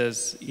said,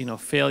 is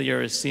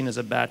failure is seen as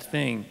a bad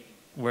thing,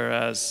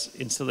 whereas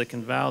in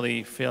Silicon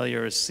Valley,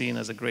 failure is seen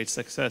as a great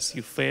success.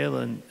 You fail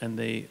and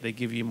they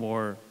give you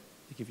more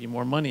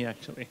money,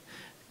 actually.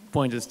 The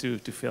point is to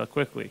fail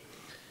quickly.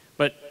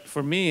 But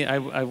for me,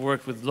 I've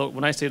worked with,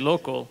 when I say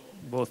local,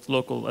 both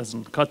local as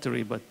in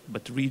Qatari,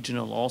 but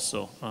regional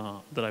also,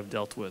 that I've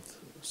dealt with.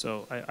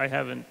 So I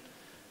haven't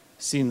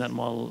seen that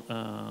model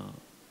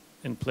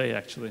in play,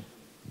 actually.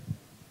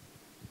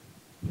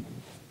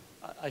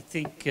 I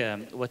think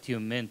what you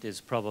meant is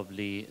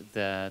probably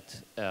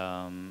that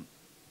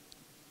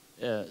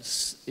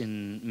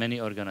in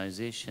many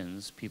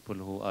organizations, people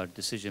who are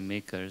decision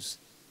makers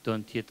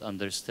don't yet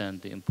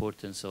understand the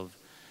importance of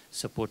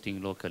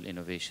supporting local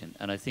innovation.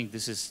 And I think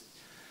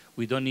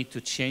we don't need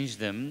to change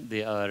them.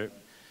 They are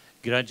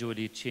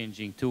gradually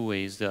changing two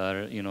ways. There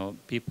are,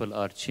 people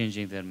are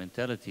changing their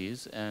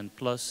mentalities, and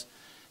plus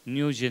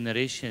new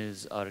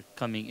generations are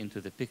coming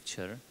into the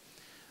picture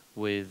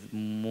with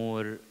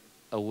more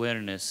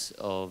awareness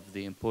of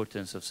the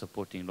importance of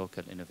supporting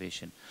local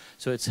innovation.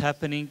 So it's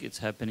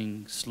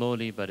happening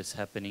slowly, but it's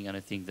happening, and I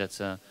think that's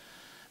a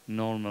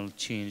normal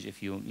change.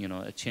 If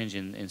a change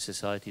in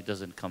society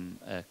doesn't come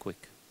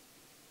quick.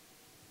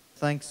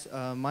 Thanks.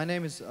 My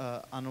name is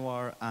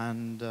Anwar,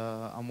 and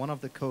I'm one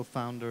of the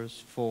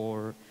co-founders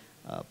for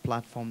a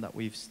platform that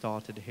we've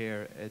started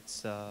here.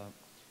 It's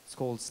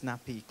called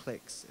Snappy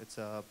Clicks. It's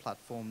a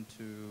platform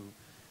to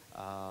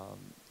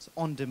it's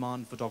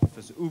on-demand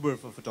photographers, Uber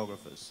for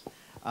photographers.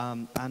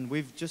 And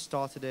we've just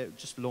started it,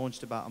 just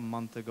launched about a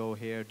month ago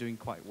here, doing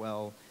quite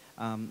well.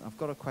 I've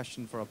got a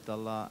question for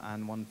Abdullah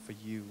and one for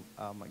you.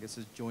 I guess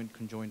it's a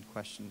conjoined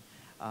question.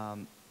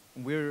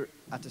 We're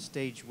at a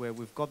stage where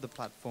we've got the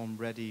platform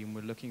ready and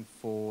we're looking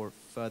for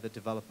further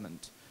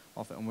development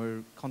of it. And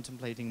we're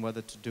contemplating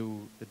whether to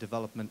do the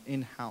development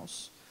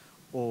in-house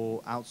or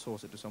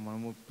outsource it to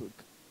someone.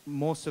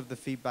 Most of the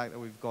feedback that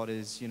we've got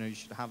is, you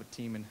should have a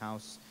team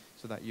in-house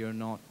so that you're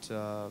not,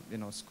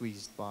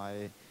 squeezed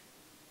by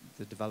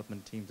the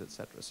development teams,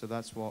 etc. So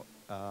that's what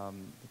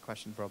the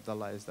question for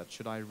Abdullah is, that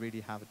should I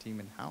really have a team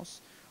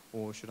in-house,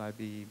 or should I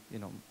be,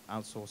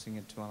 outsourcing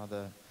it to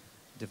another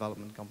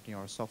development company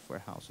or a software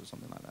house or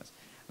something like that?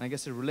 And I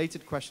guess a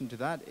related question to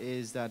that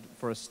is that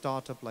for a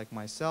startup like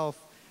myself,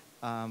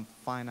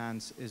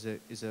 finance is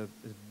a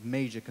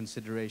major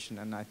consideration,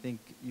 and I think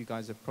you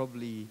guys have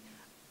probably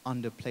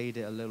underplayed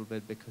it a little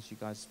bit because you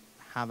guys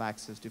have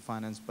access to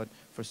finance, but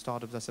for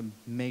startups that's a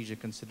major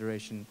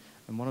consideration.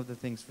 And one of the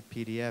things for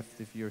PDF,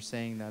 if you're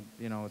saying that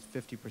it's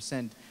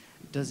 50%,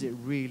 does it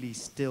really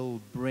still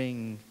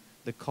bring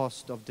the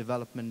cost of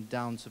development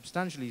down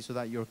substantially so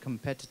that you're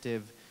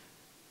competitive?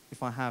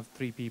 If I have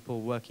 3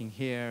 people working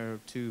here,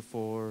 2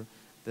 for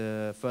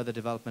the further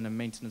development and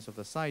maintenance of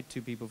the site,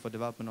 2 people for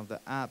development of the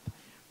app,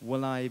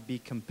 will I be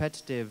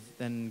competitive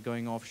then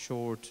going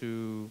offshore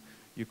to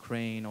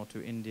Ukraine or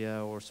to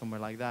India or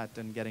somewhere like that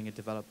and getting it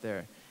developed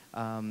there?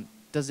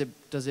 Does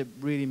it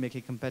really make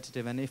it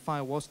competitive? And if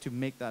I was to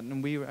make that,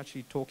 and we were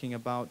actually talking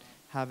about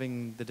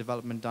having the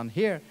development done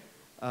here,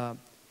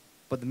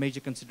 but the major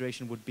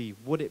consideration would be,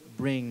 would it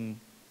bring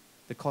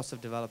the cost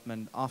of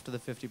development after the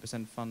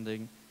 50%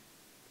 funding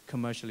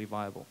commercially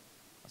viable?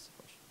 That's the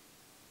question.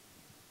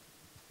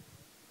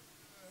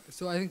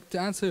 So I think to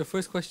answer your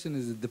first question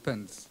is it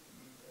depends.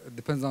 It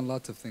depends on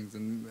lots of things,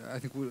 and I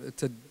think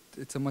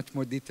it's a much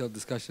more detailed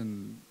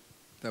discussion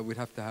that we'd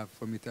have to have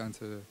for me to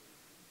answer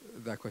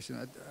that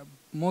question.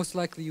 Most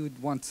likely you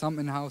would want some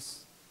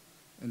in-house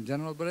in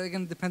general, but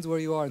again, it depends where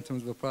you are in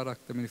terms of the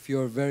product. I mean, if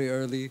you're very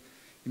early,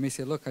 you may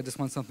say, look, I just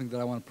want something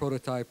that I want to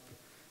prototype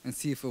and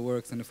see if it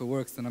works, and if it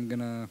works, then I'm going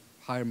to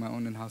hire my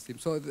own in-house team.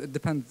 So it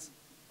depends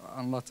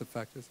on lots of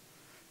factors.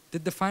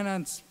 Did the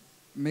finance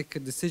make a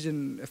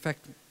decision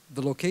affect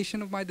the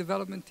location of my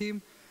development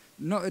team?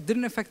 No, it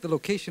didn't affect the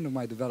location of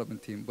my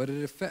development team, but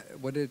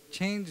what it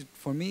changed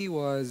for me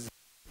was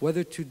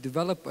whether to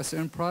develop a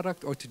certain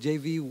product or to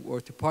JV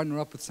or to partner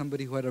up with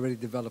somebody who had already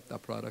developed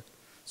that product.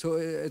 So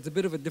it's a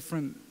bit of a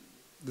different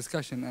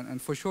discussion, and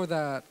for sure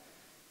that,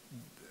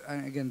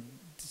 and again,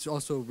 it's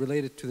also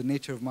related to the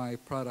nature of my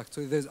product.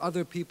 So there's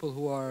other people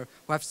who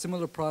have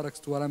similar products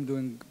to what I'm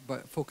doing,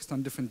 but focused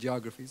on different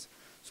geographies.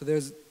 So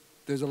there's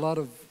a lot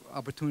of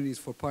opportunities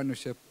for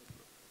partnership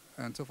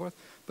and so forth.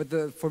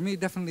 But for me,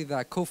 definitely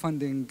that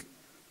co-funding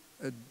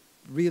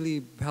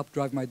really helped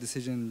drive my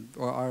decision,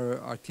 or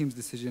our team's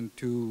decision,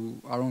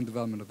 to our own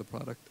development of the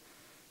product.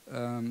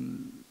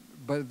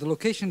 But the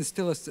location is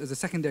still is a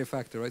secondary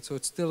factor, right? So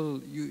it's still,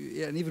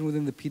 and even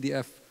within the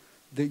PDF,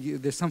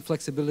 there's some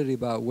flexibility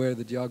about where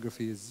the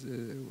geography is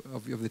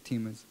of the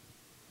team is.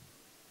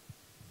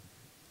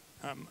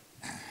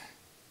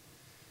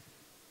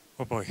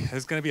 Oh boy,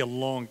 it's going to be a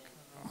long,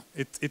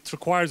 it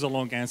requires a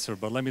long answer,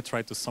 but let me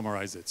try to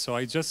summarize it. So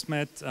I just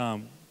met,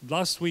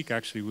 last week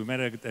actually, we met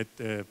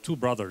at 2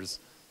 brothers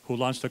who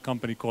launched a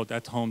company called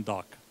At Home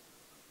Doc.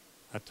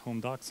 At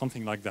Home Doc,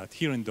 something like that,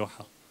 here in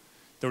Doha.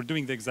 They're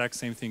doing the exact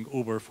same thing,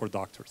 Uber for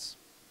doctors.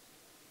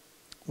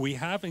 We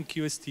have in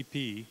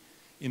QSTP,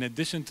 in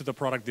addition to the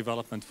product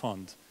development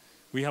fund,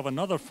 we have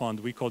another fund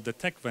we call the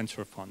Tech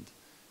Venture Fund.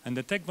 And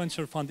the Tech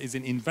Venture Fund is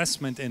an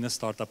investment in a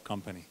startup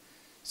company.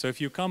 So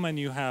if you come and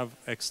you have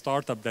a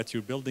startup that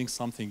you're building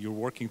something, you're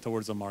working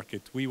towards a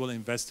market, we will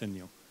invest in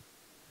you.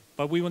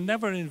 But we will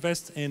never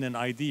invest in an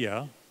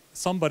idea,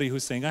 somebody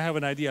who's saying, I have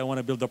an idea, I want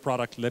to build a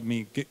product,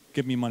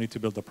 give me money to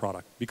build a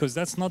product. Because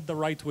that's not the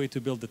right way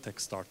to build a tech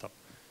startup.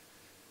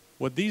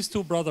 What these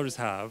 2 brothers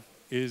have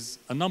is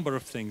a number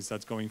of things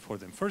that's going for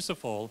them. First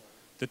of all,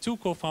 the 2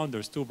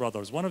 co-founders, 2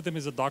 brothers, one of them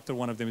is a doctor,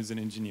 one of them is an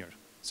engineer.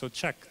 So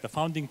check, the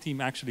founding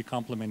team actually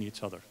complement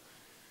each other.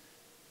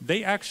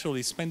 They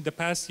actually spent the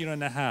past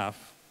 1.5 years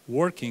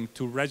working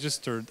to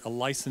register a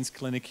licensed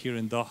clinic here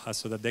in Doha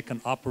so that they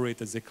can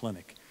operate as a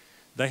clinic.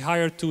 They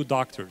hired 2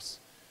 doctors.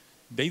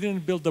 They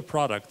didn't build the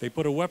product. They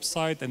put a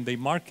website and they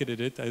marketed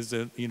it as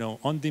a,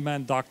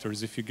 on-demand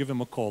doctors if you give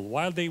them a call.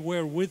 While they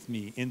were with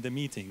me in the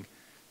meeting,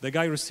 the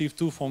guy received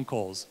 2 phone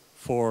calls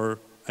for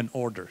an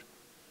order.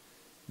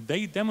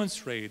 They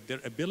demonstrate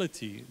their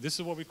ability, this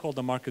is what we call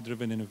the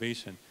market-driven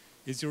innovation,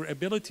 is your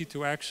ability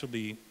to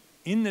actually,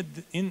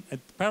 in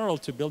parallel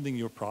to building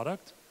your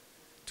product,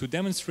 to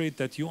demonstrate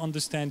that you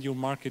understand your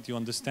market, you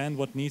understand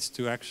what needs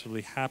to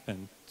actually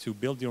happen to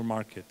build your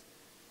market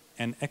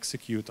and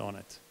execute on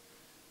it.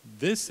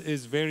 This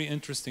is very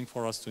interesting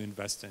for us to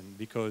invest in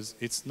because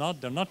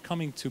they're not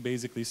coming to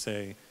basically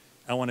say,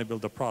 I want to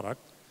build a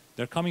product.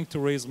 They're coming to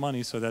raise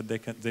money so that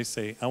they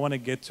say, I want to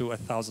get to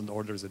 1,000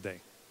 orders a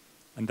day.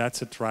 And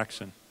that's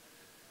attraction.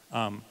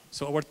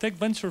 So our tech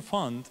venture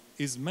fund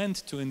is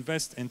meant to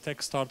invest in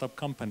tech startup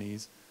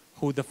companies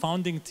who the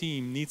founding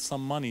team needs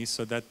some money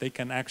so that they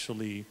can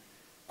actually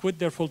quit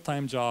their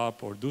full-time job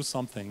or do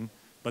something,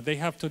 but they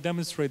have to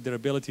demonstrate their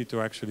ability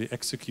to actually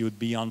execute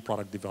beyond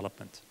product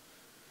development.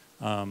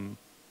 And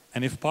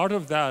if part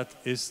of that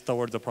is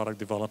toward the product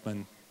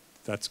development,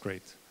 that's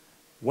great.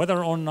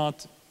 Whether or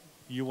not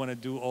you want to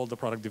do all the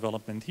product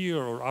development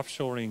here or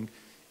offshoring,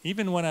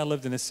 even when I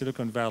lived in the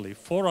Silicon Valley,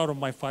 4 out of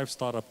my 5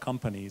 startup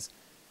companies,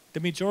 the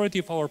majority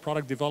of our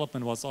product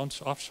development was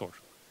offshore.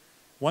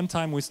 One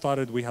time we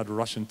started, we had a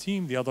Russian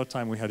team. The other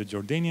time we had a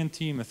Jordanian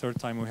team. The third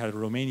time we had a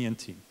Romanian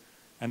team.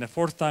 And the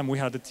fourth time we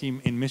had a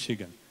team in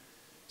Michigan.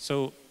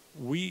 So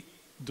we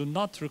do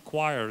not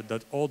require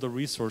that all the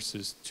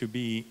resources to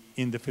be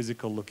in the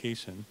physical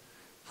location.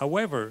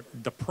 However,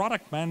 the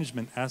product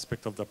management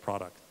aspect of the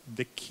product,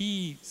 the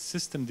key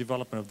system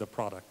development of the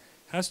product,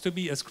 has to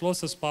be as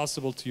close as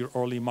possible to your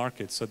early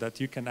market so that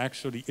you can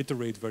actually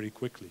iterate very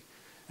quickly.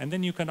 And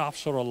then you can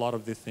offshore a lot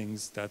of the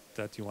things that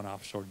you want to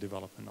offshore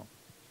development on.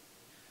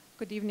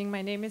 Good evening.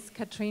 My name is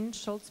Katrin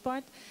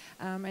Scholzbart,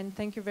 and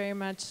thank you very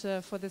much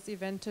for this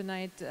event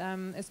tonight,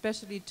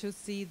 especially to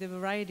see the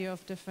variety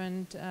of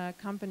different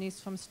companies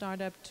from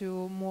startup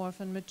to more of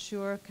a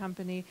mature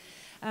company.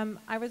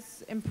 I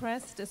was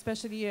impressed,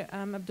 especially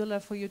Abdulla,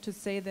 for you to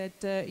say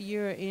that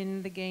you're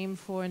in the game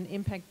for an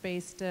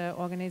impact-based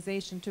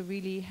organization to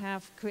really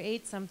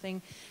create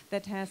something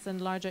that has a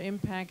larger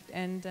impact.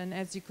 And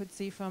as you could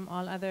see from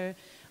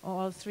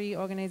all 3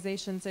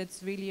 organizations,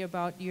 it's really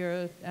about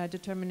your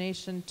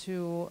determination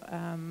to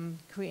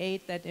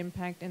create that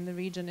impact in the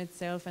region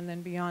itself and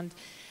then beyond.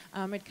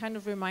 It kind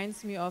of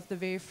reminds me of the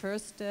very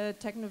first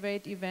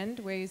technovate event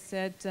where you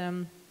said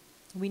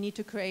we need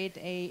to create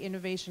a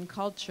innovation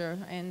culture,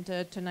 and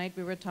tonight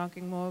we were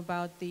talking more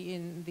about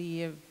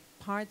the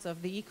parts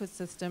of the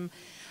ecosystem,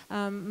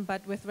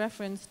 but with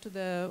reference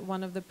to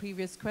one of the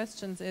previous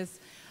questions is,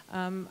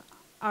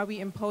 are we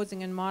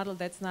imposing a model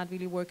that's not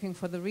really working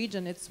for the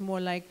region? It's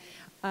more like,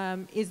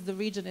 is the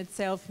region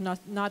itself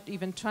not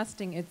even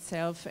trusting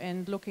itself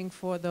and looking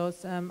for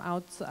those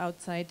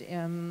outside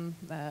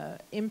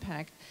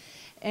impact?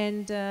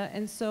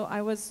 And so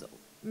I was,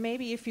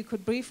 maybe if you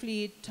could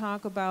briefly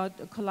talk about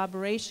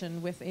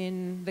collaboration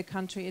within the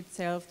country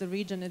itself, the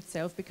region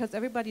itself, because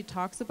everybody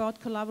talks about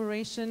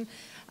collaboration,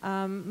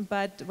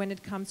 but when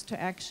it comes to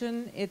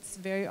action, it's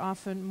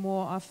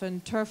more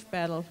often turf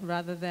battle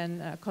rather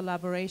than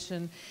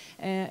collaboration.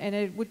 And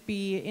I would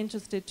be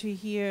interested to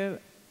hear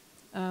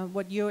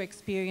what your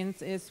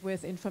experience is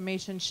with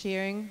information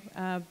sharing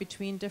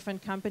between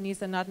different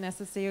companies and not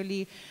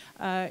necessarily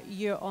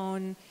your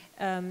own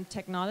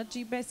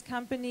technology-based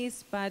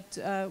companies, but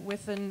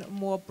with a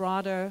more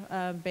broader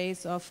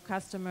base of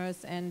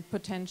customers and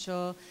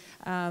potential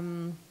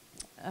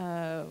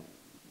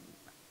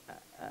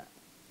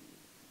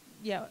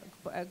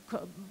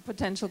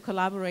potential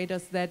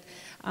collaborators that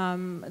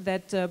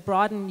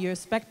broaden your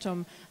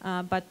spectrum,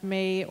 but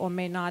may or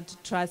may not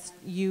trust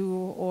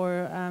you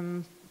or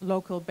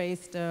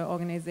local-based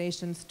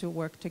organizations to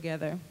work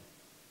together.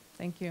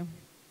 Thank you.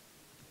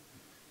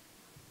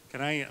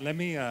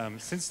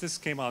 Since this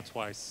came out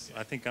twice,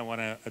 I think I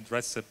want to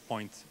address a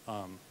point.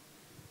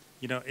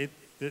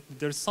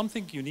 There's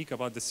something unique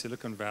about the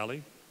Silicon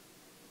Valley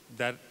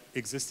that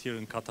exists here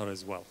in Qatar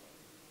as well,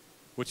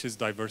 which is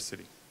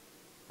diversity,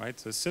 right?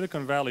 So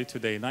Silicon Valley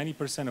today,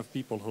 90% of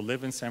people who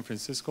live in San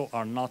Francisco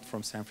are not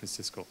from San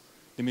Francisco.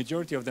 The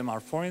majority of them are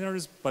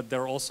foreigners, but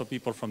there are also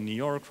people from New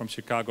York, from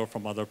Chicago,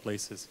 from other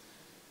places.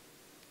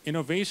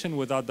 Innovation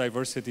without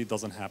diversity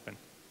doesn't happen.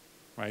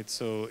 Right,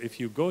 so if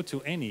you go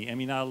to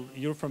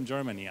you're from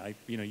Germany.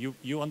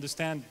 You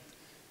understand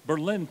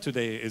Berlin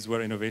today is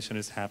where innovation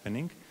is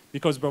happening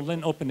because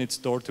Berlin opened its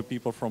door to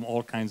people from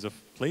all kinds of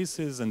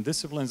places and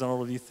disciplines and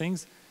all of these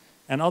things.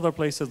 And other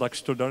places like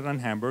Stuttgart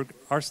and Hamburg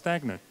are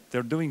stagnant.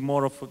 They're doing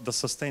more of the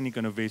sustaining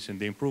innovation,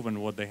 the improvement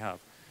of what they have.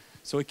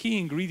 So a key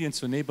ingredient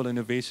to enable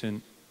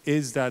innovation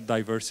is that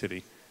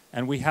diversity.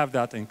 And we have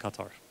that in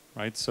Qatar,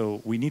 right?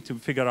 So we need to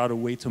figure out a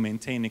way to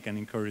maintain it and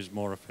encourage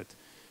more of it.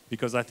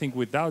 Because I think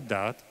without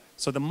that,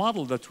 so the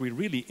model that we're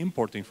really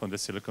importing from the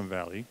Silicon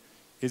Valley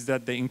is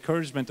that the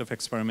encouragement of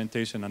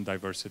experimentation and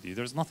diversity.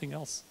 There's nothing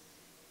else.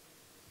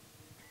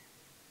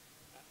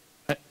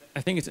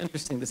 I think it's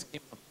interesting, this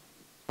came up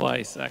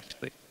twice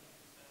actually.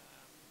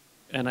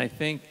 And I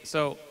think,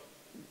 so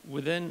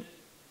within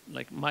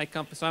like my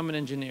company, so I'm an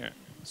engineer.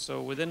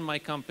 So within my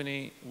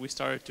company, we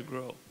started to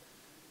grow.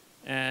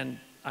 And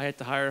I had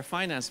to hire a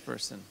finance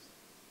person.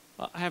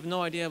 Well, I have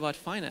no idea about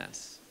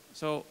finance.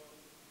 So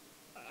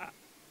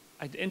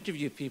I'd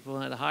interview people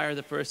and I'd hire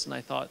the person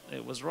I thought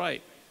it was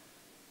right.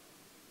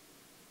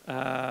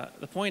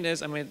 The point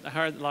is, I mean, I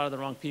hired a lot of the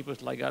wrong people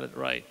until I got it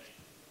right.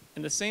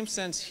 In the same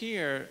sense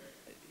here,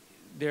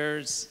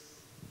 there's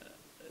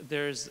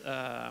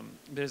a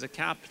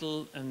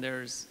capital and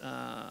there's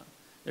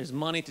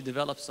money to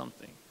develop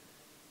something.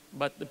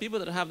 But the people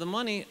that have the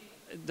money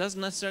doesn't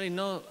necessarily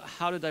know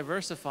how to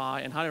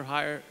diversify and how to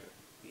hire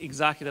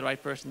exactly the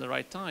right person at the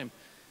right time.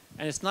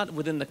 And it's not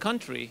within the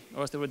country,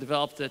 or else they were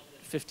developed it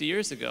 50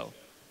 years ago.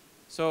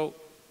 So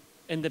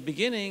in the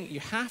beginning, you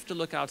have to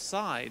look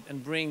outside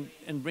and bring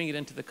it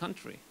into the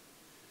country.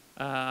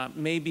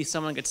 Maybe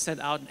someone gets sent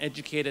out and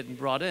educated and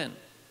brought in,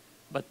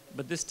 but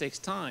this takes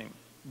time.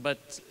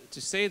 But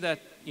to say that,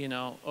 you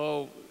know,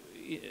 oh,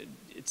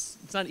 it's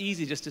not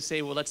easy just to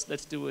say, well,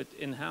 let's do it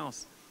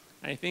in-house.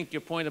 I think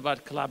your point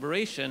about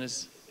collaboration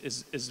is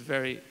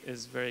very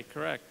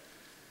correct.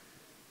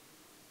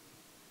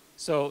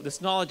 So this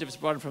knowledge, if it's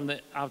brought in from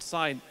the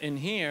outside in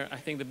here, I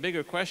think the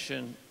bigger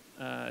question,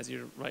 as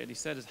you rightly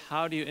said, is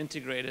how do you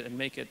integrate it and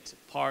make it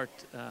part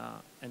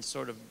and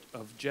sort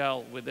of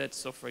gel with it?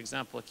 So for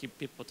example,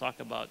 people talk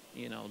about,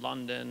 you know,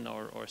 London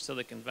or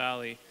Silicon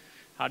Valley.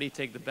 How do you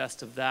take the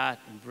best of that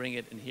and bring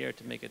it in here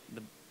to make it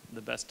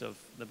the best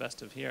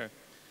of here?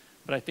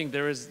 But I think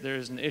there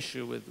is an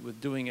issue with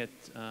doing it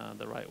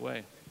the right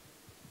way.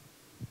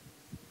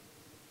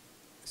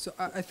 So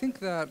I think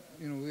that,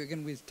 you know,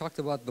 again, we talked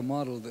about the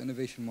model, the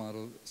innovation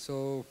model.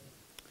 So,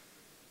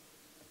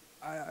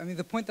 I mean,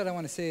 the point that I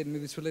want to say, and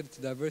maybe it's related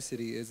to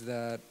diversity, is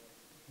that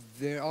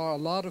there are a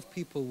lot of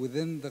people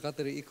within the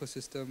Qatari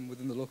ecosystem,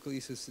 within the local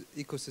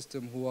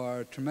ecosystem, who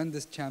are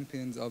tremendous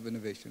champions of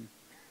innovation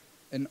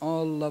in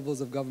all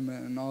levels of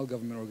government and all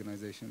government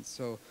organizations.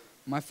 So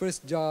my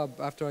first job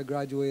after I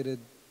graduated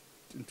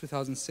in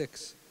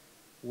 2006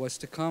 was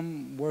to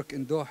come work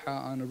in Doha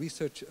on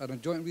a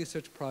joint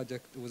research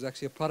project. It was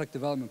actually a product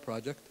development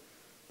project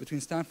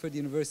between Stanford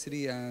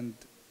University and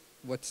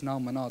what's now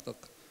Manatiq,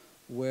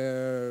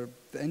 where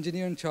the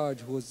engineer in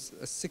charge, who was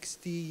a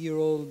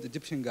 60-year-old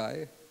Egyptian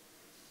guy,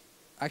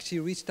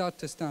 actually reached out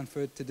to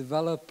Stanford to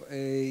develop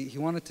he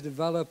wanted to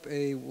develop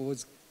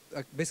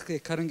basically a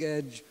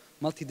cutting-edge,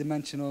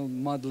 multi-dimensional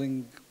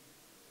modeling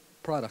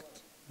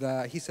product.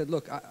 That he said,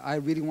 look, I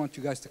really want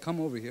you guys to come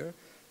over here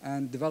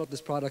and develop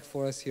this product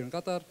for us here in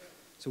Qatar.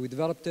 So we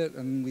developed it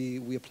and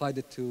we applied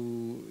it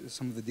to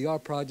some of the DR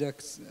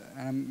projects.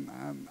 And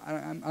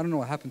I don't know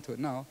what happened to it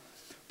now.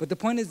 But the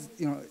point is,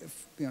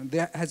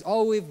 there has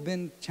always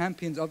been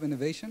champions of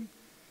innovation.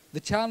 The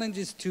challenge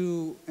is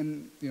to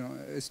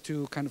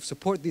kind of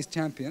support these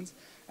champions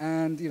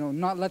and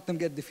not let them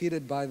get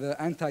defeated by the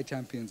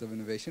anti-champions of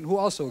innovation, who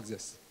also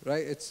exist,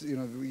 right?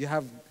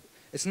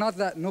 It's not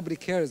that nobody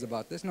cares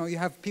about this. No, you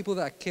have people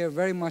that care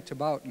very much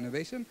about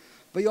innovation,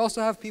 but you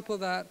also have people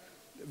that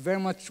very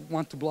much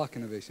want to block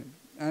innovation.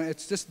 And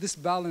it's just this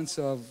balance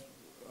of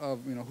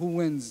who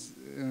wins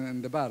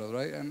in the battle,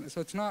 right? And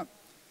so it's not,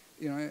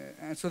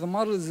 and so the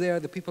model is there,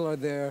 the people are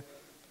there,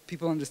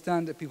 people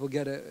understand it, people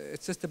get it.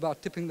 It's just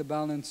about tipping the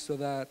balance so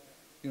that,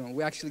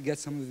 we actually get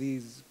some of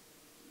these,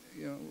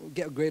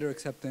 get greater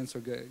acceptance or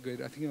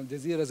greater. I think,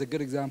 Jazeera is a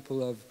good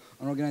example of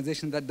an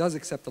organization that does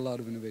accept a lot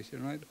of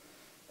innovation, right?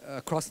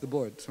 Across the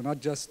board. So not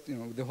just,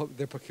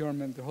 their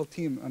procurement, the whole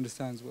team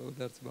understands what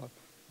that's about.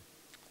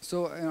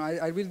 So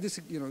I really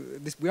disagree,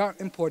 we aren't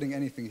importing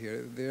anything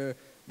here.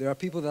 There are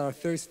people that are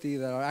thirsty,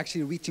 that are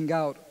actually reaching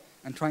out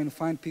and trying to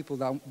find people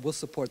that will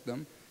support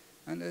them.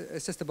 And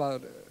it's just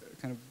about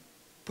kind of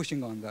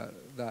pushing on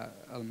that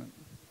element.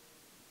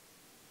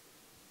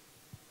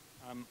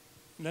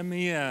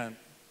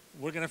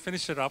 We're going to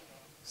finish it up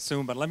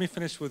soon, but let me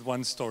finish with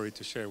one story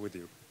to share with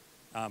you.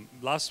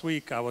 Last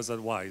week, I was at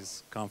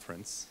WISE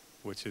conference,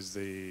 which is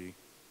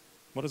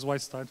what does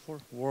WISE stand for?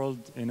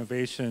 World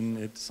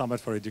Innovation Summit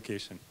for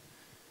Education.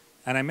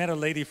 And I met a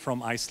lady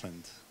from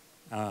Iceland.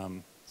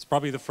 It's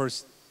probably the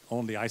first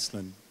only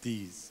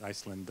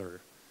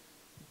Icelander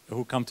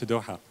who come to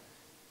Doha.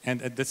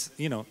 And at this,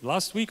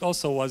 last week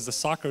also was the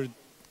soccer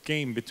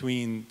game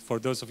for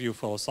those of you who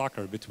follow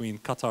soccer, between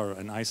Qatar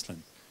and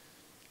Iceland.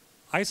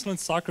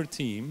 Iceland's soccer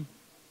team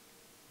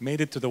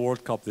made it to the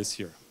World Cup this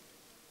year.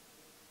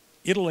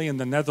 Italy and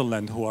the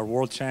Netherlands, who are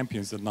world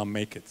champions, did not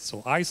make it.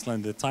 So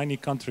Iceland, a tiny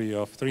country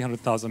of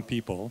 300,000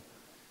 people,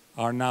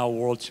 are now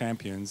world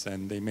champions,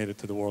 and they made it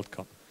to the World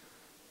Cup.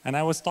 And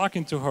I was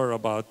talking to her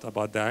about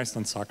the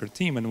Iceland soccer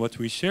team, and what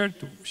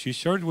she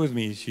shared with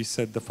me, she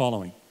said the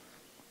following.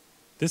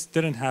 This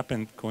didn't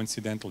happen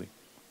coincidentally.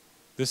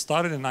 This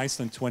started in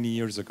Iceland 20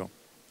 years ago.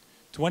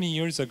 20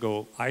 years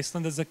ago,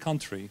 Iceland as a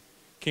country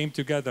came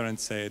together and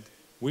said,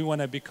 we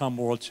want to become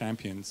world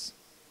champions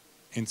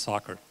in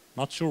soccer.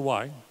 Not sure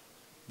why,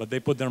 but they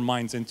put their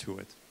minds into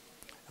it.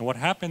 And what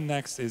happened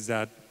next is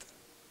that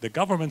the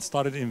government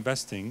started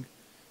investing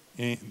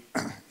in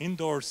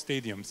indoor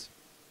stadiums,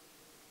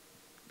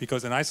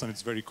 because in Iceland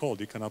it's very cold,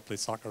 you cannot play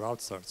soccer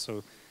outside.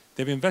 So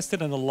they've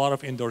invested in a lot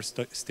of indoor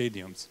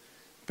stadiums.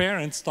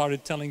 Parents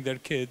started telling their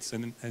kids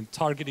and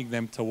targeting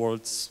them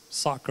towards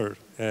soccer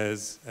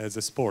as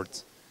a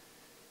sport.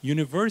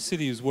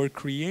 Universities were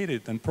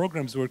created and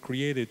programs were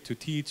created to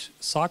teach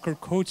soccer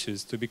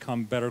coaches to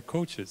become better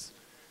coaches.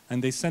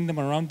 And they sent them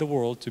around the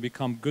world to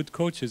become good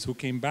coaches who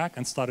came back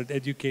and started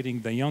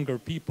educating the younger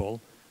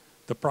people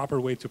the proper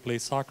way to play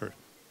soccer.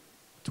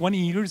 20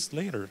 years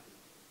later,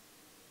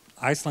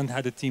 Iceland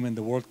had a team in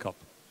the World Cup.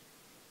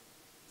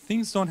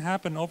 Things don't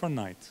happen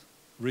overnight.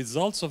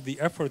 Results of the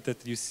effort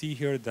that you see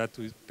here that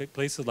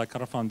places like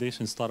Qatar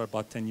Foundation started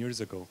about 10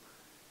 years ago,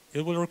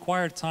 it will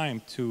require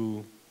time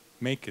to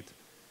make it.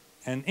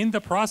 And in the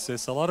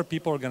process, a lot of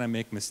people are going to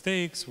make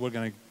mistakes. We're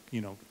going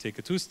to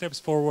take 2 steps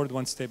forward,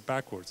 1 step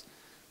backwards.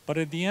 But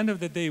at the end of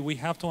the day, we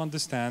have to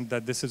understand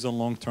that this is a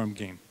long-term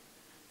game.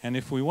 And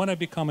if we want to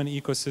become an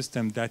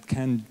ecosystem that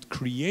can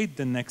create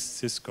the next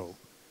Cisco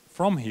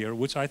from here,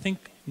 which I think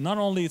not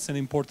only it's an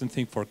important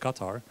thing for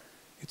Qatar,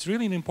 it's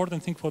really an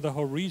important thing for the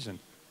whole region.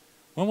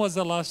 When was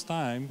the last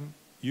time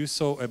you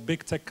saw a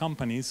big tech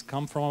companies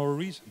come from our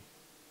region?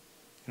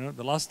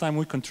 The last time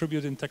we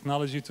contributed in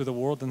technology to the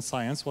world and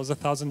science was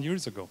 1,000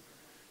 years ago.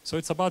 So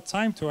it's about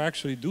time to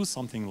actually do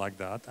something like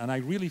that. And I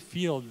really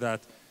feel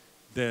that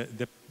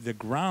the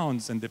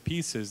grounds and the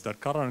pieces that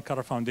Qatar and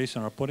Qatar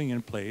Foundation are putting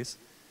in place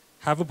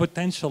have a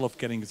potential of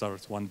getting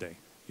results one day.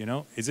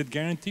 Is it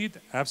guaranteed?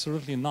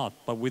 Absolutely not.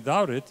 But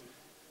without it,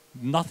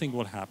 nothing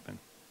will happen.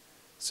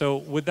 So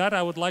with that,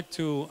 I would like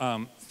to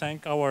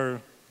thank our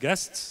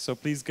guests. So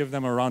please give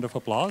them a round of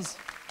applause.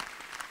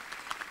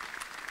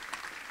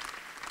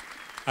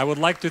 I would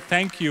like to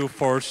thank you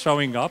for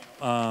showing up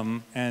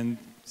and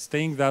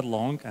staying that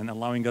long and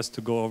allowing us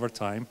to go over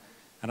time.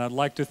 And I'd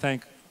like to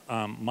thank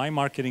my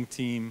marketing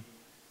team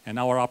and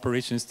our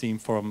operations team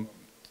for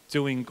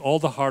doing all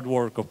the hard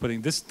work of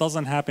putting, this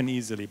doesn't happen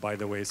easily, by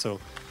the way, so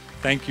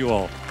thank you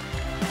all.